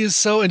know. He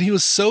is and he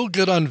was so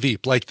good on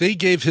Veep. Like, they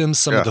gave him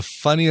some of the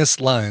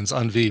funniest lines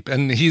on Veep,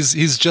 and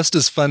he's just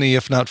as funny,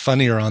 if not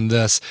funnier, on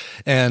this.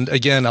 And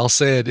again, I'll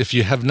say it, if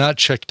you have not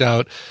checked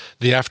out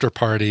the After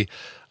Party,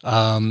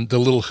 the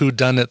little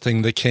whodunit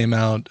thing that came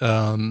out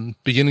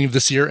beginning of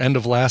this year, end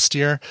of last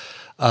year.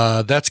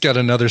 That's got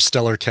another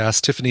stellar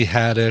cast: Tiffany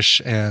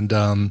Haddish and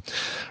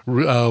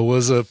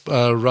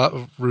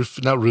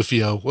not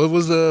Rufio. What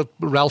was the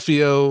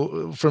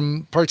Ralphio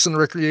from Parks and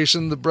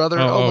Recreation? The brother.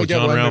 Oh my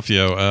God, John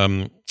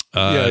Ralphio.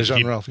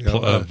 John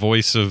Ralphio.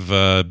 Voice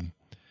of.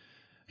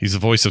 He's the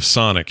voice of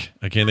Sonic.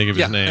 I can't think of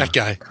his name. That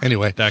guy.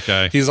 Anyway, that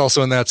guy. He's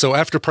also in that. So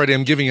After Party,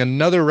 I'm giving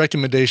another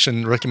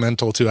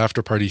recommendal to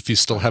After Party. If you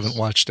still haven't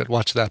watched it,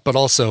 watch that. But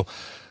also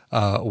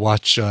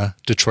watch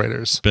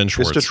Detroiters. Ben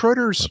Schwartz.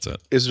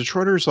 Is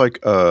Detroiters like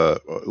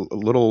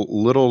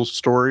little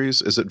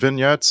stories? Is it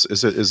vignettes?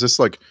 Is this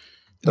like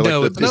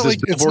no? It's not like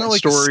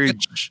story.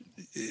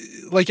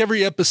 Like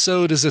every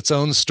episode is its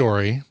own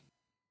story.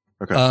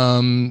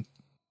 Okay.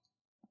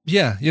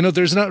 Yeah,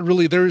 there's not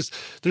really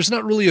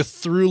a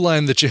through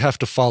line that you have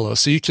to follow.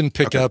 So you can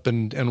pick up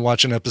and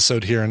watch an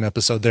episode here, an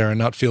episode there, and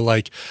not feel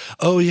like,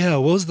 oh yeah,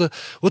 what's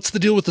the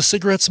deal with the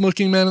cigarette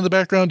smoking man in the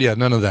background? Yeah,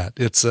 none of that.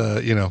 It's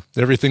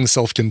everything's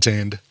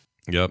self-contained.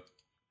 Yep.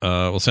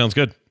 Well, sounds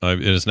good.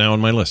 It is now on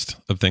my list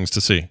of things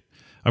to see.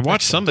 I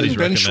watched somebody's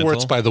Ben recommendal.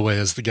 Schwartz, by the way,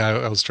 is the guy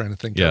I was trying to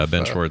think of. Yeah,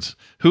 Ben Schwartz.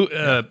 Who?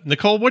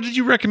 Nicole, what did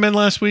you recommend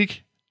last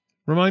week?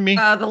 Remind me.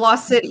 The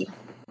Lost City.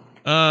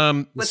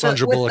 With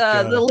Sandra Bullock,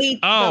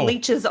 the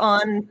leeches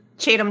on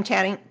Channing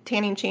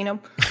Tatum.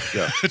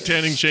 Yeah,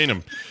 Channing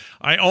Tatum.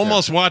 I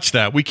almost watched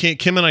that.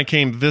 Kim and I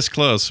came this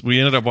close. We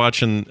ended up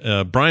watching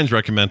Brian's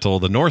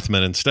recommendal, The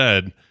Northman,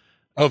 instead.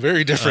 Oh,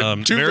 very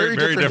different. Two very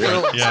different.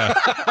 Films. Yeah.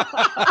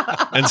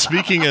 And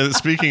speaking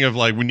of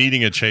like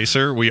needing a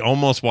chaser, we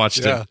almost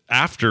watched it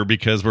after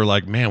because we're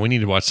like, man, we need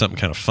to watch something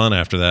kind of fun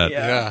after that.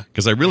 Yeah.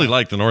 Because I really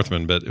liked The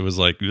Northman, but it was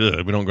like,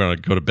 ugh, we don't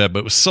want to go to bed. But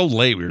it was so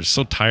late. We were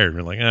so tired.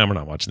 We're like, we're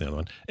not watching the other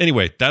one.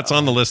 Anyway, that's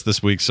on the list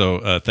this week.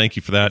 So thank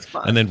you for that.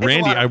 And then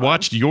Randy, I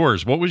watched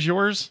yours. What was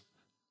yours?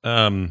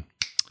 Hell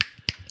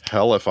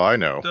if I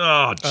know.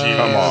 Oh, geez.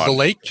 Come on. The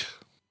Lake.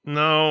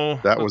 No,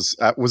 that was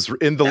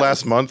in the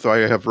last month. I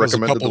have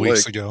recommended The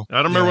Lake. Ago. I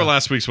don't remember what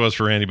last week's was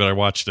for Randy, but I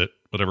watched it,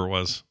 whatever it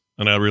was,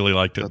 and I really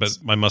liked it. But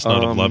I must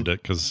not have loved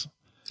it because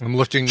I'm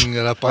looking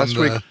it up last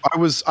week. I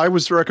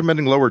was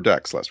recommending Lower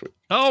Decks last week.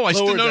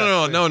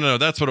 Oh, no.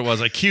 That's what it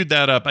was. I queued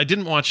that up. I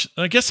didn't watch.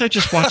 I guess I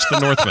just watched The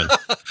Northman.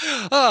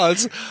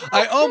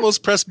 I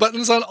almost pressed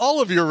buttons on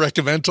all of your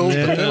recommendals,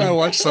 but then I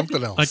watched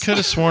something else. I could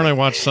have sworn I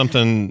watched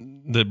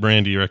something that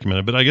Brandy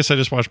recommended, but I guess I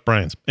just watched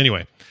Brian's.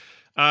 Anyway.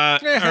 All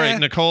right,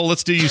 Nicole,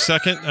 let's do you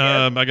second.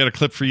 I got a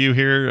clip for you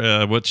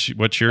here.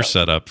 What's your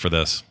setup for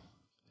this?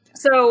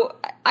 So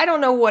I don't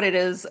know what it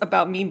is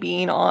about me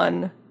being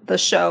on the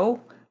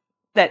show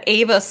that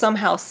Ava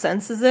somehow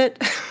senses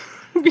it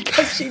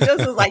because she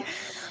just is like,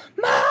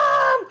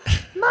 Mom,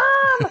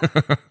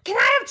 can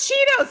I have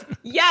Cheetos?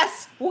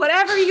 Yes,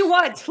 whatever you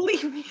want.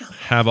 Leave me alone.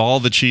 Have all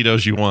the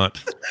Cheetos you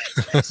want.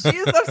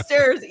 She's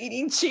upstairs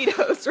eating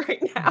Cheetos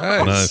right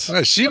now. Nice.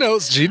 She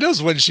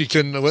knows when she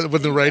can,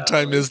 when the right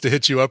time is to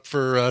hit you up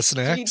for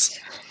snacks.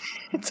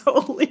 She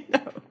totally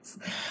knows.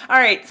 All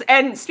right.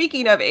 And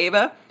speaking of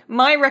Ava,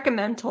 my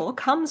recommendal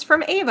comes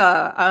from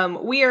Ava.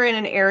 We are in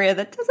an area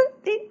that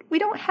we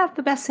don't have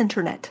the best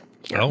internet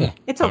here. Oh,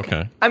 it's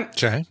okay.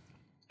 Okay.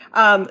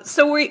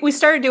 So we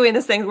started doing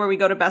this thing where we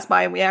go to Best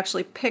Buy and we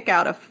actually pick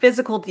out a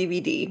physical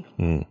DVD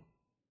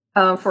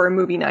for a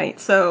movie night.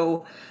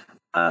 So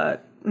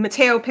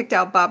Mateo picked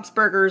out Bob's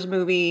Burgers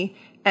movie,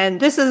 and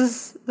this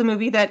is the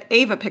movie that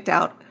Ava picked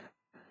out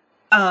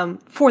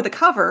for the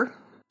cover.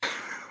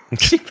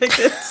 She picked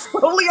it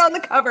solely on the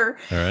cover.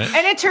 All right.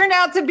 And it turned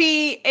out to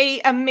be a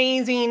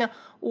amazing,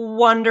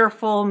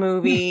 wonderful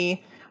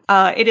movie.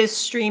 It is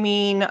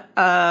streaming,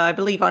 I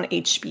believe, on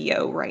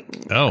HBO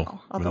right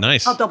now. Oh,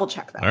 nice. I'll double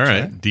check that. All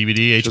right.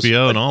 DVD,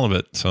 HBO, and all of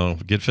it. So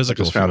get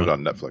physical. I just found it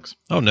on Netflix.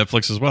 Oh,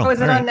 Netflix as well. Oh,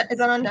 is it on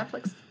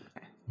Netflix?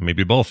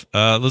 Maybe both.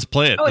 Let's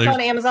play it. Oh, it's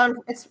on Amazon.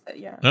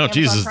 Oh,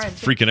 Jesus,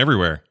 it's freaking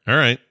everywhere. All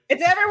right.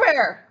 It's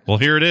everywhere. Well,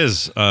 here it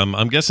is.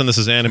 I'm guessing this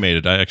is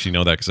animated. I actually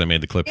know that because I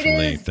made the clip from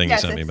the thing you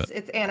sent me. But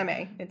it's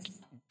anime.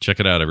 Check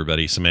it out,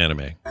 everybody. Some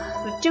anime.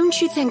 Don't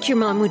you think your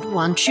mom would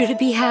want you to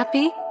be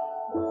happy?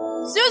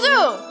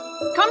 Suzu!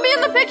 Come be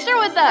in the picture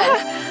with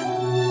us!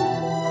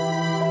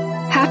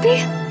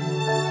 Happy?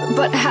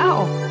 But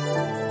how?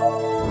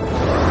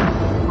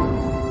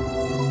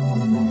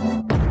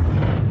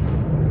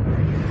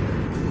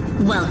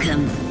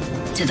 Welcome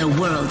to the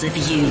world of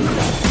you.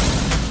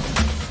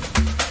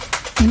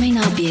 You may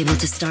not be able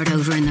to start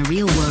over in the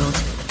real world,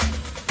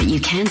 but you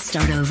can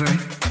start over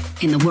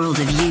in the world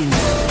of you.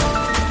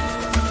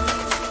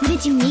 With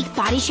its unique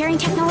body-sharing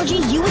technology,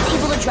 you was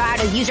able to draw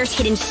out a user's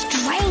hidden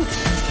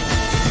strength.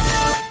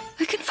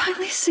 I can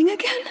finally sing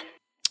again.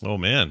 Oh,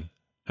 man.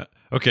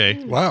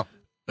 Okay. Wow.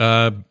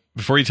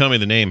 Before you tell me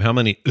the name, how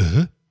many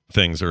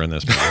things are in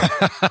this movie?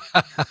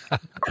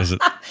 Is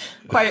it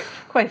quite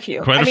a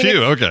few? Quite a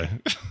few. Okay.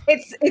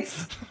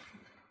 It's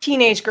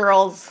teenage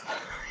girls,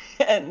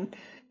 and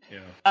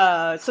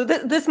so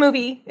this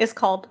movie is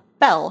called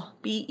Belle,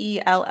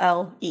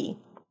 Belle,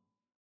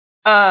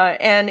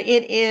 and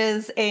it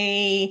is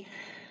a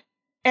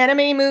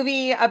anime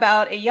movie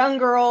about a young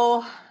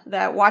girl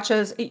that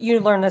watches. You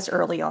learn this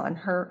early on.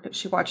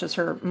 She watches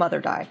her mother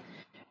die,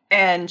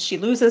 and she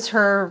loses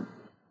her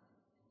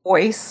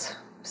voice,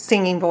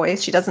 singing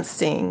voice. She doesn't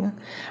sing,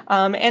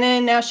 and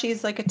then now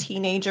she's like a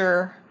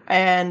teenager,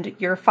 and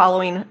you're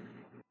following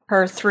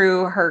her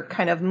through her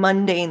kind of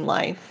mundane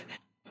life.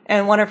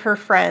 And one of her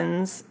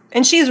friends,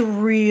 and she's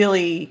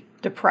really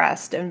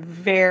depressed and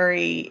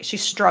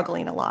she's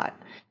struggling a lot.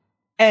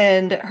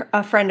 And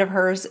a friend of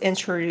hers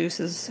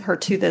introduces her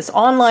to this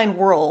online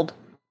world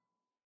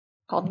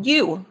called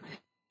You.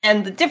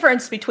 And the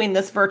difference between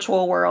this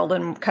virtual world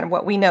and kind of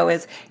what we know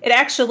is it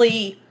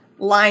actually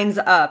lines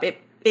up.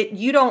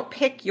 You don't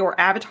pick your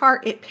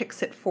avatar, it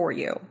picks it for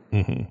you.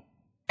 Mm-hmm.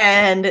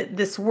 And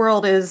this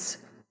world is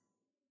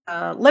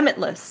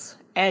limitless,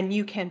 and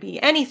you can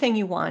be anything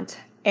you want.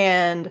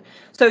 And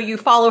so you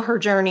follow her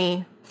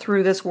journey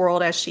through this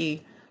world as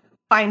she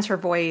finds her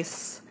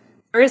voice.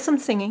 There is some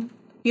singing,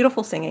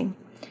 beautiful singing.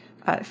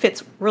 It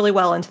fits really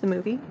well into the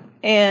movie.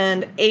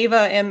 And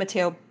Ava and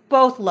Mateo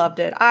both loved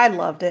it. I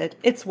loved it.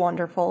 It's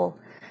wonderful.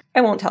 I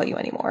won't tell you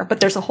anymore,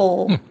 but there's a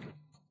whole...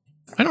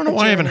 I don't know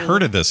why I haven't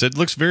heard of this. It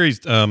looks very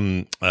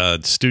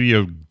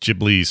Studio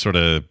Ghibli sort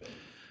of...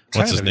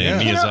 What's his name?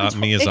 Yeah.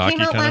 Miyazaki. It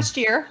came out kinda? last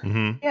year.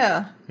 Mm-hmm.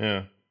 Yeah.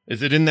 Yeah.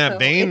 Is it in that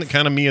vein, the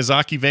kind of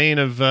Miyazaki vein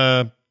of,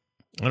 I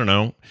don't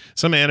know,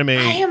 some anime?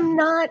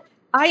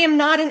 I am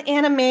not an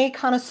anime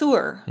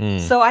connoisseur,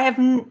 so I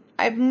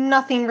have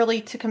nothing really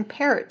to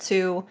compare it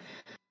to.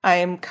 I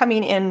am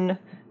coming in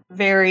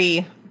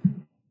very,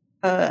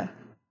 I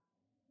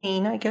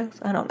guess.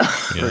 I don't know.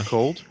 Yeah. Very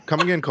cold.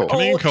 Coming in cold.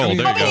 Coming in cold.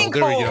 There you go.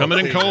 There we go.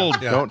 Coming in cold.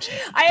 Yeah.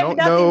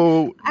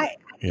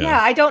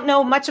 I don't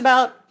know much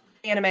about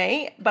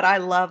anime, but I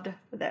loved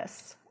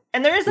this.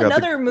 And there is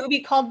another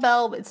movie called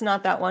Belle. It's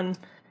not that one.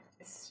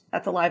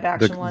 That's a live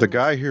action one. The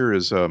guy here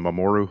is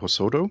Mamoru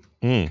Hosoda.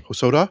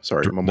 Hosoda?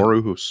 Sorry,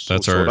 Mamoru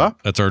Hosoda.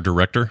 That's our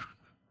director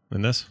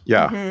in this?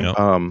 Yeah.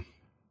 Mm-hmm.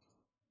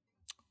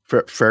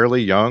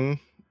 Fairly young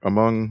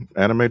among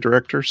anime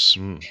directors.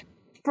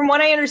 From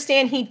what I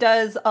understand,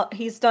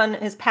 he's done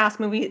his past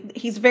movie.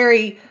 He's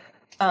very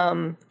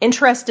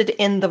interested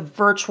in the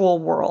virtual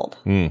world.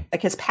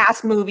 Like his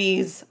past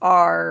movies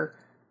are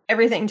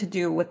everything to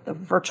do with the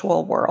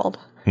virtual world.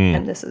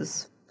 And this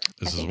is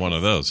one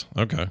of those.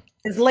 Okay.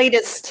 His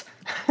latest,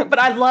 but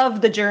I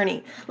love the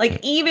journey.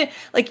 Even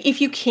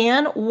if you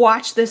can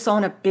watch this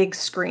on a big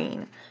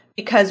screen,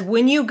 because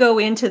when you go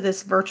into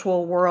this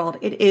virtual world,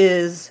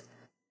 the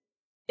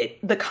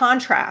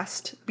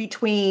contrast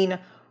between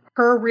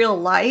her real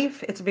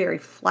life, it's very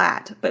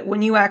flat. But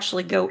when you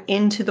actually go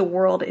into the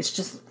world, it's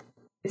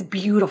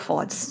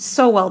beautiful. It's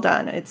so well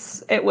done.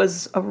 It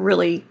was a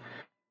really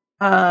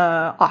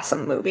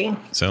awesome movie.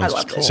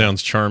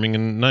 Sounds charming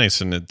and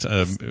nice, and it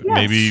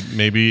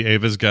maybe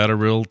Ava's got a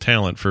real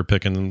talent for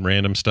picking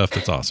random stuff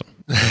that's awesome.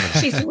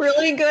 She's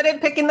really good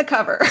at picking the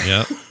cover.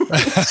 Yeah,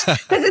 because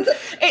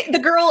the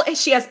girl,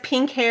 she has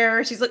pink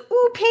hair. She's like,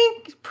 "Ooh,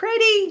 pink,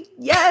 pretty.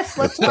 Yes,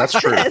 let's watch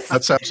true. this."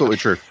 That's absolutely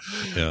true.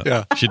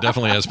 Yeah, she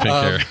definitely has pink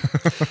hair.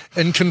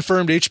 And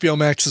confirmed, HBO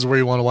Max is where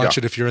you want to watch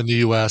it if you're in the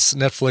U.S.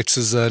 Netflix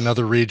is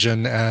another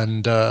region,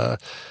 and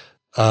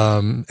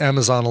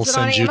Amazon will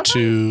send you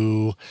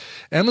to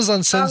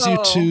Amazon sends you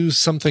to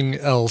something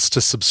else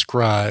to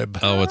subscribe.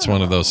 Oh, it's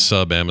one of those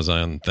sub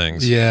Amazon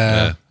things.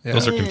 Yeah.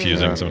 Those are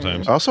confusing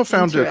sometimes. I also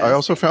found it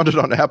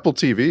on Apple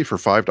TV for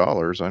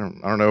 $5. I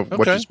don't know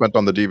what you spent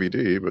on the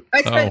DVD, but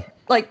I spent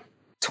like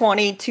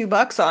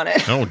 $22 on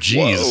it. Oh,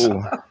 geez.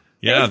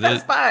 Yeah,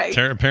 Best Buy.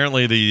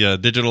 Apparently the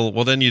digital.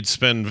 Well, then you'd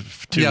spend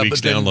 2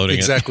 weeks downloading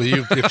exactly.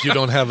 If you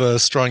don't have a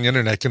strong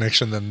internet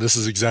connection, then this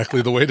is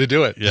exactly the way to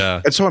do it.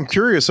 Yeah. And so I'm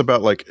curious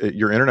about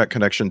your internet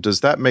connection.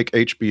 Does that make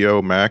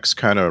HBO Max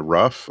kind of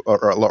rough,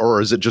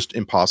 or is it just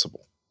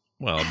impossible?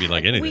 Well, it'd be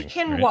like anything. We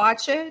can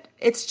watch it.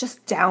 It's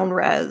just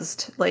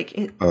down-resed.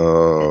 It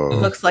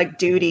looks like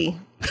duty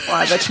a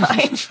lot of the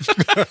time.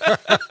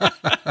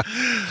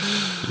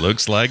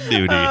 Looks like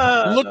duty.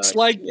 Looks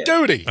like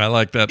duty. I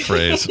like that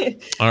phrase.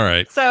 All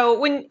right.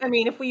 So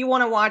if you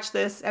want to watch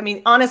this,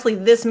 honestly,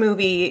 this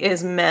movie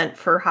is meant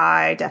for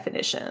high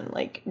definition.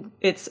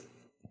 It's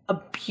a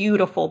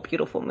beautiful,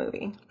 beautiful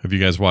movie. Have you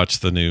guys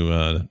watched the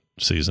new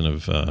season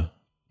of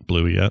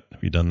Bluey yet?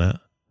 Have you done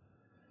that?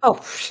 Oh,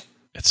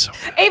 it's so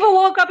good. Ava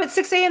woke up at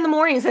 6 a.m. in the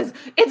morning and says,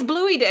 "It's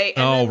Bluey Day."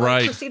 And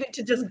then proceeded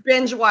to just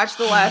binge watch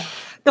the last.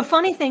 The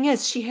funny thing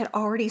is she had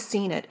already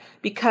seen it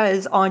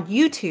because on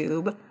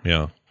YouTube,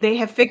 they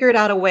have figured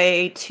out a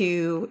way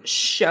to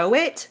show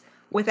it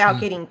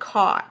without getting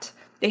caught.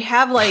 They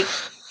have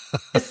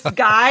this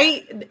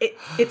guy,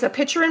 it's a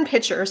picture in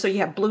picture. So you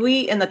have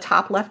Bluey in the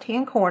top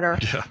left-hand corner.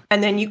 Yeah.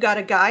 And then you got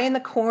a guy in the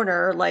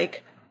corner,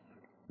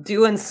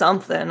 doing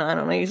something. I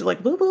don't know. He's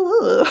like, blah, blah,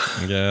 blah.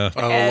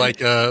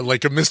 Yeah.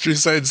 Like a Mystery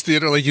Science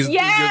Theater. He's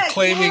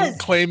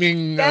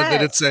claiming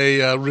that it's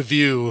a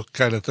review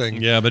kind of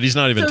thing. Yeah, but he's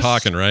not even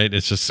talking, right?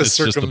 It's just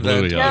the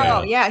Bluey.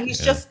 He's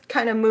just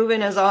kind of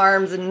moving his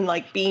arms and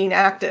being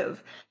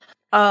active.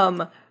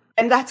 And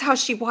that's how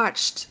she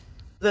watched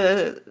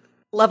the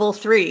level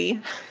 3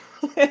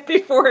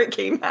 before it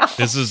came out.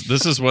 This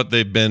is what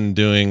they've been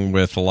doing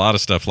with a lot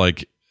of stuff.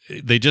 Like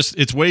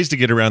it's ways to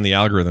get around the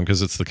algorithm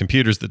because it's the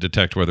computers that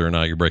detect whether or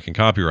not you're breaking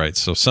copyrights.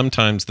 So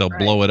sometimes they'll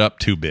blow it up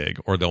too big,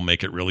 or they'll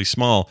make it really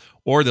small,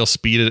 or they'll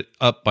speed it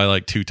up by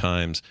like 2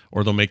 times,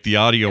 or they'll make the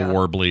audio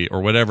warbly or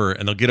whatever,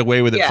 and they'll get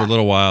away with it for a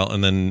little while,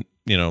 and then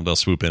they'll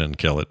swoop in and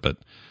kill it. But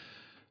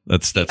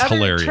that's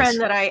hilarious. The trend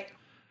that I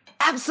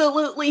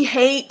absolutely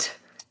hate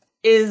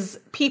is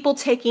people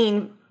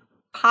taking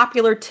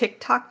popular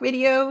TikTok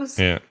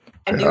videos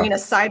and doing a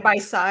side by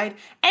side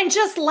and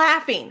just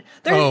laughing.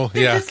 They're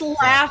just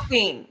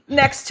laughing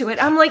next to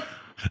it. I'm like,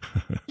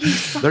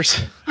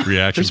 there's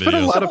reaction. There's been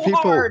a lot of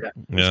people. Hard.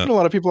 There's been a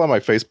lot of people on my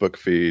Facebook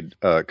feed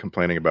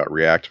complaining about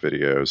React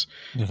videos,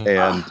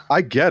 and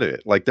I get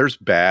it. Like, there's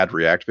bad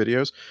React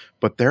videos,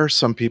 but there are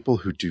some people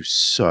who do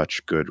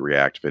such good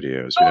React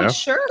videos. You know?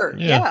 Sure,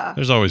 yeah.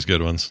 There's always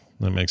good ones.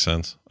 That makes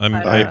sense.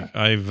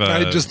 I've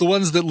just the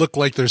ones that look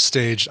like they're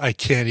staged. I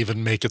can't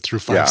even make it through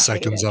 5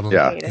 seconds of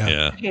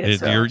them.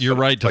 You're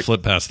right to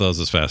flip past those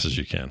as fast as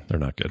you can. They're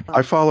not good.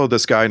 I follow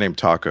this guy named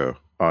Taco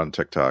on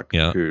TikTok.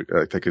 Yeah. Who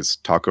I think is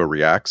Taco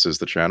Reacts is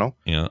the channel.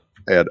 Yeah.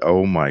 And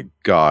oh my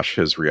gosh,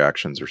 his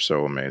reactions are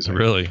so amazing.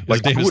 Really?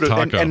 Like, his name is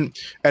Taco.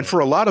 And for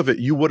a lot of it,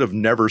 you would have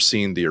never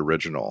seen the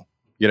original.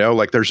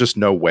 Like, there's just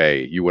no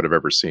way you would have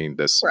ever seen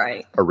this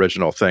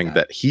original thing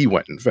that he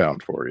went and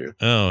found for you.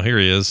 Oh, here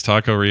he is.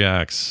 Taco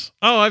Reacts.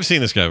 Oh, I've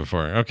seen this guy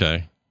before.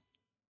 Okay.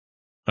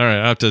 All right.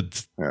 I have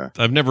to.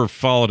 I've never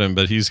followed him,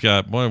 but he's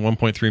got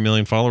 1.3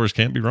 million followers.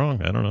 Can't be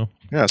wrong. I don't know.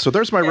 Yeah. So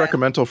there's my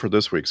recommendal for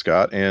this week,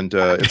 Scott, and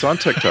it's on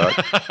TikTok.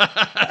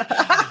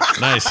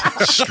 Nice.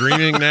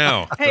 Streaming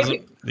now.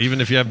 Hey,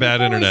 even if you have bad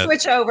internet.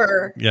 Switch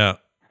over. Yeah.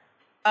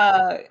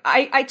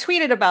 I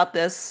tweeted about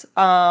this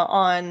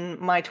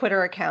on my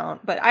Twitter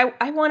account, but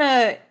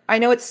I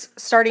know it's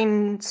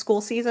starting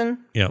school season.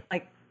 Yeah.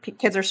 Like,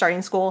 kids are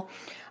starting school.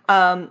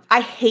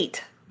 I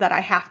hate that I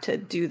have to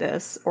do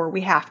this, or we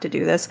have to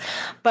do this.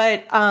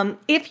 But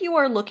if you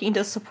are looking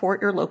to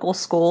support your local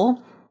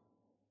school,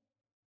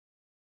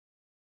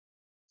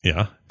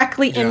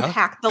 directly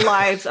impact the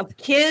lives of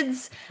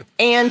kids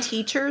and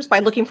teachers by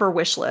looking for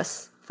wish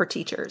lists for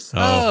teachers.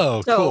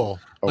 Oh, cool.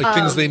 Like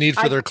things they need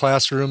for their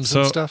classrooms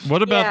and stuff.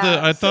 What about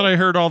I thought I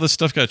heard all this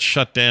stuff got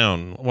shut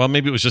down. Well,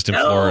 maybe it was just in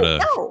Florida.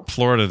 No.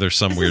 Florida, there's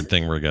some weird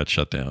thing where it got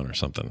shut down or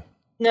something.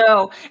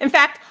 No. In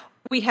fact,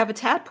 we have a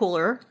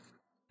tadpooler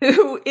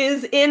who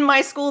is in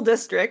my school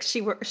district.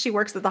 She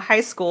works at the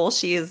high school.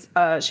 She's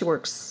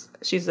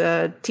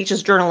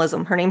teaches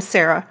journalism. Her name's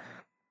Sarah.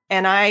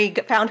 And I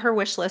found her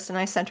wish list and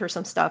I sent her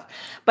some stuff.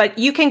 But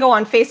you can go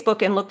on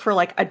Facebook and look for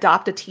like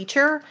adopt a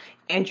teacher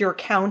and your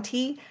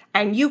county,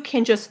 and you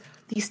can just,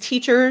 these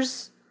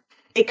teachers,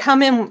 they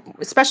come in,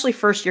 especially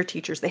first year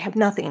teachers, they have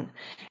nothing.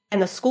 And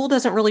the school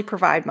doesn't really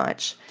provide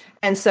much.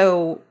 And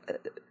so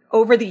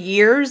over the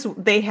years,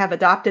 they have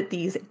adopted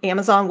these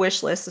Amazon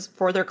wish lists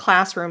for their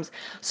classrooms.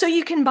 So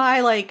you can buy,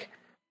 like,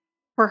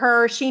 for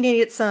her, she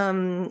needed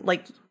some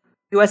like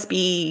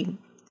USB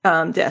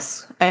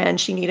discs,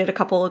 and she needed a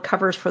couple of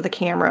covers for the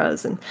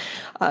cameras and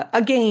a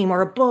game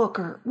or a book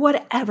or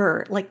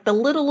whatever, like the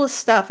littlest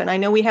stuff. And I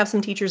know we have some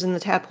teachers in the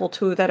tadpole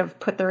too that have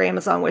put their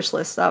Amazon wish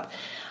list up.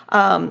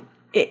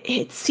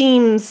 It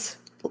seems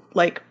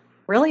like,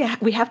 really,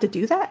 we have to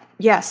do that?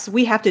 Yes,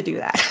 we have to do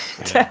that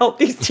to help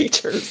these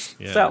teachers.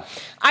 So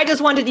I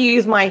just wanted to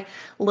use my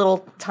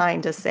little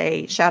time to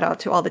say shout out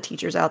to all the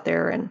teachers out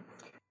there and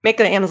make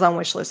an Amazon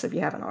wish list if you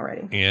haven't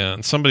already. Yeah,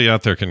 and somebody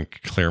out there can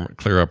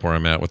clear up where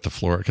I'm at with the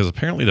Florida, because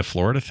apparently the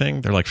Florida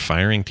thing, they're like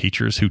firing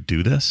teachers who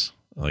do this.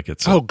 Like,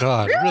 it's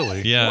God,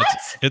 really? Yeah,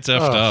 it's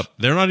effed up.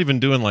 They're not even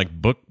doing like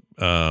book.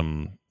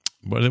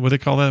 What do they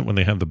call that when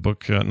they have the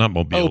book? Not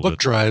mobile. Book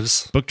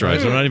drives. Book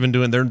drives. They're not even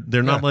doing.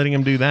 They're not letting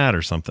them do that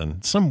or something.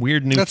 Some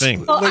weird new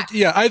thing.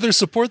 Either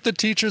support the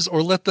teachers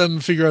or let them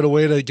figure out a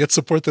way to get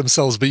support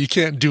themselves. But you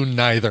can't do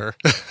neither.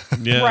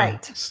 Yeah.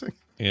 Right.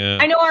 Yeah.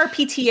 I know our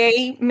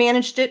PTA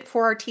managed it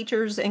for our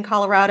teachers in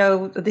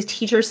Colorado. The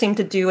teachers seem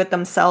to do it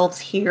themselves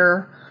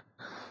here.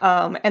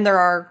 And there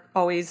are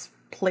always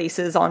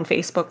places on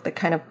Facebook that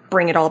kind of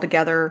bring it all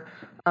together.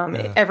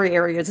 Every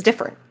area is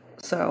different.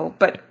 So,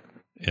 but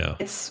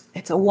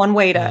it's a one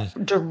way to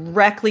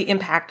directly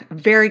impact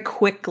very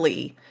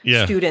quickly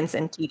students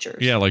and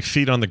teachers. Yeah, like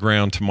feet on the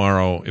ground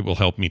tomorrow, it will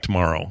help me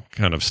tomorrow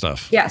kind of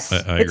stuff. Yes,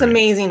 I it's agree.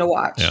 Amazing to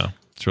watch. Yeah,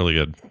 it's really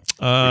good.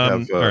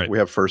 We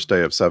have first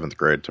day of 7th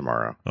grade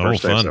tomorrow.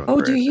 First day of 7th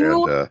grade. Do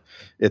you? And,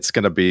 it's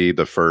going to be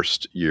the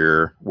first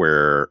year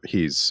where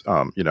he's,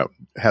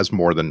 has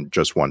more than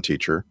just one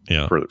teacher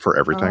for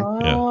everything.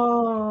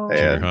 Oh.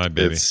 And high,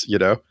 baby. It's,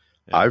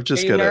 I've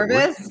just got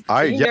nervous?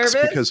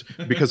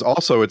 because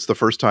also it's the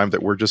first time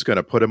that we're just going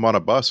to put him on a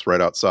bus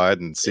right outside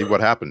and see what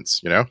happens.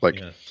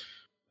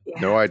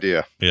 No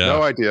idea. Yeah.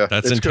 No idea.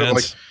 That's it's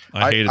intense.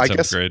 I hated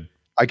 7th grade.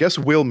 I guess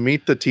we'll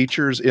meet the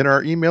teachers in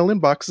our email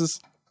inboxes.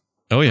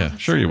 Oh yeah,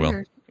 sure you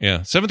will.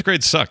 Yeah, 7th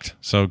grade sucked,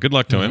 so good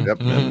luck to him.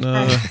 Yep. And,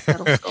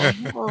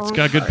 it's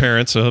got good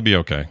parents, so he'll be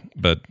okay.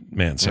 But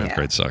man, 7th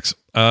grade sucks.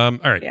 All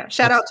right. Yeah.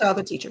 Shout out to all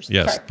the teachers.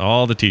 Yes, Sorry.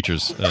 all the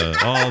teachers,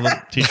 all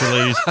the teacher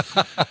ladies.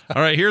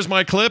 All right, here's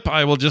my clip.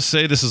 I will just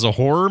say this is a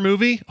horror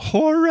movie.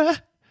 Horror.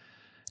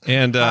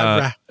 And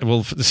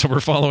so we're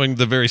following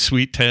the very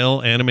sweet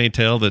anime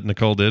tale that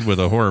Nicole did with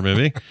a horror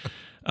movie.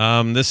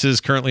 This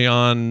is currently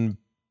on.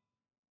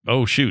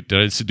 Oh shoot!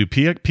 Did I do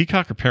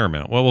Peacock or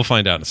Paramount? Well, we'll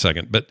find out in a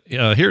second. But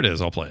here it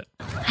is. I'll play it.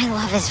 I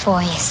love his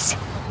voice.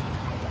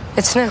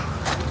 It's new.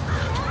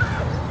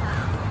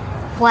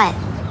 What?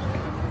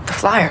 The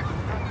flyer.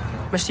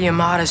 Mr.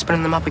 Yamada's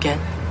putting them up again.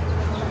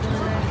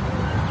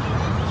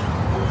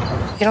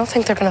 You don't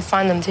think they're gonna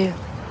find them, do you?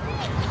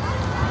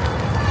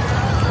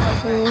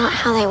 Not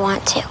how they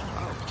want to.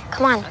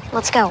 Come on,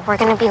 let's go. We're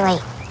gonna be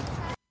late.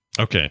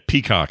 Okay,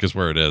 Peacock is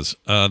where it is.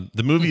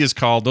 The movie is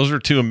called, those are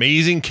two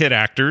amazing kid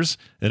actors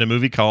in a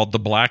movie called The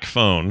Black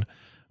Phone,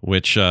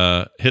 which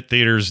hit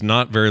theaters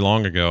not very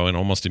long ago and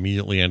almost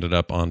immediately ended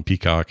up on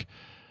Peacock.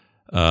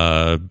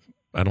 I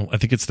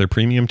think it's their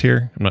premium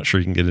tier. I'm not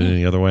sure you can get it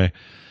any other way.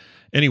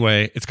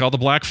 Anyway, it's called The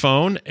Black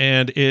Phone,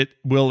 and it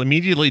will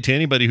immediately, to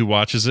anybody who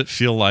watches it,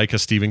 feel like a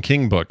Stephen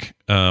King book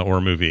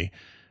or movie.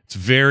 It's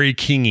very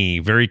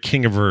Kingy, very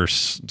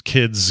Kingiverse,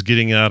 kids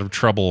getting out of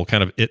trouble,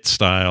 kind of It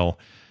style.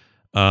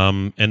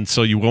 And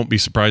so you won't be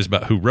surprised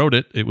about who wrote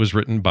it. It was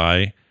written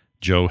by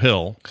Joe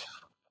Hill,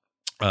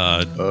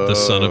 the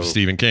son of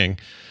Stephen King,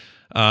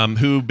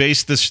 who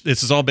based this.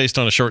 This is all based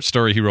on a short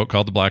story he wrote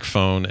called The Black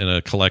Phone in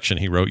a collection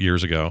he wrote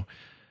years ago.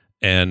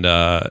 And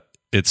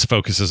it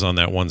focuses on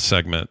that one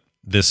segment.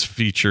 This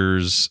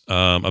features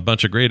a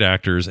bunch of great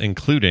actors,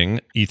 including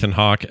Ethan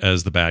Hawke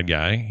as the bad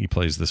guy. He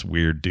plays this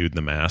weird dude in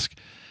the mask.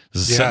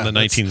 This is set in the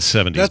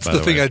 1970s. That's the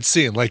thing way. I'd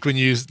seen. Like when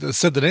you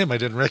said the name, I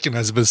didn't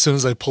recognize it, but as soon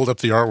as I pulled up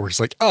the artwork, it's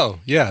like, oh,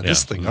 yeah,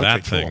 this thing. Okay,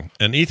 that thing. Cool.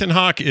 And Ethan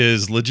Hawke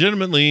is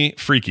legitimately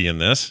freaky in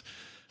this.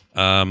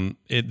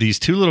 These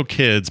two little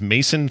kids,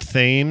 Mason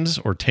Thames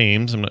or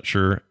Thames, I'm not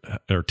sure,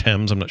 or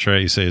Thames, I'm not sure how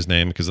you say his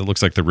name because it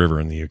looks like the river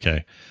in the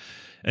UK.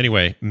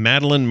 Anyway,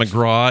 Madeline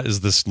McGraw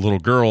is this little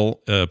girl,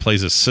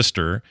 plays his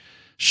sister.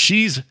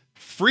 She's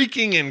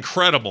freaking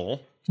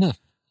incredible.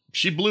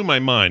 She blew my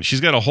mind.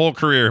 She's got a whole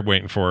career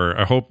waiting for her.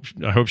 I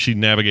hope she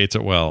navigates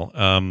it well.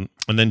 And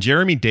then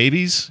Jeremy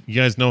Davies, you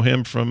guys know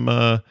him from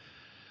what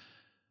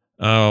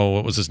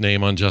was his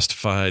name on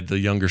Justified? The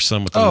younger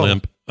son with the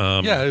limp.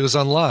 Yeah, it was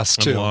on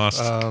Lost too.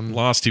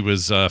 Lost. He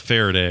was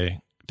Faraday.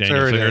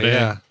 Daniel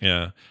Faraday.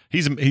 Yeah.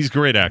 He's a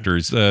great actor.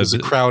 He's a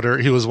Crowder.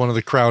 He was one of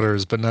the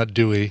Crowders, but not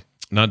Dewey.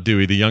 Not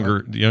Dewey. The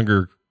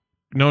younger.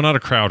 No, not a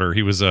Crowder.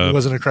 He was he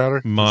wasn't a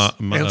Crowder.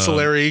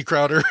 Ancillary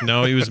Crowder.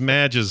 No, he was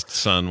Madge's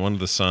son, one of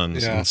the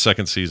sons in the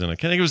second season. I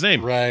can't think of his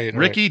name. Right.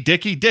 Ricky,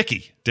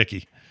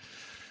 Dicky.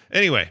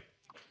 Anyway,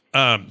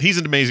 he's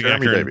an amazing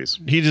actor. Davies.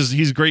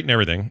 He's great in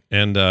everything,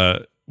 and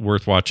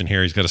worth watching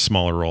here. He's got a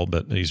smaller role,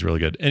 but he's really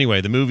good.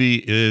 Anyway, the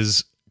movie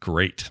is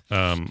great.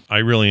 I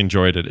really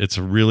enjoyed it. It's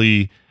a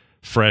really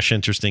fresh,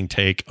 interesting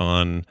take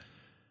on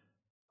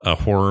a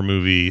horror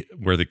movie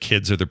where the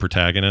kids are the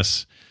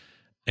protagonists.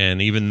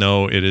 And even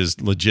though it is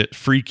legit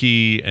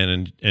freaky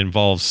and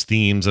involves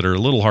themes that are a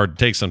little hard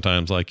to take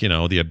sometimes, like,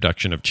 the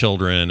abduction of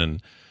children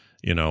and,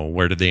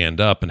 where did they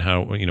end up and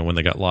how, when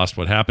they got lost,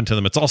 what happened to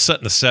them. It's all set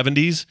in the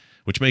 70s,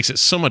 which makes it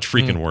so much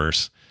freaking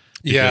worse.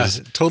 Yeah,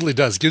 it totally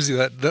does. Gives you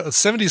that the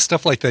 70s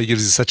stuff like that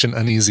gives you such an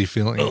uneasy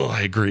feeling. Oh,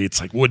 I agree. It's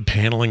like wood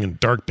paneling and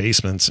dark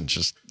basements and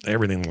just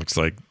everything looks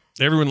like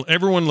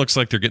everyone looks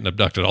like they're getting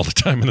abducted all the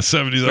time in the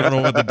 70s. I don't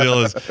know what the deal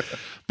is.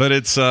 But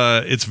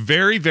it's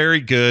very, very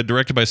good.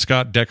 Directed by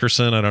Scott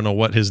Deckerson. I don't know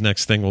what his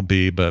next thing will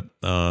be, but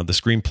the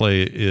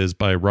screenplay is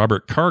by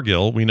Robert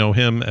Cargill. We know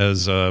him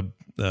as a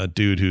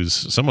dude who's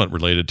somewhat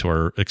related to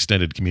our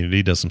extended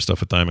community. Does some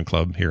stuff with Diamond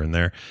Club here and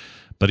there,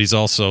 but he's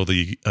also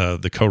the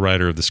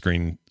co-writer of the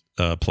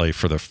screenplay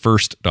for the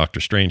first Doctor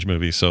Strange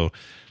movie. So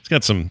he's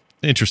got some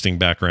interesting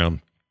background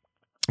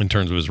in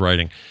terms of his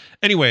writing.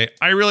 Anyway,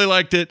 I really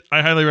liked it.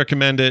 I highly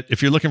recommend it.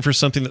 If you're looking for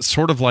something that's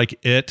sort of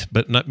like it,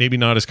 but maybe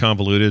not as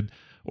convoluted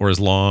or as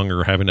long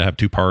or having to have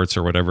two parts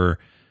or whatever,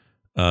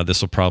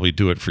 this will probably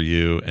do it for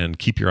you. And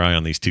keep your eye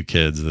on these two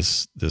kids,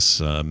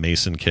 this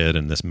Mason kid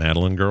and this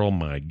Madeline girl.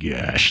 My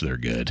gosh, they're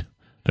good.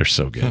 They're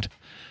so good.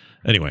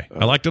 Anyway,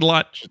 I liked it a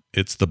lot.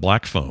 It's The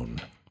Black Phone.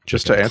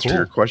 Just to answer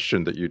your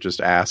question that you just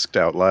asked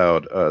out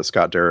loud,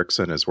 Scott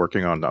Derrickson is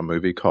working on a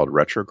movie called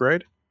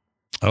Retrograde.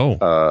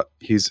 Oh,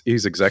 he's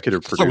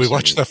executive producing. We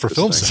watched that for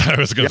film. I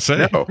was going to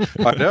say.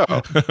 I know.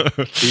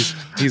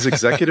 He's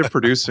executive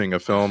producing a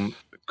film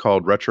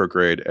called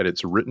Retrograde, and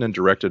it's written and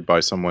directed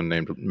by someone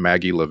named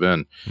Maggie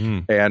Levin,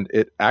 and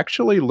it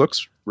actually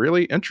looks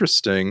really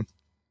interesting.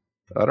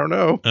 I don't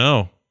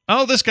know.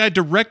 Oh, this guy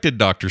directed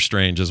Doctor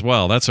Strange as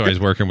well. That's why he's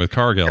working with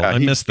Cargill. Yeah, I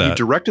missed that. He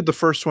directed the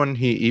first one.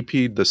 He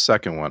EP'd the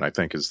second one, I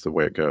think is the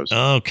way it goes.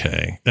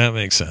 Okay, that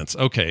makes sense.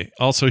 Okay.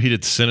 Also, he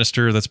did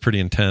Sinister. That's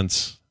pretty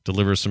intense.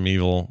 Deliver Some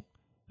Evil.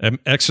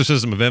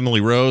 Exorcism of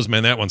Emily Rose.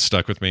 Man, that one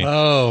stuck with me.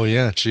 Oh,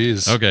 yeah.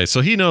 Jeez. Okay, so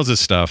he knows his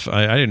stuff.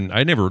 I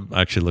never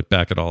actually looked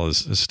back at all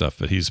his stuff,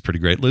 but he's pretty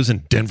great. Lives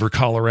in Denver,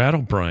 Colorado,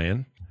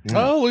 Brian.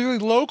 Oh,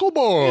 local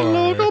boy.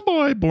 Local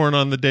boy, born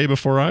on the day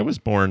before I was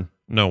born.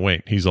 No,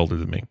 wait, he's older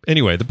than me.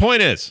 Anyway, the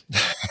point is,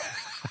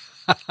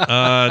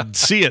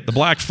 see it, The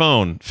Black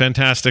Phone.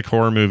 Fantastic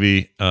horror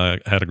movie.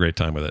 Had a great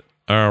time with it.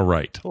 All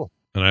right. Cool.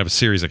 And I have a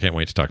series I can't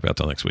wait to talk about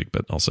till next week,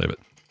 but I'll save it.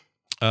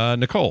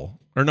 Nicole.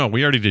 Or no,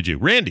 we already did you.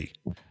 Randy.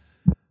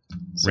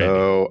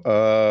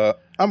 So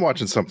I'm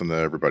watching something that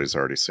everybody's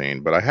already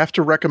seen, but I have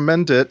to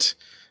recommend it,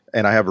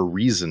 and I have a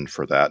reason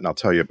for that, and I'll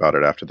tell you about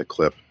it after the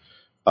clip.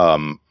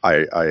 I'm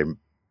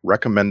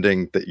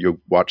recommending that you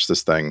watch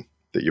this thing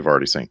that you've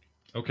already seen.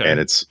 Okay. And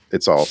it's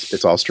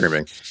all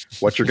streaming.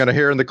 What you're going to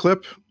hear in the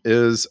clip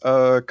is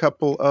a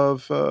couple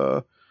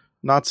of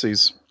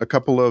Nazis, a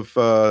couple of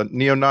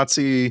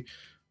neo-Nazi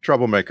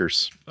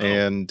troublemakers,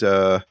 and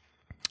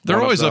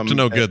they're always up to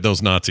no good.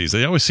 Those Nazis,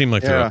 they always seem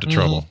like they're up to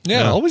trouble.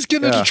 Yeah, always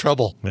getting into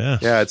trouble. Yeah.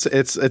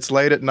 It's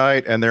late at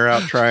night, and they're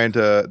out trying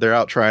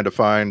to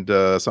find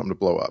something to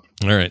blow up.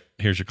 All right,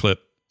 here's your clip.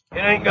 It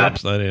ain't good.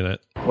 Oops, that ain't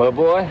it. Well,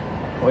 boy,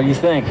 what do you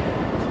think?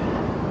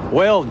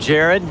 Well,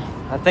 Jared,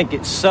 I think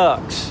it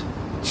sucks.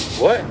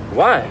 What?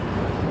 Why?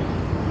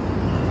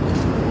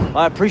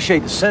 I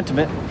appreciate the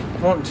sentiment.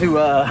 Wanting to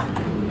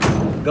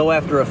go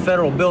after a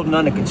federal building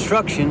under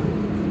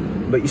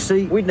construction, but you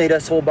see, we'd need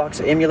us a whole box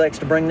of Emulex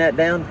to bring that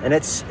down, and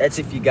that's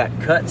if you got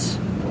cuts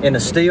in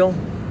the steel.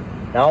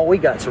 Now all we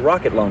got's a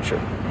rocket launcher,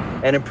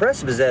 and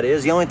impressive as that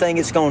is, the only thing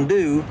it's gonna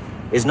do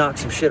is knock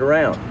some shit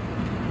around.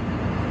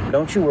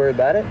 Don't you worry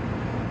about it.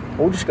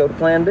 We'll just go to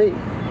Plan B.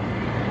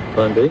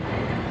 Plan B?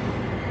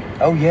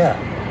 Oh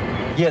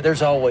yeah. Yeah,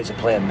 there's always a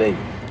Plan B.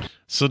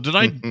 So did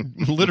I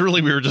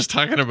literally, we were just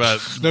talking about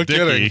no Dickie,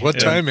 kidding. What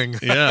timing?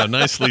 Yeah,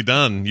 nicely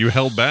done. You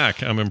held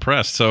back. I'm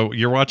impressed. So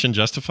you're watching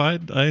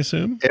Justified, I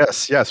assume?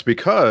 Yes,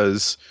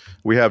 because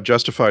we have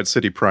Justified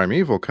City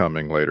Primeval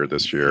coming later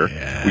this year.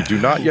 Yeah. We do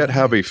not yet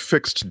have a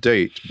fixed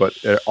date, but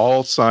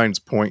all signs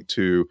point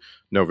to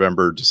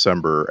November,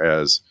 December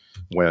as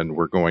when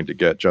we're going to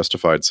get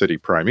Justified City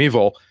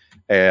Primeval.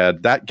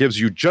 And that gives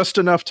you just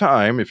enough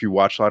time, if you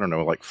watch, I don't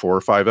know, like 4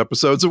 or 5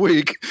 episodes a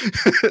week,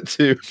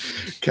 to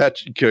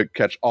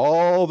catch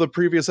all the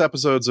previous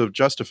episodes of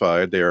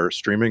Justified. They are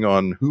streaming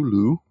on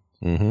Hulu.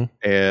 Mm-hmm.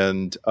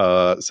 And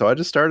so I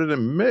just started,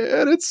 and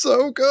man, it's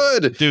so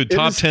good. Dude,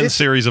 top 10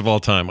 series of all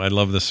time. I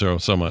love this show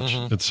so much.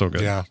 Mm-hmm. It's so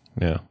good.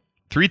 Yeah.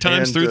 3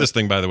 times through this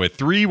thing, by the way.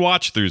 3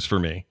 watch-throughs for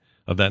me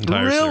of that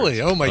entire series.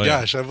 Really? Oh my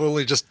gosh. I've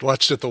only just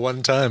watched it the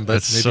one time, but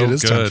that's maybe so it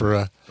is good. time for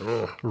a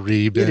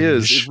re-binge. It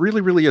is. It really,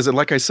 really is. And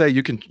like I say,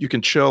 you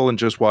can chill and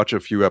just watch a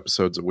few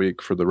episodes a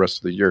week for the rest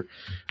of the year.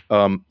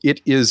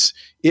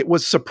 It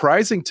was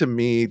surprising to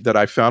me that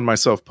I found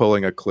myself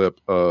pulling a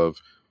clip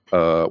of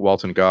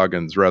Walton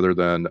Goggins rather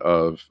than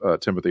of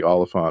Timothy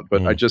Oliphant.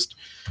 But I just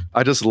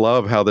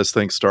love how this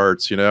thing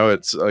starts. You know,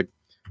 it's like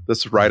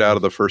this is right out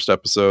of the first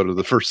episode of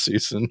the first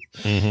season.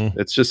 Mm-hmm.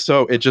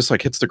 It just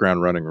like hits the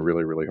ground running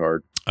really, really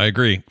hard. I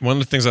agree. One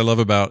of the things I love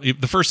about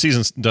the first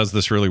season does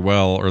this really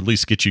well, or at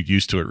least get you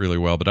used to it really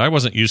well. But I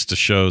wasn't used to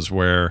shows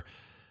where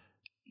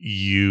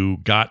you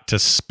got to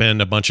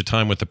spend a bunch of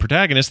time with the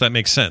protagonist. That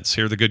makes sense.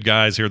 Here are the good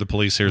guys. Here are the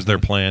police. Here's their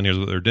plan. Here's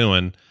what they're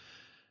doing.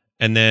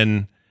 And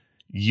then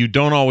you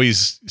don't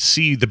always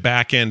see the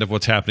back end of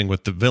what's happening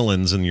with the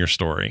villains in your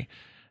story.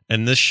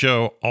 And this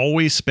show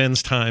always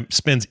spends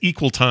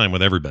equal time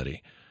with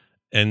everybody.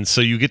 And so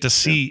you get to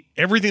see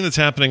everything that's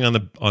happening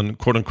on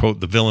quote unquote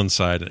the villain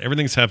side and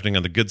everything that's happening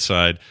on the good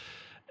side.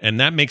 And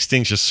that makes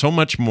things just so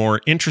much more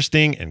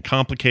interesting and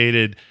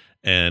complicated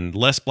and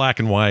less black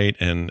and white.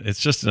 And it's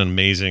just an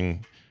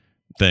amazing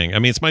thing. I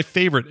mean, it's my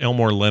favorite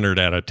Elmore Leonard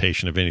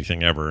adaptation of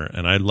anything ever.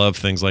 And I love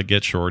things like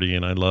Get Shorty,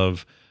 and I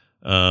love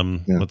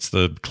what's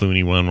the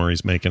Clooney one where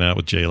he's making out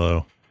with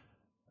J-Lo?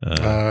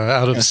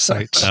 Out of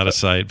Sight. Out of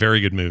Sight.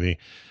 Very good movie.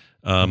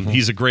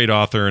 He's a great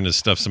author and his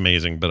stuff's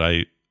amazing, but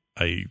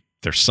I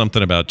there's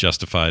something about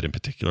Justified in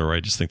particular where I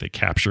just think they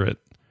capture it,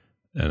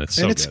 and it's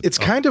so good. It's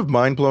kind of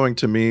mind-blowing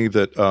to me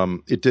that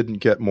it didn't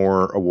get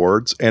more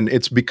awards, and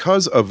it's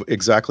because of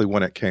exactly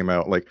when it came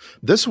out. Like,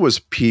 this was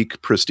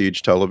peak prestige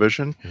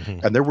television,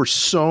 and there were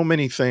so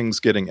many things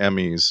getting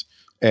Emmys,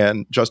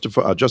 and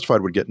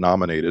Justified would get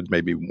nominated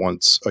maybe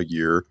once a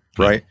year,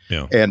 right?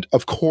 Yeah. And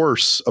of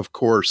course,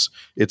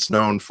 it's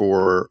known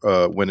for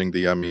winning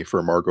the Emmy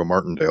for Margot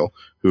Martindale,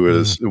 who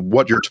is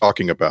what you're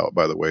talking about,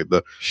 by the way.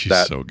 She's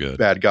so good.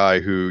 Bad guy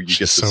who you get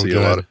to see a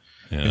lot of.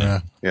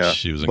 Yeah.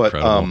 She was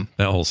incredible.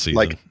 That whole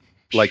season.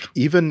 Like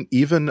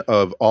even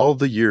of all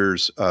the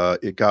years,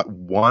 it got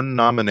one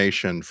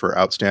nomination for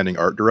outstanding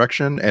art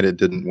direction, and it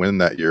didn't win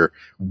that year.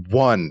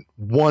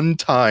 One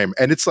time,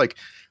 and it's like,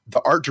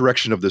 the art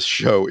direction of this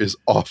show is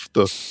off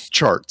the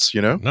charts,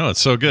 you know? No, it's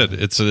so good.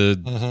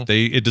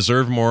 It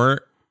deserved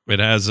more. It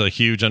has a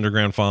huge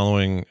underground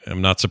following.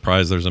 I'm not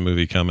surprised there's a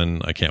movie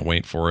coming. I can't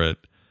wait for it.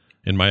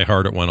 In my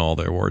heart, it won all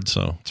the awards,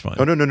 so it's fine.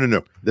 Oh,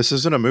 no. This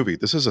isn't a movie.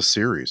 This is a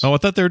series. Oh, I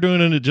thought they were doing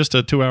it just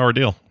a 2-hour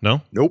deal.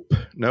 No? Nope.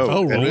 No.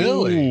 Oh,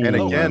 really? And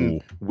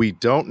again, we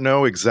don't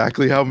know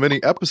exactly how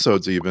many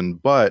episodes even,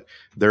 but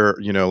they're,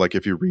 like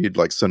if you read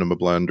like Cinema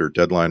Blend or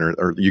Deadline,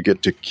 or you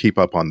get to keep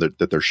up on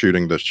that they're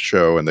shooting the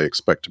show and they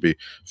expect to be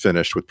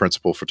finished with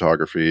principal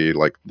photography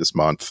like this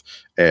month.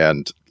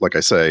 And like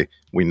I say,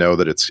 we know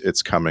that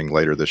it's coming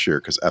later this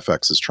year because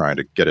FX is trying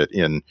to get it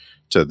in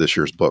to this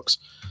year's books.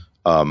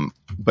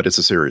 But it's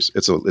a series.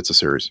 It's a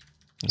series.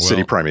 Well,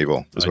 City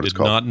Primeval is what it's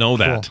called. I did not know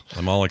that. Cool.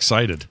 I'm all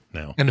excited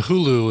now. And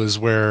Hulu is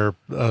where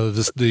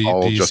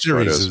the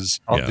series is.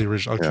 The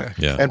original. Okay.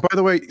 Yeah. And by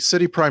the way,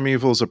 City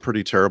Primeval is a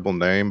pretty terrible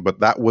name, but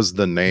that was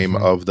the name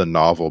of the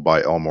novel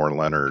by Elmore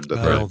Leonard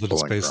that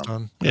it's based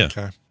on. Yeah.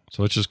 Okay.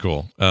 So which is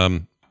cool.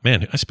 Man,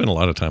 I spend a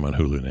lot of time on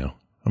Hulu now.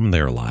 I'm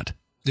there a lot.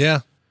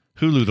 Yeah.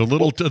 Hulu,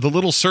 the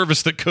little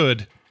service that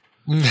could.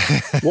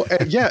 Well,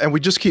 and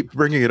we just keep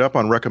bringing it up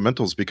on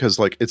recommendals because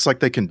it's like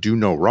they can do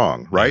no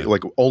wrong, right?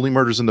 Like Only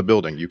Murders in the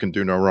Building, you can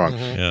do no wrong.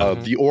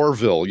 The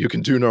Orville, you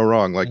can do no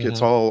wrong.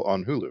 It's all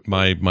on Hulu.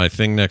 My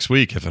thing next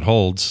week, if it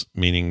holds,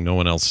 meaning no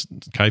one else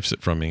kipes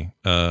it from me,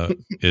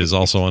 is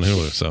also on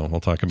Hulu. So we'll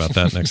talk about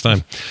that next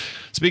time.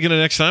 Speaking of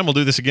next time, we'll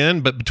do this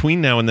again. But between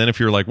now and then, if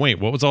you're like, wait,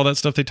 what was all that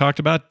stuff they talked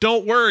about?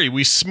 Don't worry,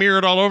 we smear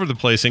it all over the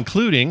place,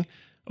 including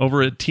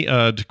over at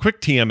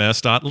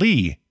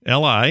quicktms.ly.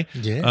 L-I.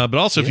 Yeah, but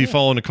also if you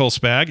follow Nicole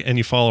Spag and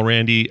you follow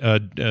Randy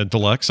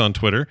Deluxe on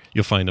Twitter,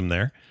 you'll find him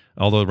there.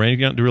 Although,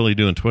 Randy, you're not really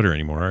doing Twitter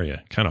anymore, are you?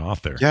 Kind of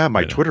off there. Yeah,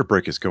 my Twitter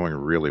break is going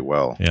really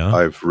well. Yeah?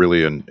 I've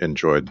really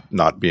enjoyed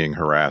not being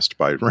harassed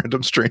by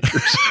random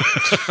strangers.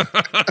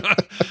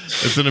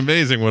 It's an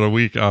amazing what a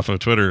week off of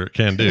Twitter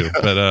can do.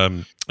 But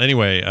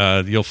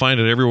anyway, you'll find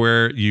it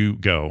everywhere you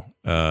go.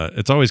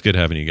 It's always good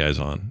having you guys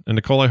on. And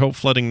Nicole, I hope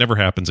flooding never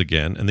happens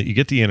again and that you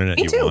get the internet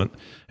want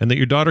and that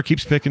your daughter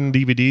keeps picking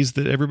DVDs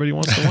that everybody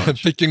wants to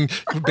watch. Picking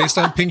based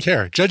on pink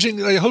hair.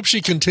 I hope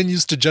she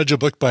continues to judge a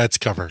book by its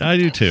cover. I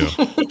do too.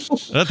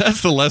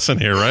 That's the lesson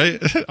here,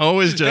 right?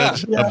 Always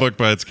judge a book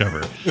by its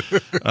cover.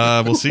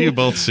 We'll see you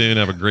both soon.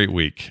 Have a great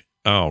week.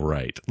 All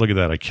right. Look at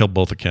that. I killed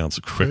both accounts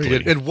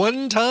quickly. At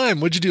one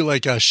time, what'd you do?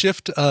 Like a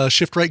shift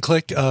right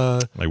click?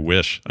 I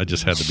wish. I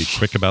just had to be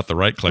quick about the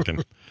right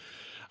clicking.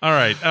 All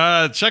right.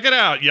 Check it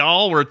out,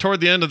 y'all. We're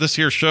toward the end of this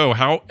here show.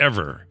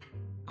 However,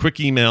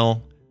 quick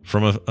email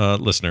from a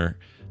listener.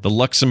 The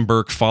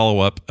Luxembourg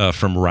follow-up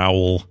from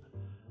Raoul,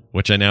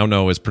 which I now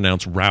know is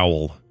pronounced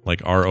Rowell,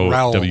 like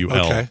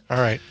R-O-W-L. Okay. All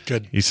right.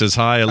 Good. He says,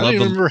 hi, I love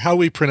remember how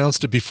we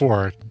pronounced it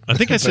before. I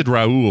think I said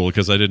Raoul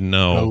because I didn't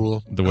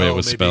know the way it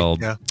was spelled.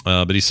 Yeah.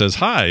 But he says,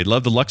 hi,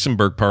 love the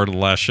Luxembourg part of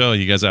the last show.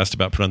 You guys asked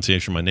about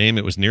pronunciation of my name.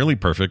 It was nearly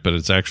perfect, but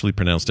it's actually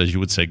pronounced as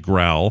you would say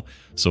growl.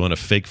 So in a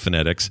fake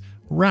phonetics,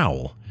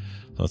 Raoul.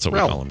 That's what we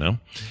call him now.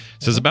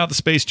 It says, about the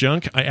space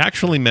junk, I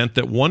actually meant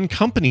that one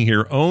company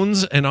here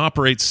owns and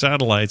operates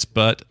satellites,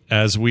 but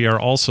as we are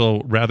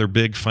also rather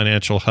big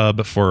financial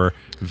hub for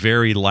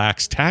very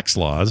lax tax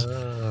laws,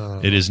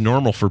 it is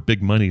normal for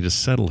big money to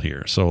settle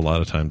here. So a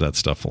lot of times that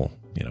stuff will,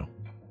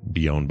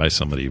 be owned by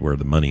somebody where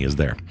the money is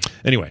there.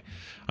 Anyway,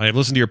 I have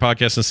listened to your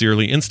podcast since the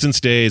early Instance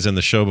days and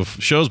the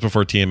shows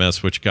before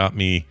TMS, which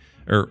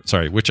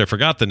I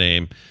forgot the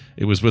name.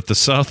 It was with the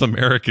South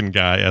American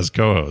guy as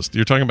co-host.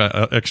 You're talking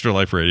about Extra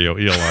Life Radio,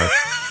 ELR.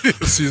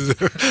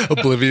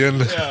 Oblivion.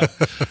 Yeah.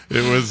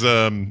 It was,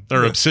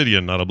 or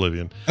Obsidian, not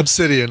Oblivion.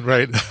 Obsidian,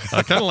 right.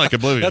 I kind of like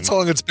Oblivion. That's how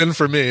long it's been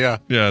for me, yeah.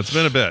 Yeah, it's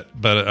been a bit.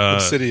 But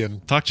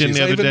Obsidian. Talked to him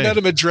the other day. I even met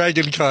him at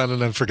Dragon Con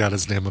and I forgot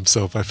his name. I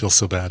feel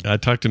so bad. I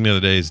talked to him the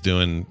other day. He's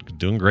doing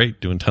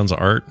great, doing tons of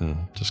art and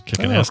just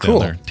kicking ass down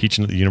there.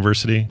 Teaching at the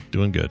university,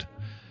 doing good.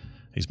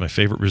 He's my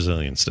favorite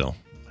Brazilian still.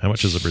 How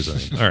much is a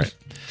Brazilian? All right.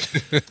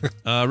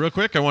 Real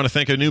quick, I want to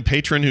thank a new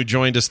patron who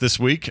joined us this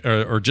week,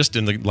 or just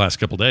in the last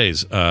couple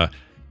days.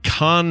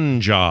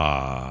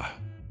 Kanja.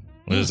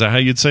 Is that how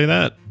you'd say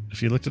that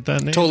if you looked at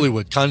that name? Totally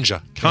would.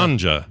 Kanja.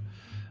 Kanja.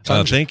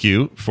 Thank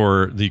you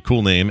for the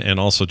cool name and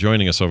also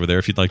joining us over there.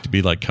 If you'd like to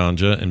be like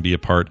Kanja and be a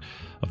part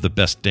of the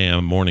best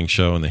damn morning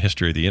show in the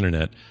history of the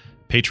internet,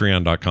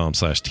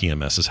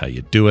 patreon.com/TMS is how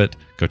you do it.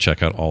 Go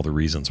check out all the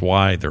reasons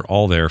why. They're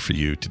all there for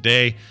you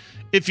today.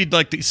 If you'd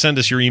like to send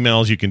us your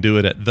emails, you can do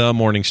it at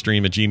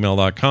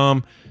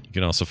themorningstream@gmail.com. You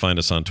can also find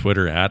us on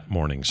Twitter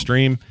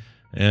 @morningstream.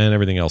 And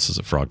everything else is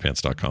at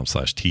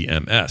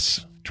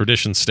frogpants.com/TMS.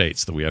 Tradition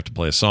states that we have to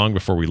play a song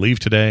before we leave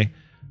today.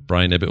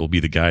 Brian Ibbett will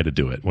be the guy to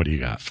do it. What do you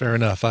got? Fair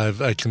enough.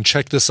 I can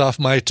check this off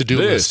my to-do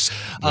list.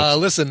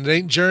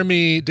 Listen,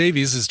 Jeremy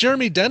Davies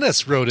Jeremy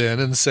Dennis wrote in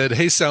and said,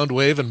 hey,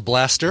 Soundwave and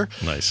Blaster.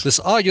 Nice. This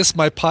August,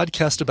 my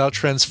podcast about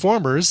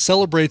Transformers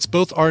celebrates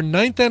both our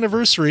 9th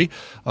anniversary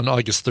on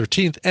August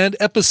 13th and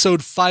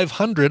episode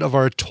 500 of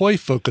our toy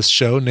focus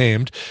show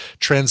named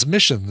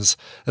Transmissions,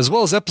 as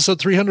well as episode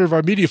 300 of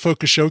our media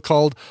focus show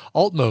called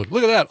Alt Mode.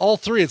 Look at that. All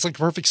three. It's like a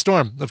perfect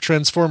storm of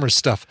Transformers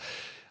stuff.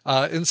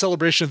 In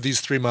celebration of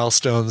these 3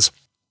 milestones,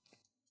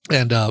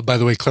 and by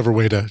the way, clever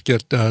way to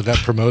get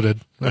that promoted,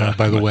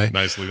 by the way.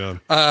 Nicely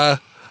done.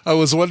 I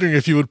was wondering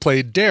if you would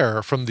play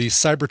Dare from the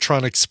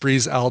Cybertronic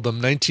Sprees album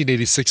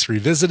 1986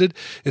 Revisited.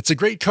 It's a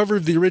great cover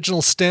of the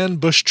original Stan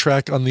Bush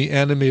track on the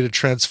animated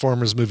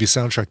Transformers movie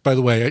soundtrack. By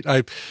the way,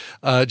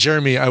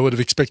 Jeremy, I would have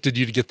expected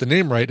you to get the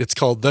name right. It's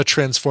called The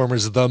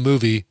Transformers, the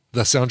movie,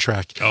 the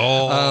soundtrack.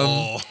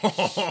 Oh,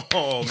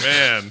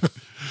 man.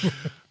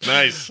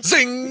 Nice.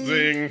 Zing!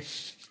 Zing.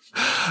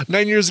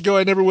 9 years ago,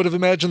 I never would have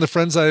imagined the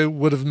friends I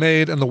would have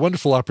made and the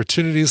wonderful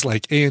opportunities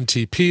like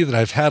ANTP that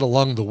I've had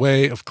along the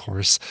way, of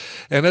course.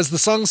 And as the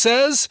song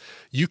says,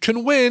 you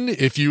can win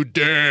if you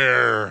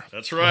dare.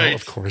 That's right. Well,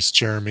 of course,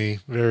 Jeremy.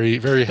 Very,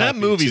 very happy. That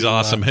movie's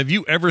awesome. Have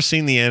you ever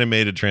seen the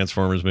animated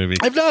Transformers movie?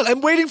 I've not.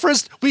 I'm waiting for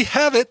us. We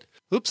have it.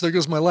 Oops, there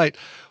goes my light.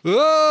 We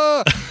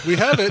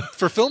have it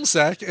for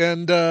FilmSack,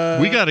 and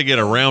we got to get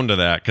around to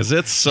that because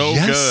it's so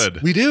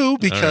good. We do,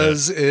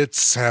 because it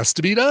has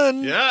to be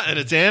done. Yeah, and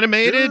it's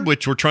animated,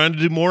 which we're trying to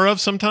do more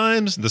of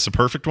sometimes. This is a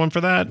perfect one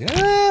for that.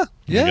 Yeah.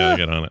 We got to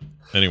get on it.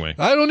 Anyway,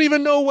 I don't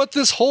even know what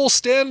this whole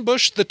Stan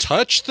Bush the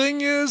Touch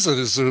thing is.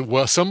 Is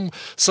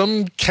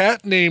some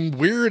cat named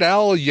Weird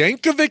Al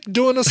Yankovic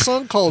doing a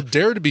song called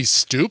Dare to Be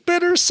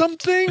Stupid or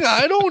something?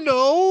 I don't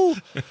know.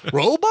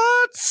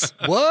 Robots?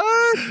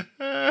 What?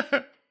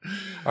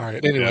 All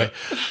right. Anyway,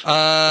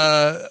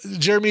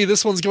 Jeremy,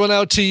 this one's going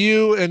out to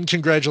you, and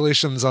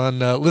congratulations on.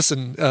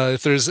 Listen,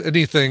 if there's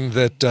anything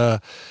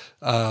that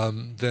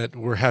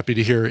we're happy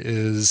to hear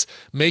is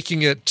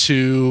making it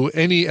to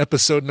any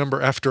episode number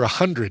after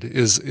 100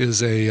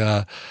 is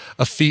a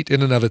feat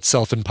in and of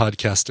itself in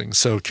podcasting.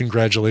 So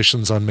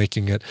congratulations on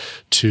making it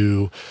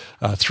to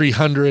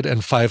 300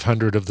 and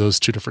 500 of those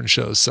two different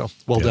shows. So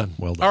well done.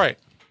 Well done. All right.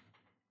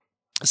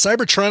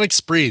 Cybertronic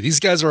Spree. These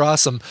guys are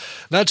awesome.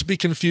 Not to be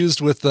confused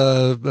with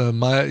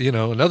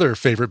another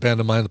favorite band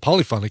of mine, the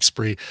Polyphonic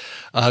Spree.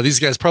 These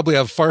guys probably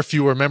have far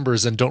fewer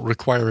members and don't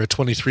require a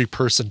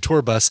 23-person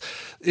tour bus.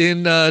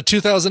 In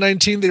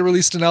 2019, they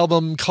released an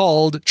album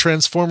called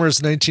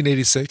Transformers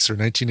 1986 or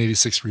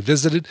 1986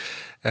 Revisited,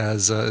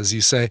 as you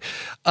say.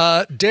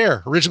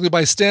 Dare, originally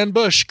by Stan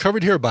Bush,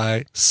 covered here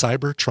by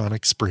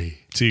Cybertronic Spree.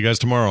 See you guys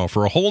tomorrow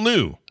for a whole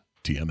new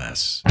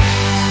TMS.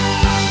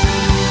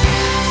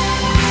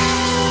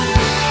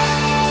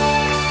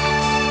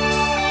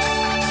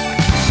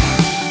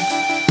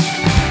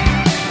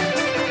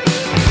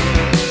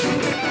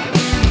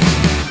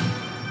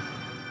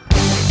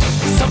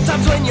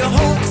 Sometimes when your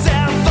hopes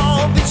have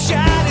all been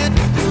shattered,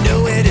 there's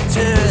nowhere to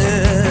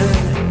turn.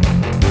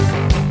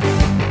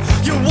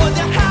 You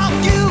wonder how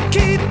you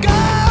keep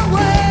going.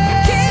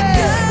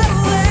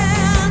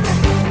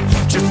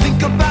 Just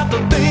think about the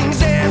things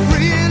that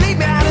really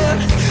matter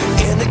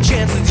and the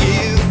chances you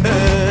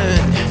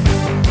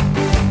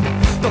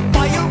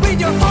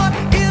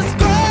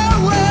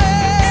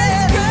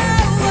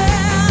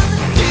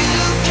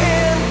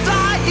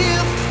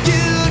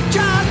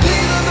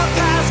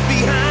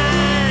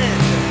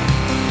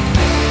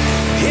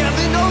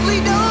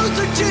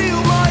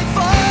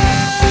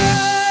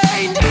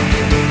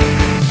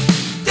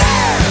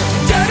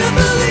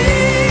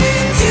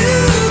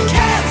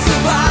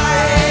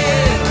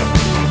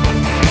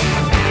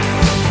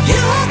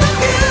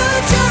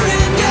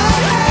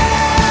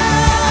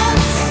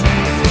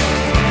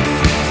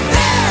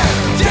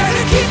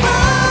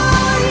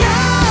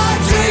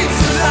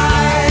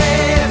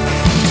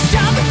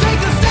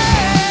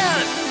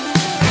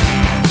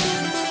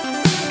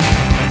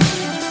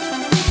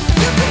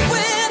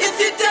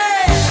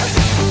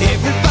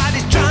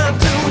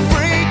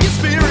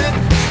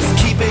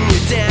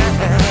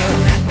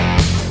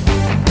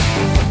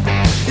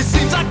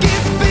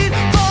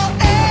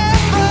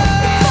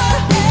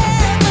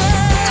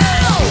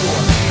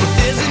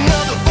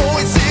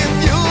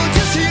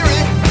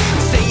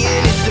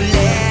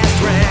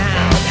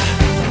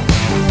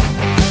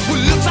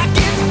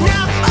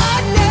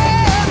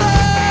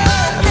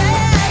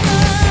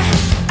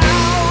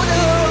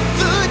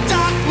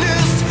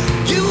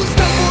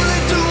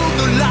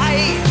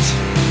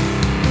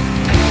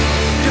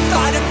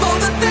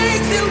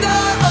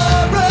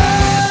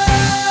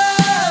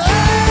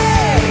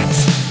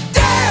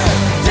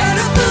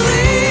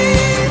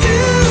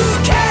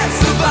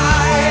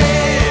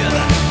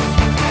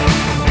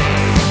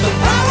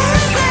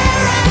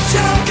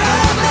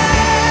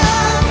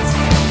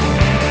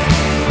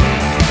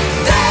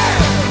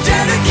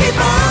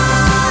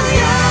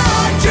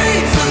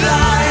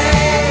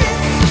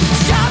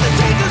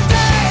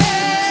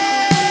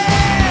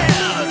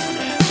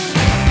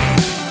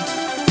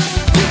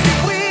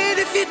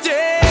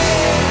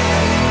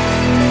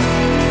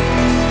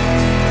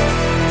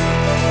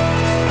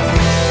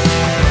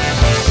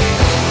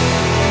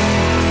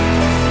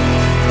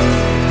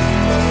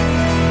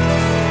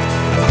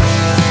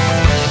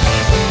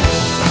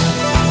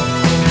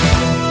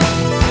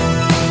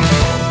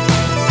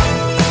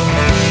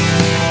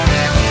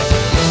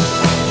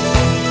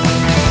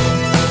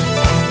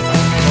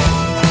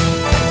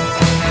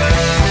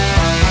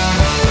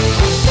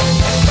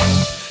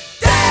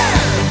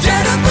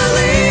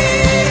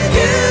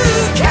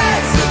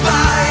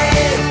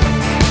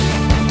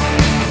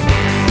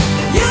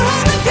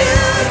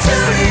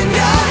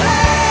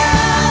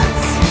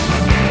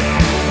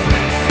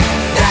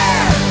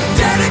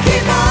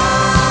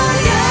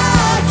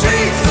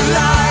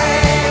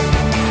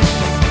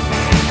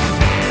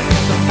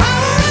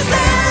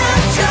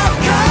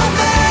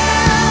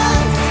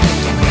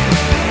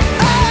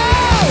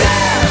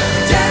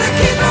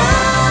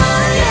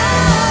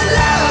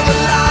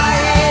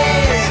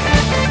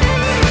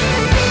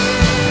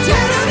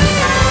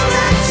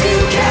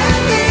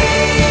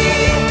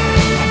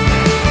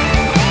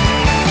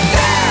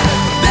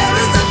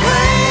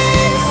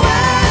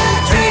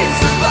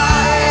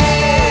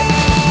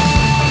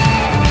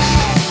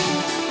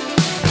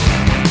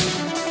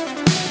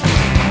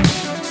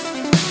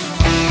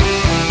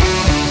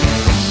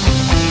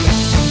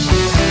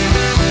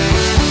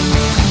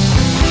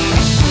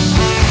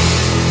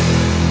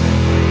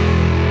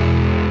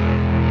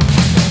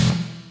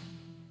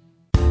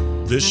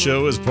This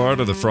show is part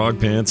of the Frog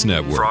Pants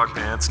Network. Frog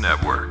Pants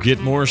Network. Get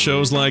more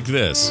shows like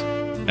this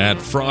at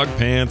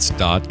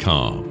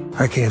frogpants.com.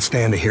 I can't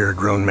stand to hear a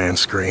grown man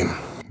scream.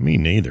 Me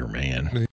neither, man.